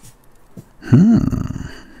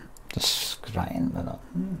 The scrying mirror.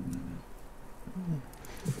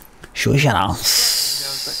 Shows your ass.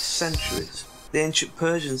 Goes back centuries. The ancient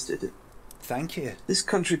Persians did it. Thank you. This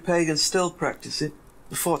country pagans still practice it.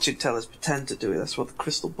 The fortune tellers pretend to do it. That's what the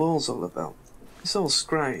crystal ball's all about. It's all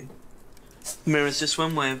scrying. Mirror's just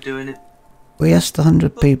one way of doing it. We asked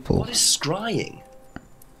 100 people. What is scrying?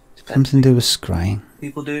 Something to do with scrying.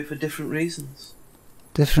 People do it for different reasons.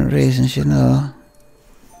 Different reasons, you know.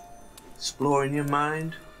 Exploring your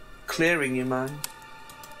mind. Clearing your mind.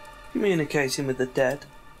 Communicating with the dead.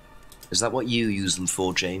 Is that what you use them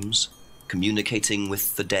for, James? Communicating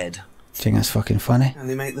with the dead? Think that's fucking funny? And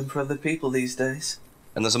they make them for other people these days.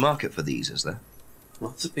 And there's a market for these, is there?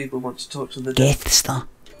 Lots of people want to talk to the dead. Gethster.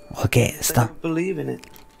 Or They Gethster. don't believe in it.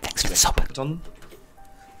 Thanks for the sub. Put on.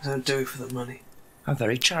 They don't do it for the money. How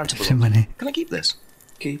very charitable. For money. Can I keep this?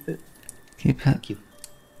 Keep it. Keep it. Thank you.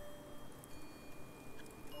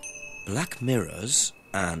 Black mirrors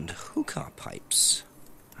and hookah pipes.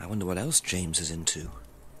 I wonder what else James is into.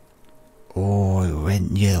 Oh,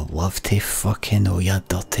 wouldn't you love to fucking know, you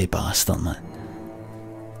dirty bastard, man?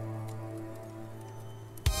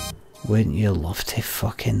 Wouldn't you love to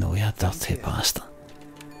fucking know, you dirty bastard?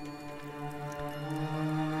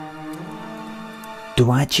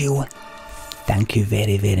 Duaggio, thank you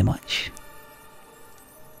very, very much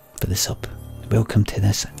for the sub. Welcome to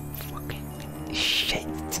this fucking shit,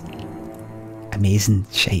 amazing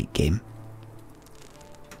shite game.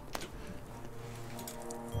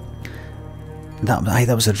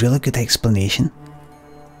 That was a really good explanation,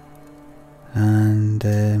 and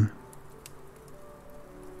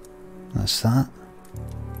that's that.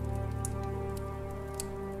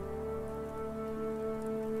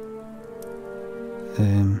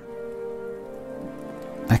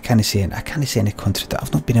 I can't see any contradiction.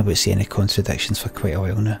 I've not been able to see any contradictions for quite a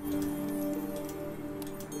while now.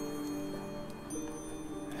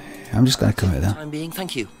 I'm just going to come out there. Time being,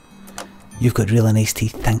 thank you. You've got really nice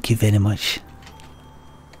teeth, thank you very much.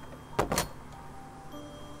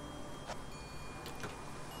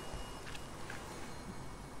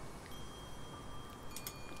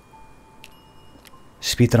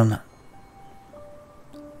 Speedrun it.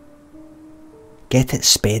 Get it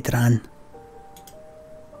speedrun.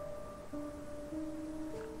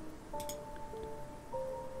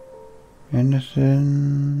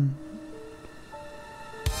 Anything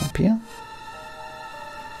up here?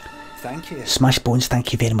 Thank you. Smash Bones,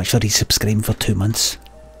 thank you very much for resubscribing for 2 months.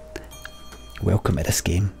 Welcome to this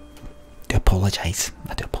game. I do apologise.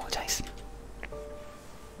 I do apologise.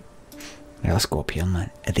 Right, let's go up here, man.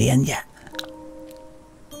 Are they in yet?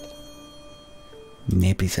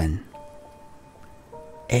 Nobody's in.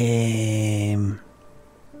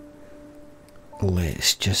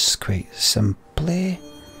 Let's just quite simply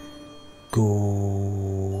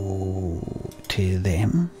go to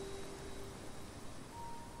them.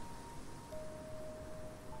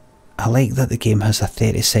 I like that the game has a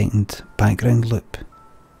 30-second background loop.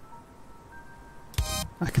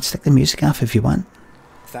 I can stick the music off if you want.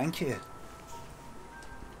 Thank you.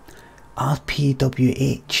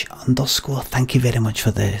 RPWH_, thank you very much for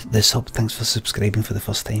the sub. Thanks for subscribing for the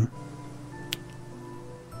first time.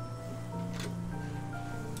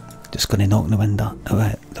 Just gonna knock the window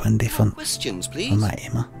for Questions, please. for my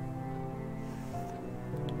Emma.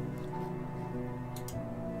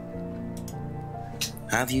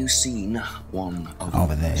 Have you seen one of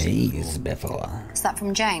Over the E's before. Is that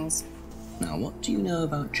from James? Now, what do you know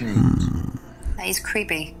about James? That he's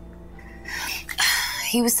creepy.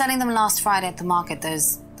 He was selling them last Friday at the market.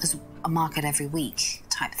 There's a market every week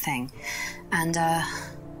type thing. And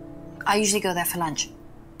I usually go there for lunch.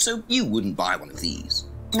 So you wouldn't buy one of these?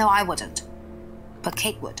 No, I wouldn't. But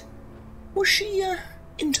Kate would. Was she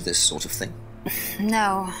into this sort of thing?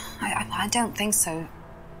 No, I don't think so.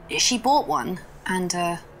 She bought one, and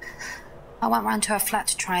I went round to her flat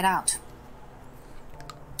to try it out.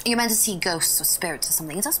 You're meant to see ghosts or spirits or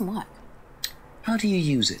something. It doesn't work. How do you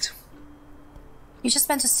use it? You're just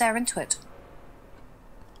meant to stare into it.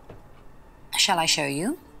 Shall I show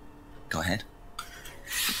you? Go ahead.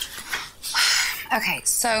 Okay,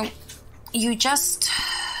 so you just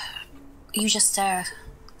stare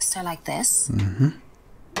like this. Mm-hmm.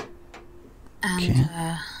 And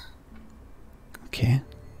Okay. Okay.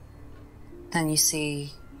 then you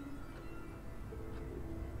see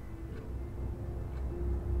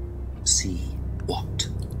See what?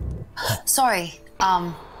 sorry,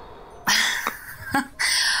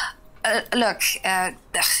 look,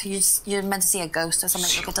 you're meant to see a ghost or something.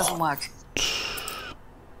 Look, it doesn't work.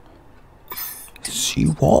 See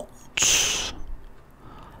what?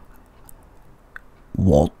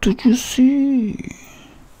 What did you see?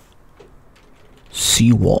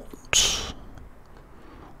 See what?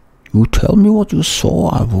 You tell me what you saw,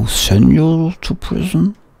 I will send you to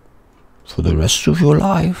prison for the rest of your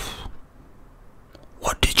life.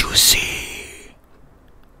 What did you see?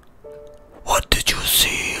 What did you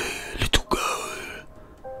see, little girl?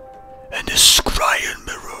 In the scrying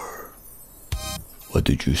mirror. What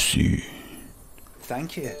did you see?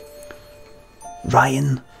 Thank you.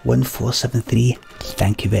 Ryan1473,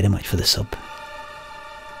 thank you very much for the sub.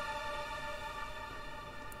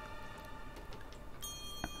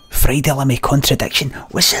 Friday Limmy, Contradiction.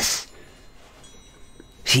 What's this?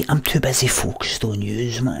 See, I'm too busy focused on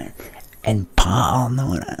yous, man. And pattern,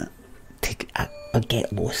 I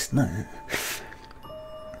get lost, man.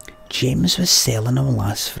 James was selling them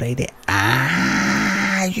last Friday.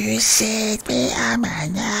 Ah, you said, wait a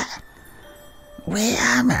minute. Wait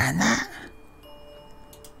a minute.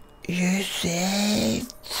 You said...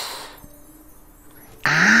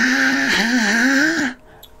 Ah.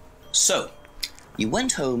 So, you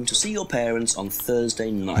went home to see your parents on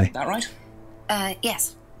Thursday night, Aye. is that right?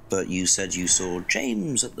 Yes. But you said you saw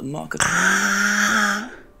James at the market.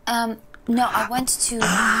 No, I went to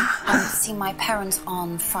see my parents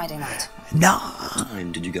on Friday night. No. What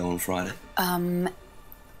time did you go on Friday?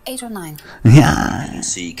 8 or 9. Yeah. Did you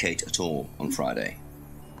see Kate at all on Friday?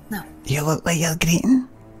 No. You look like you're greeting.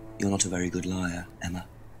 You're not a very good liar, Emma.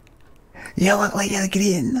 You look like you're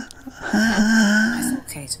greeting. I saw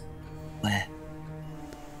Kate. Where?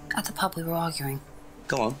 At the pub we were arguing.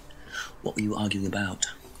 Go on. What were you arguing about?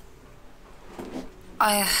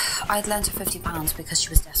 I'd lent her £50 because she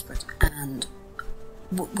was desperate, and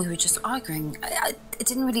we were just arguing. It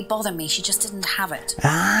didn't really bother me. She just didn't have it.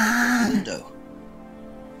 Window.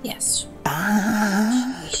 Yes.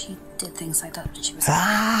 She did things like that, but she was.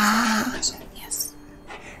 Yes.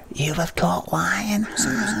 You have caught lying. So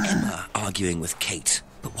it was Emma arguing with Kate.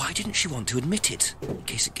 But why didn't she want to admit it? In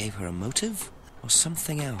case it gave her a motive? Or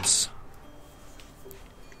something else?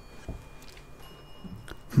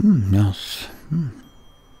 Yes.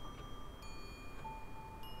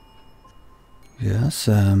 Yes,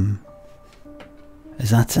 is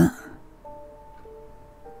that it?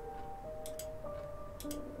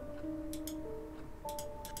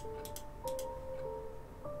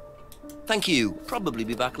 Thank you. Probably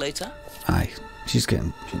be back later. Aye, she's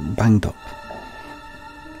getting banged up.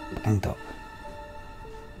 Banged up.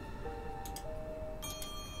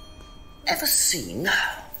 Ever seen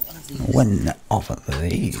one of these? One of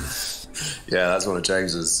these. Yeah, that's one of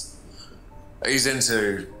James's. He's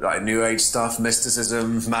into like New Age stuff,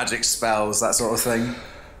 mysticism, magic spells, that sort of thing.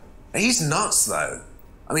 He's nuts, though.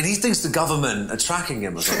 I mean, he thinks the government are tracking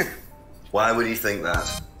him or something. Why would he think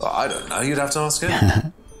that? Well, I don't know. You'd have to ask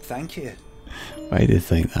him. Thank you. Why do you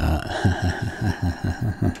think that?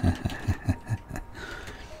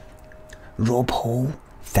 Rob Hall,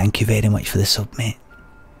 thank you very much for the sub, mate.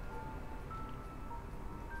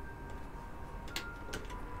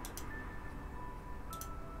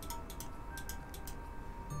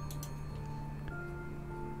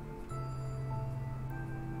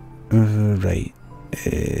 Right.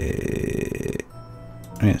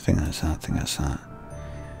 I think that's that.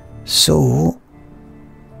 So,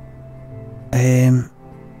 I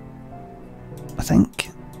think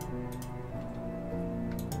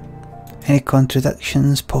any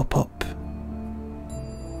contradictions pop up?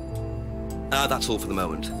 That's all for the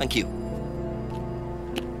moment. Thank you.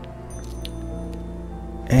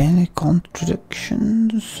 Any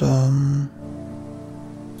contradictions?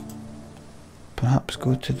 Perhaps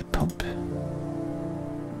go to the pub.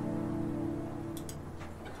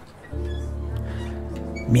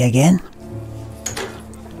 Me again?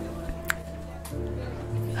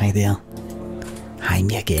 Hi there. Hi,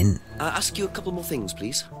 me again. Ask you a couple more things,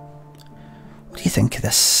 please. What do you think of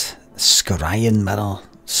this scrying mirror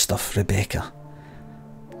stuff, Rebecca?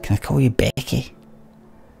 Can I call you Becky?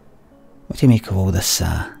 What do you make of all this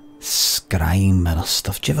scrying mirror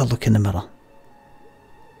stuff? Do you ever look in the mirror?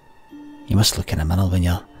 You must look in the mirror when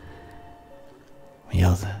you're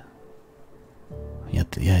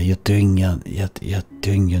doing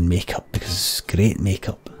your makeup, because it's great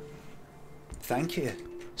makeup. Thank you.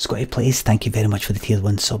 Scotty Plays, thank you very much for the tier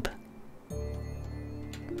 1 sub.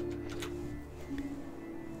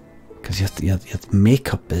 Because your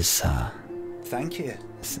makeup is thank you.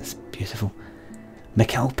 It's beautiful.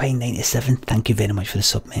 McAlpine97, thank you very much for the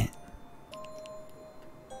sub, mate.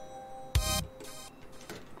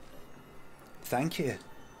 Thank you.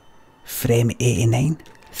 Frame89,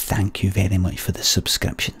 thank you very much for the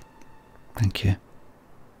subscription. Thank you.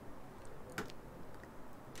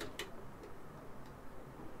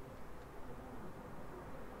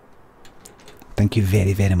 Thank you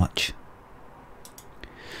very, very much.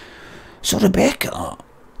 So Rebecca,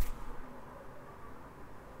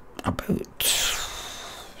 what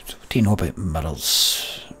do you know about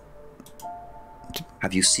mirrors?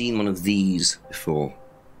 Have you seen one of these before?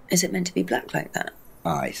 Is it meant to be black like that?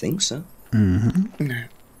 I think so. Mm-hmm. No.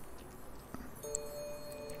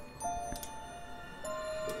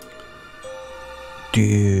 Do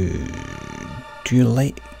you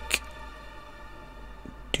like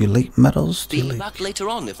mirrors? Be back later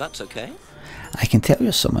on, if that's okay. I can tell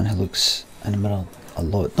you're someone who looks in a mirror a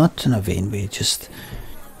lot, not in a vain way, just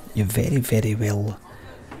you're very, very well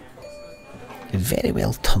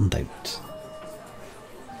turned out.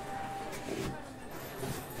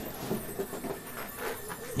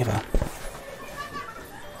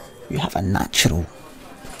 You have a natural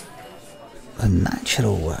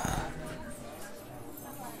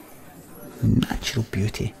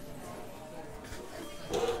beauty.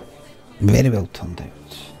 Very well turned out.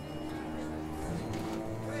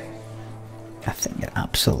 I think you're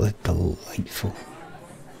absolutely delightful.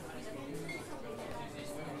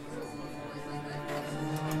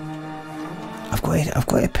 I've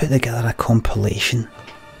got to put together a compilation,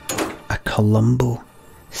 a Columbo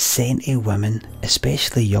sent to women,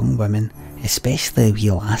 especially young women, especially wee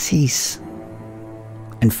lassies.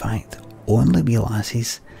 In fact, only wee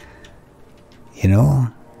lassies. You know,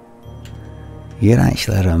 you're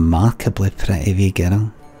actually a remarkably pretty wee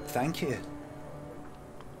girl. Thank you.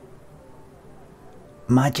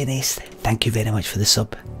 Imaginace, thank you very much for the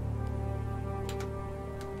sub.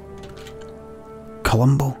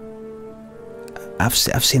 Columbo, I've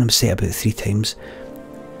seen him say it about 3 times.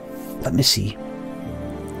 Let me see.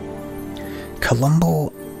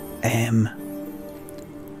 Columbo,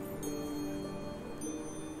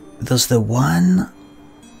 there's the one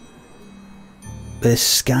with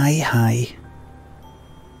sky high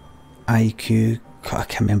IQ. I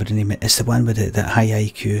can't remember the name. It's the one with the high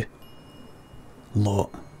IQ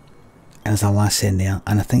lot, and there's a lass in there,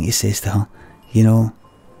 and I think he says to her, you know,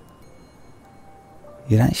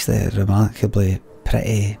 You're actually a remarkably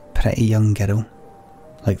pretty young girl.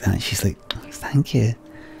 Like that, she's like, thank you.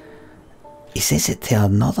 He says it to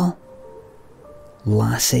another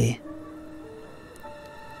lassie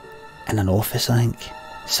in an office, I think.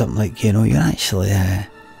 Something like, you know, you're actually,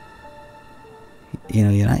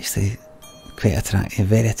 you're actually quite attractive,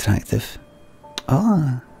 very attractive.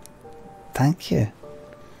 Oh, thank you.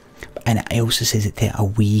 And it also says it to a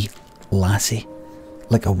wee lassie,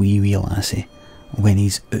 like a wee lassie, when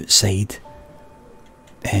he's outside.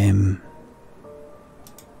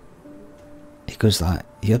 He goes like,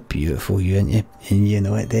 you're beautiful, you, ain't you? And you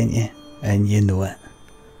know it, don't you? And you know it.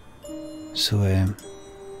 So,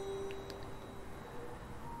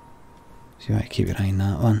 so you might keep your eye on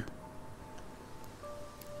that one.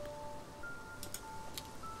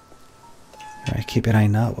 Right, keep your eye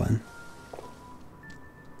on that one.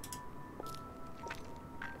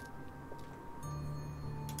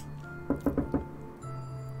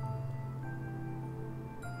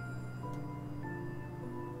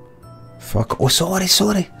 Fuck. Oh, sorry.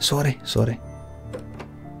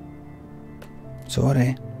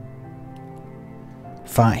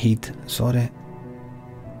 Fathead, sorry.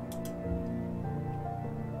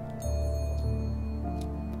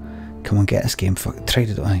 Come on, get this game try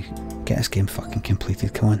to get this game fucking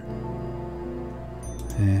completed, come on.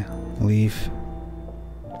 Leave.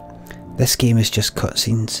 This game is just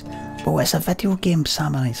cutscenes. Oh, it's a video game,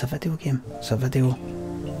 Samurai, it's a video game. It's a video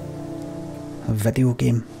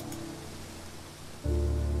game.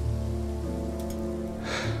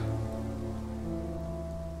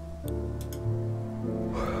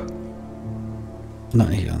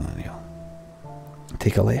 Not here.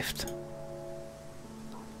 Take a left.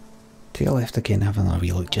 Take a left again, have another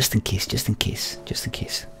wee look, just in case.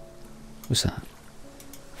 What's that?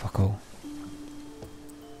 Fuck all.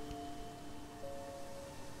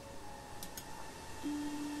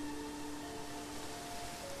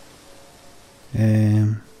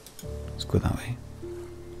 Let's go that way.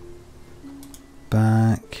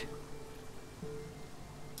 Back.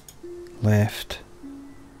 Left.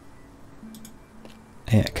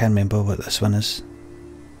 Yeah, I can't remember what this one is.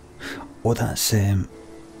 Oh, that's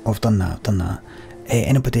I've done that.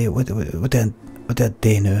 Anybody, what did I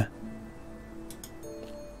do now?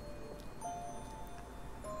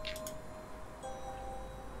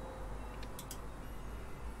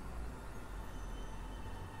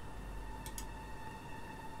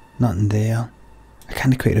 Nothing there. I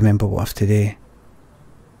can't quite remember what I have to do.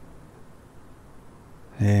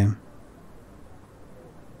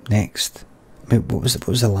 Next. What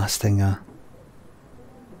was the last thing I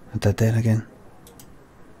did there again?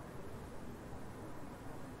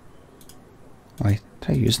 Right,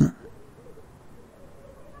 try using it.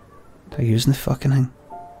 Try using the fucking thing.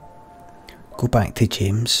 Go back to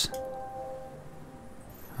James.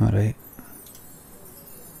 Alright.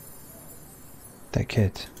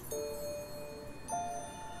 Dickhead.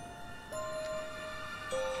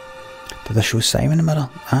 Did I show Simon a mirror?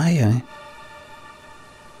 Aye.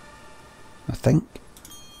 I think.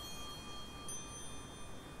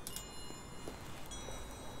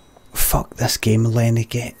 Fuck this game, Lenny,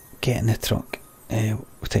 get in the truck.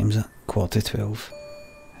 What time is it? 11:45.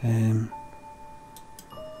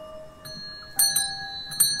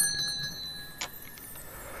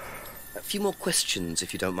 A few more questions,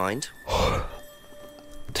 if you don't mind.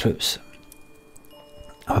 Troops.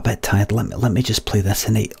 I'm a bit tired. Let me just play this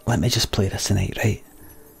tonight. Right? Let me just play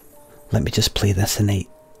this tonight.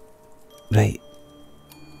 Right.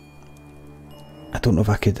 I don't know if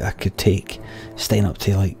I could take staying up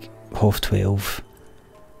to like 12:30,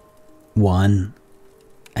 1,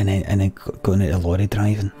 and then going into lorry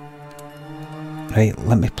driving. Right,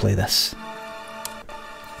 let me play this.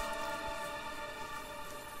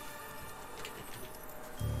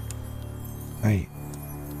 Right.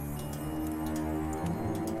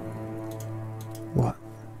 What?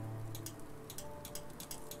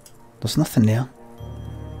 There's nothing there.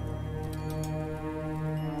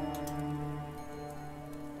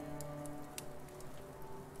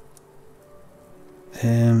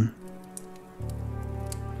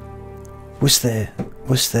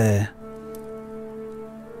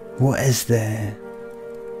 What is the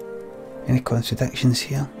any contradictions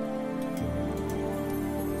here?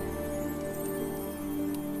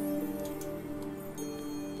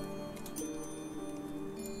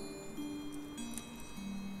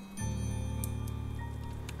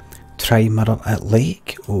 Try mirror at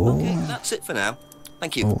lake. Oh, okay, that's it for now.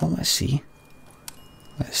 Thank you. Oh, let's see.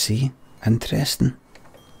 Interesting.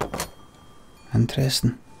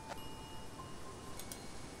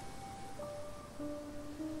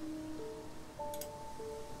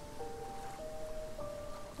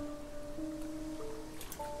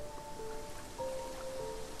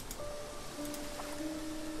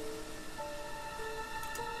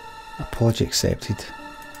 Apology accepted.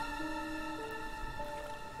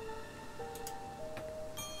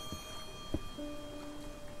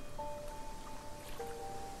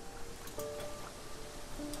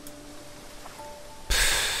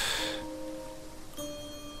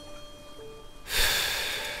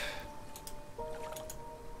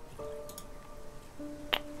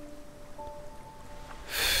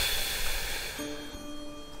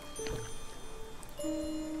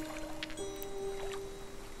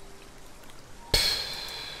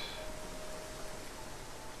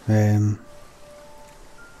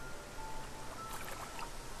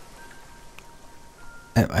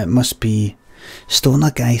 It must be... Stoner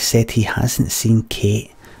guy said he hasn't seen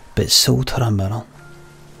Kate, but sold her a mirror.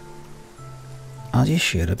 Are you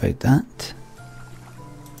sure about that?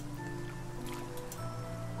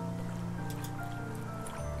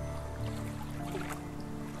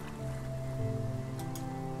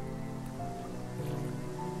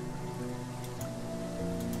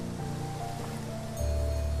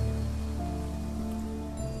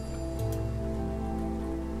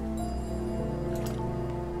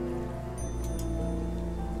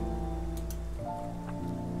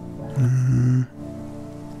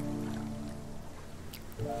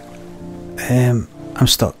 I'm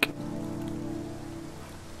stuck.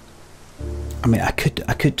 I mean, I could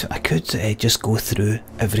just go through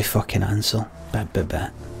every fucking answer bit by bit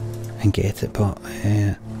and get it, but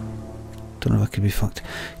don't know if I could be fucked.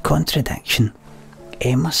 Contradiction.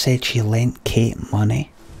 Emma said she lent Kate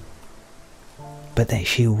money, but that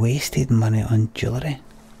she wasted money on jewellery.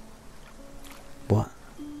 What?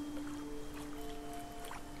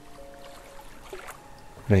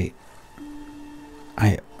 Right.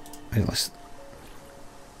 Right, let's...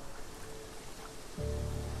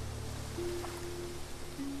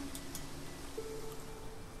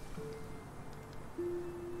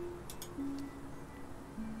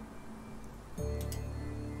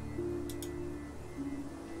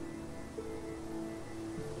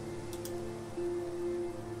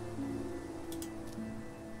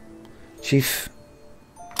 Chief.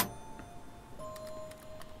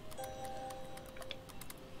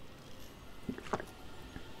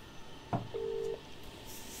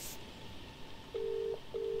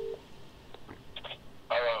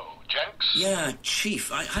 Yeah,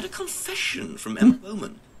 Chief, I had a confession from Emma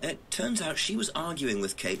Bowman. It turns out she was arguing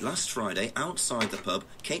with Kate last Friday outside the pub.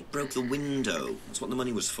 Kate broke the window. That's what the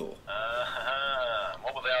money was for.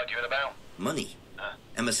 What were they arguing about? Money.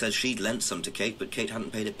 Emma says she'd lent some to Kate, but Kate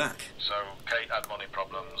hadn't paid it back. So Kate had money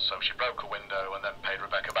problems, so she broke a window and then paid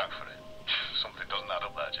Rebecca back for it. Something doesn't add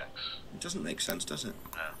up there, Jenks. It doesn't make sense, does it?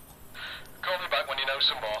 No. Call me back when you know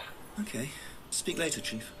some more. Okay. Speak later,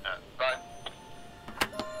 Chief. Bye.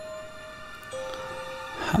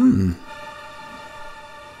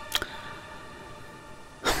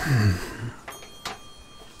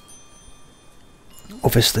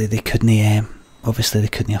 Obviously they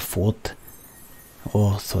couldn't afford,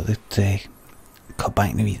 or thought they'd cut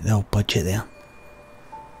back the old budget there.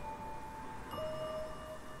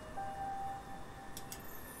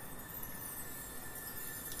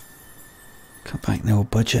 Cut back the old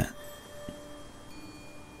budget.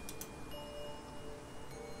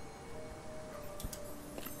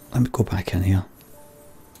 Let me go back in here.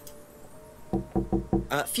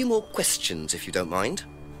 A few more questions, if you don't mind.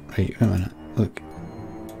 Right, wait a minute. Look.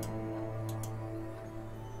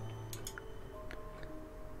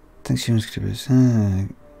 I think she was scribbles. No.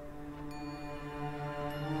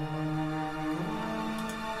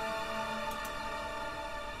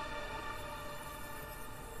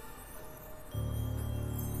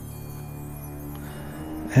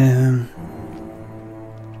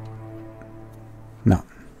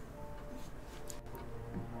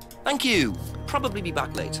 Thank you. Probably be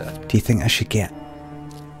back later. Do you think I should get...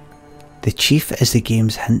 The Chief is the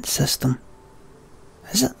game's hint system?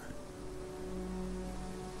 Is it?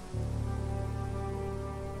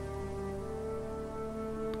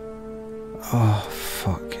 Oh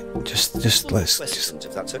fuck! Just let's questions,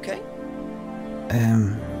 if that's okay.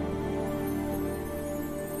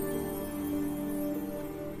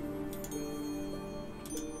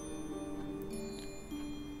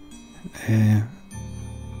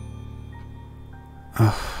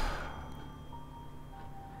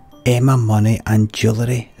 Emma money and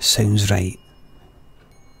jewellery sounds right.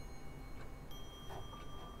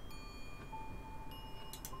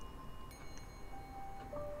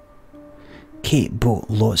 Kate bought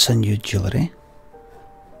lots of new jewellery.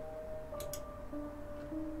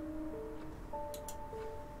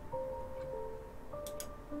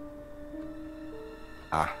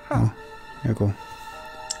 Aha. Oh, there you go.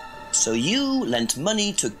 So you lent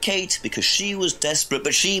money to Kate because she was desperate,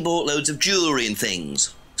 but she bought loads of jewellery and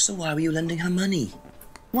things. So why were you lending her money?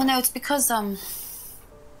 Well, no, it's because,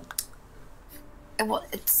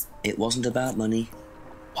 It wasn't about money,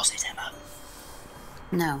 was it, Emma?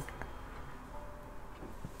 No.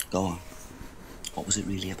 Go on. What was it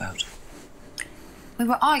really about? We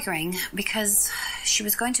were arguing because she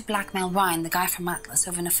was going to blackmail Ryan, the guy from Atlas,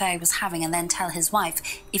 over an affair he was having, and then tell his wife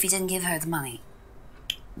if he didn't give her the money.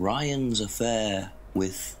 Ryan's affair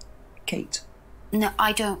with Kate? No,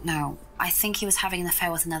 I don't know. I think he was having an affair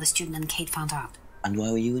with another student and Kate found out. And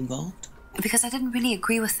why were you involved? Because I didn't really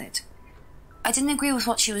agree with it. I didn't agree with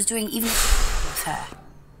what she was doing, even with her.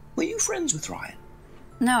 Were you friends with Ryan?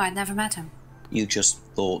 No, I'd never met him. You just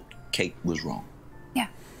thought Kate was wrong? Yeah.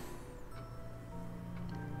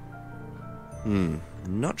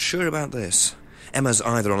 Not sure about this. Emma's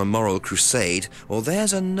either on a moral crusade, or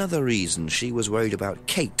there's another reason she was worried about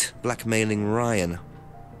Kate blackmailing Ryan.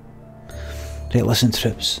 Right, listen,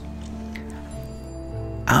 troops.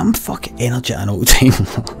 I'm fucking energy an old time.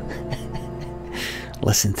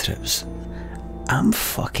 Listen, troops. I'm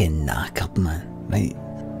fucking knackered, man. Right?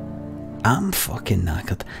 I'm fucking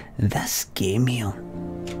knackered. This game here.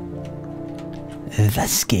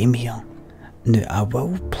 Now, I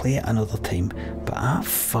will play it another time, but I'm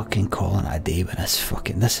fucking calling it a day with this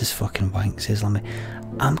fucking... This is fucking wank, says Limmy.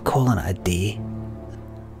 I'm calling it a day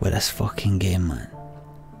with this fucking game, man.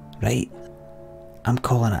 Right? I'm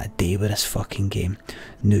calling it a day with this fucking game.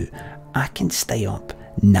 Now, I can stay up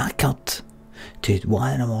knackered to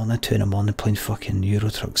 1 in the morning, 2 in the morning playing fucking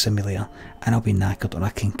Euro Truck Simulator, and I'll be knackered, or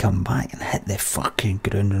I can come back and hit the fucking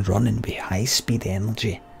ground and running with high speed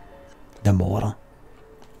energy tomorrow.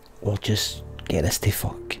 Or just get this to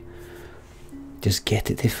fuck. Just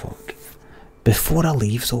get it to fuck. Before I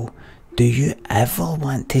leave though, do you ever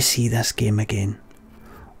want to see this game again?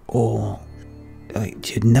 Or like,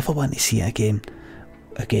 do you never want to see it again?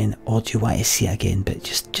 Or do you want to see it again, but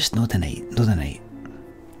just not tonight, not tonight.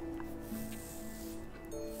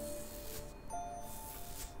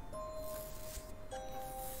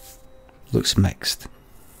 Looks mixed.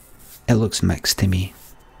 It looks mixed to me.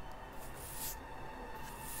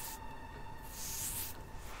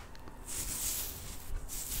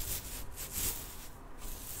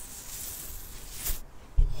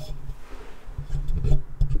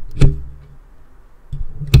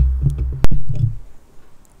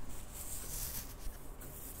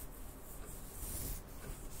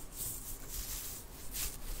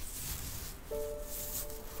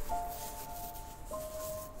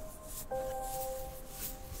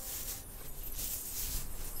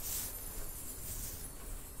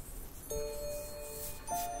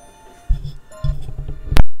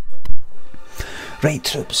 Right,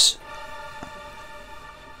 troops.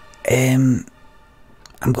 I'm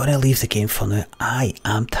going to leave the game for now. I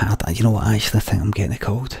am tired. You know what? I actually think I'm getting a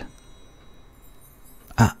cold.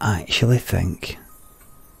 I actually think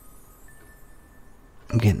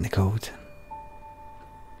I'm getting a cold.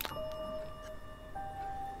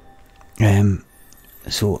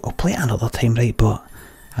 So I'll play it another time, right? But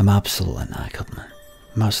I'm absolutely knackered, man.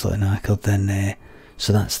 I'm absolutely knackered, and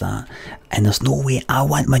so that's that. And there's no way I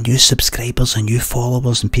want my new subscribers and new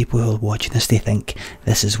followers and people who are watching this to think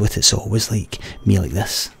this is what it's always like, me like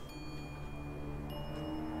this.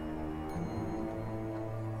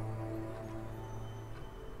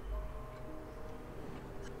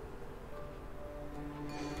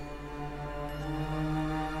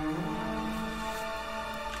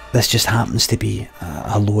 This just happens to be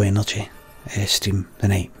a low energy stream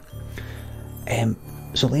tonight.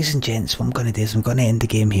 So ladies and gents, what I'm going to do is I'm going to end the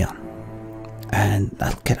game here. And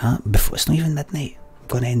I'll get that before, it's not even midnight. I'm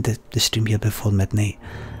going to end the stream here before midnight.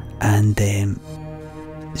 And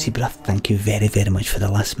Zebra, thank you very, very much for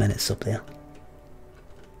the last minutes up there.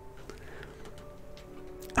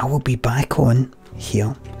 I will be back on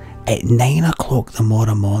here at 9 o'clock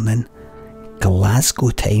tomorrow morning, Glasgow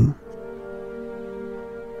time,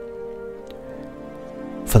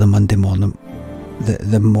 for the Monday morning,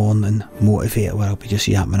 the morning motivator, where I'll be just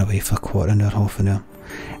yapping away for a quarter an hour, half an hour.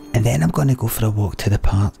 And then I'm going to go for a walk to the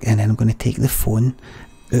park, and then I'm going to take the phone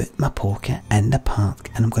out my pocket in the park,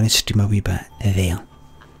 and I'm going to stream a wee bit there.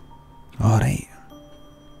 Alright.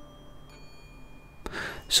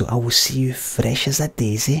 So I will see you fresh as a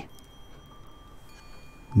daisy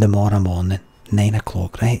tomorrow morning, 9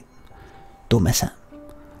 o'clock, right? Don't miss it.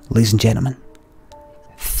 Ladies and gentlemen,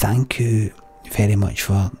 thank you very much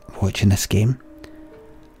for watching this game.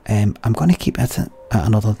 I'm going to keep it at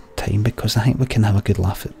another time, because I think we can have a good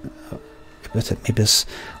laugh at it. Maybe it's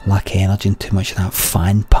lack of energy and too much of that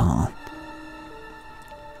fan part.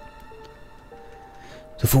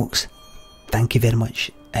 So folks, thank you very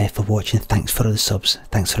much for watching. Thanks for all the subs,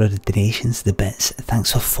 thanks for all the donations, the bits,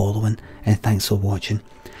 thanks for following, and thanks for watching.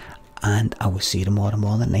 And I will see you tomorrow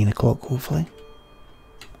morning at 9 o'clock, hopefully.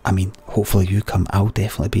 I mean, hopefully you come, I'll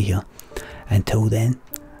definitely be here. Until then,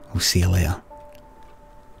 I'll see you later.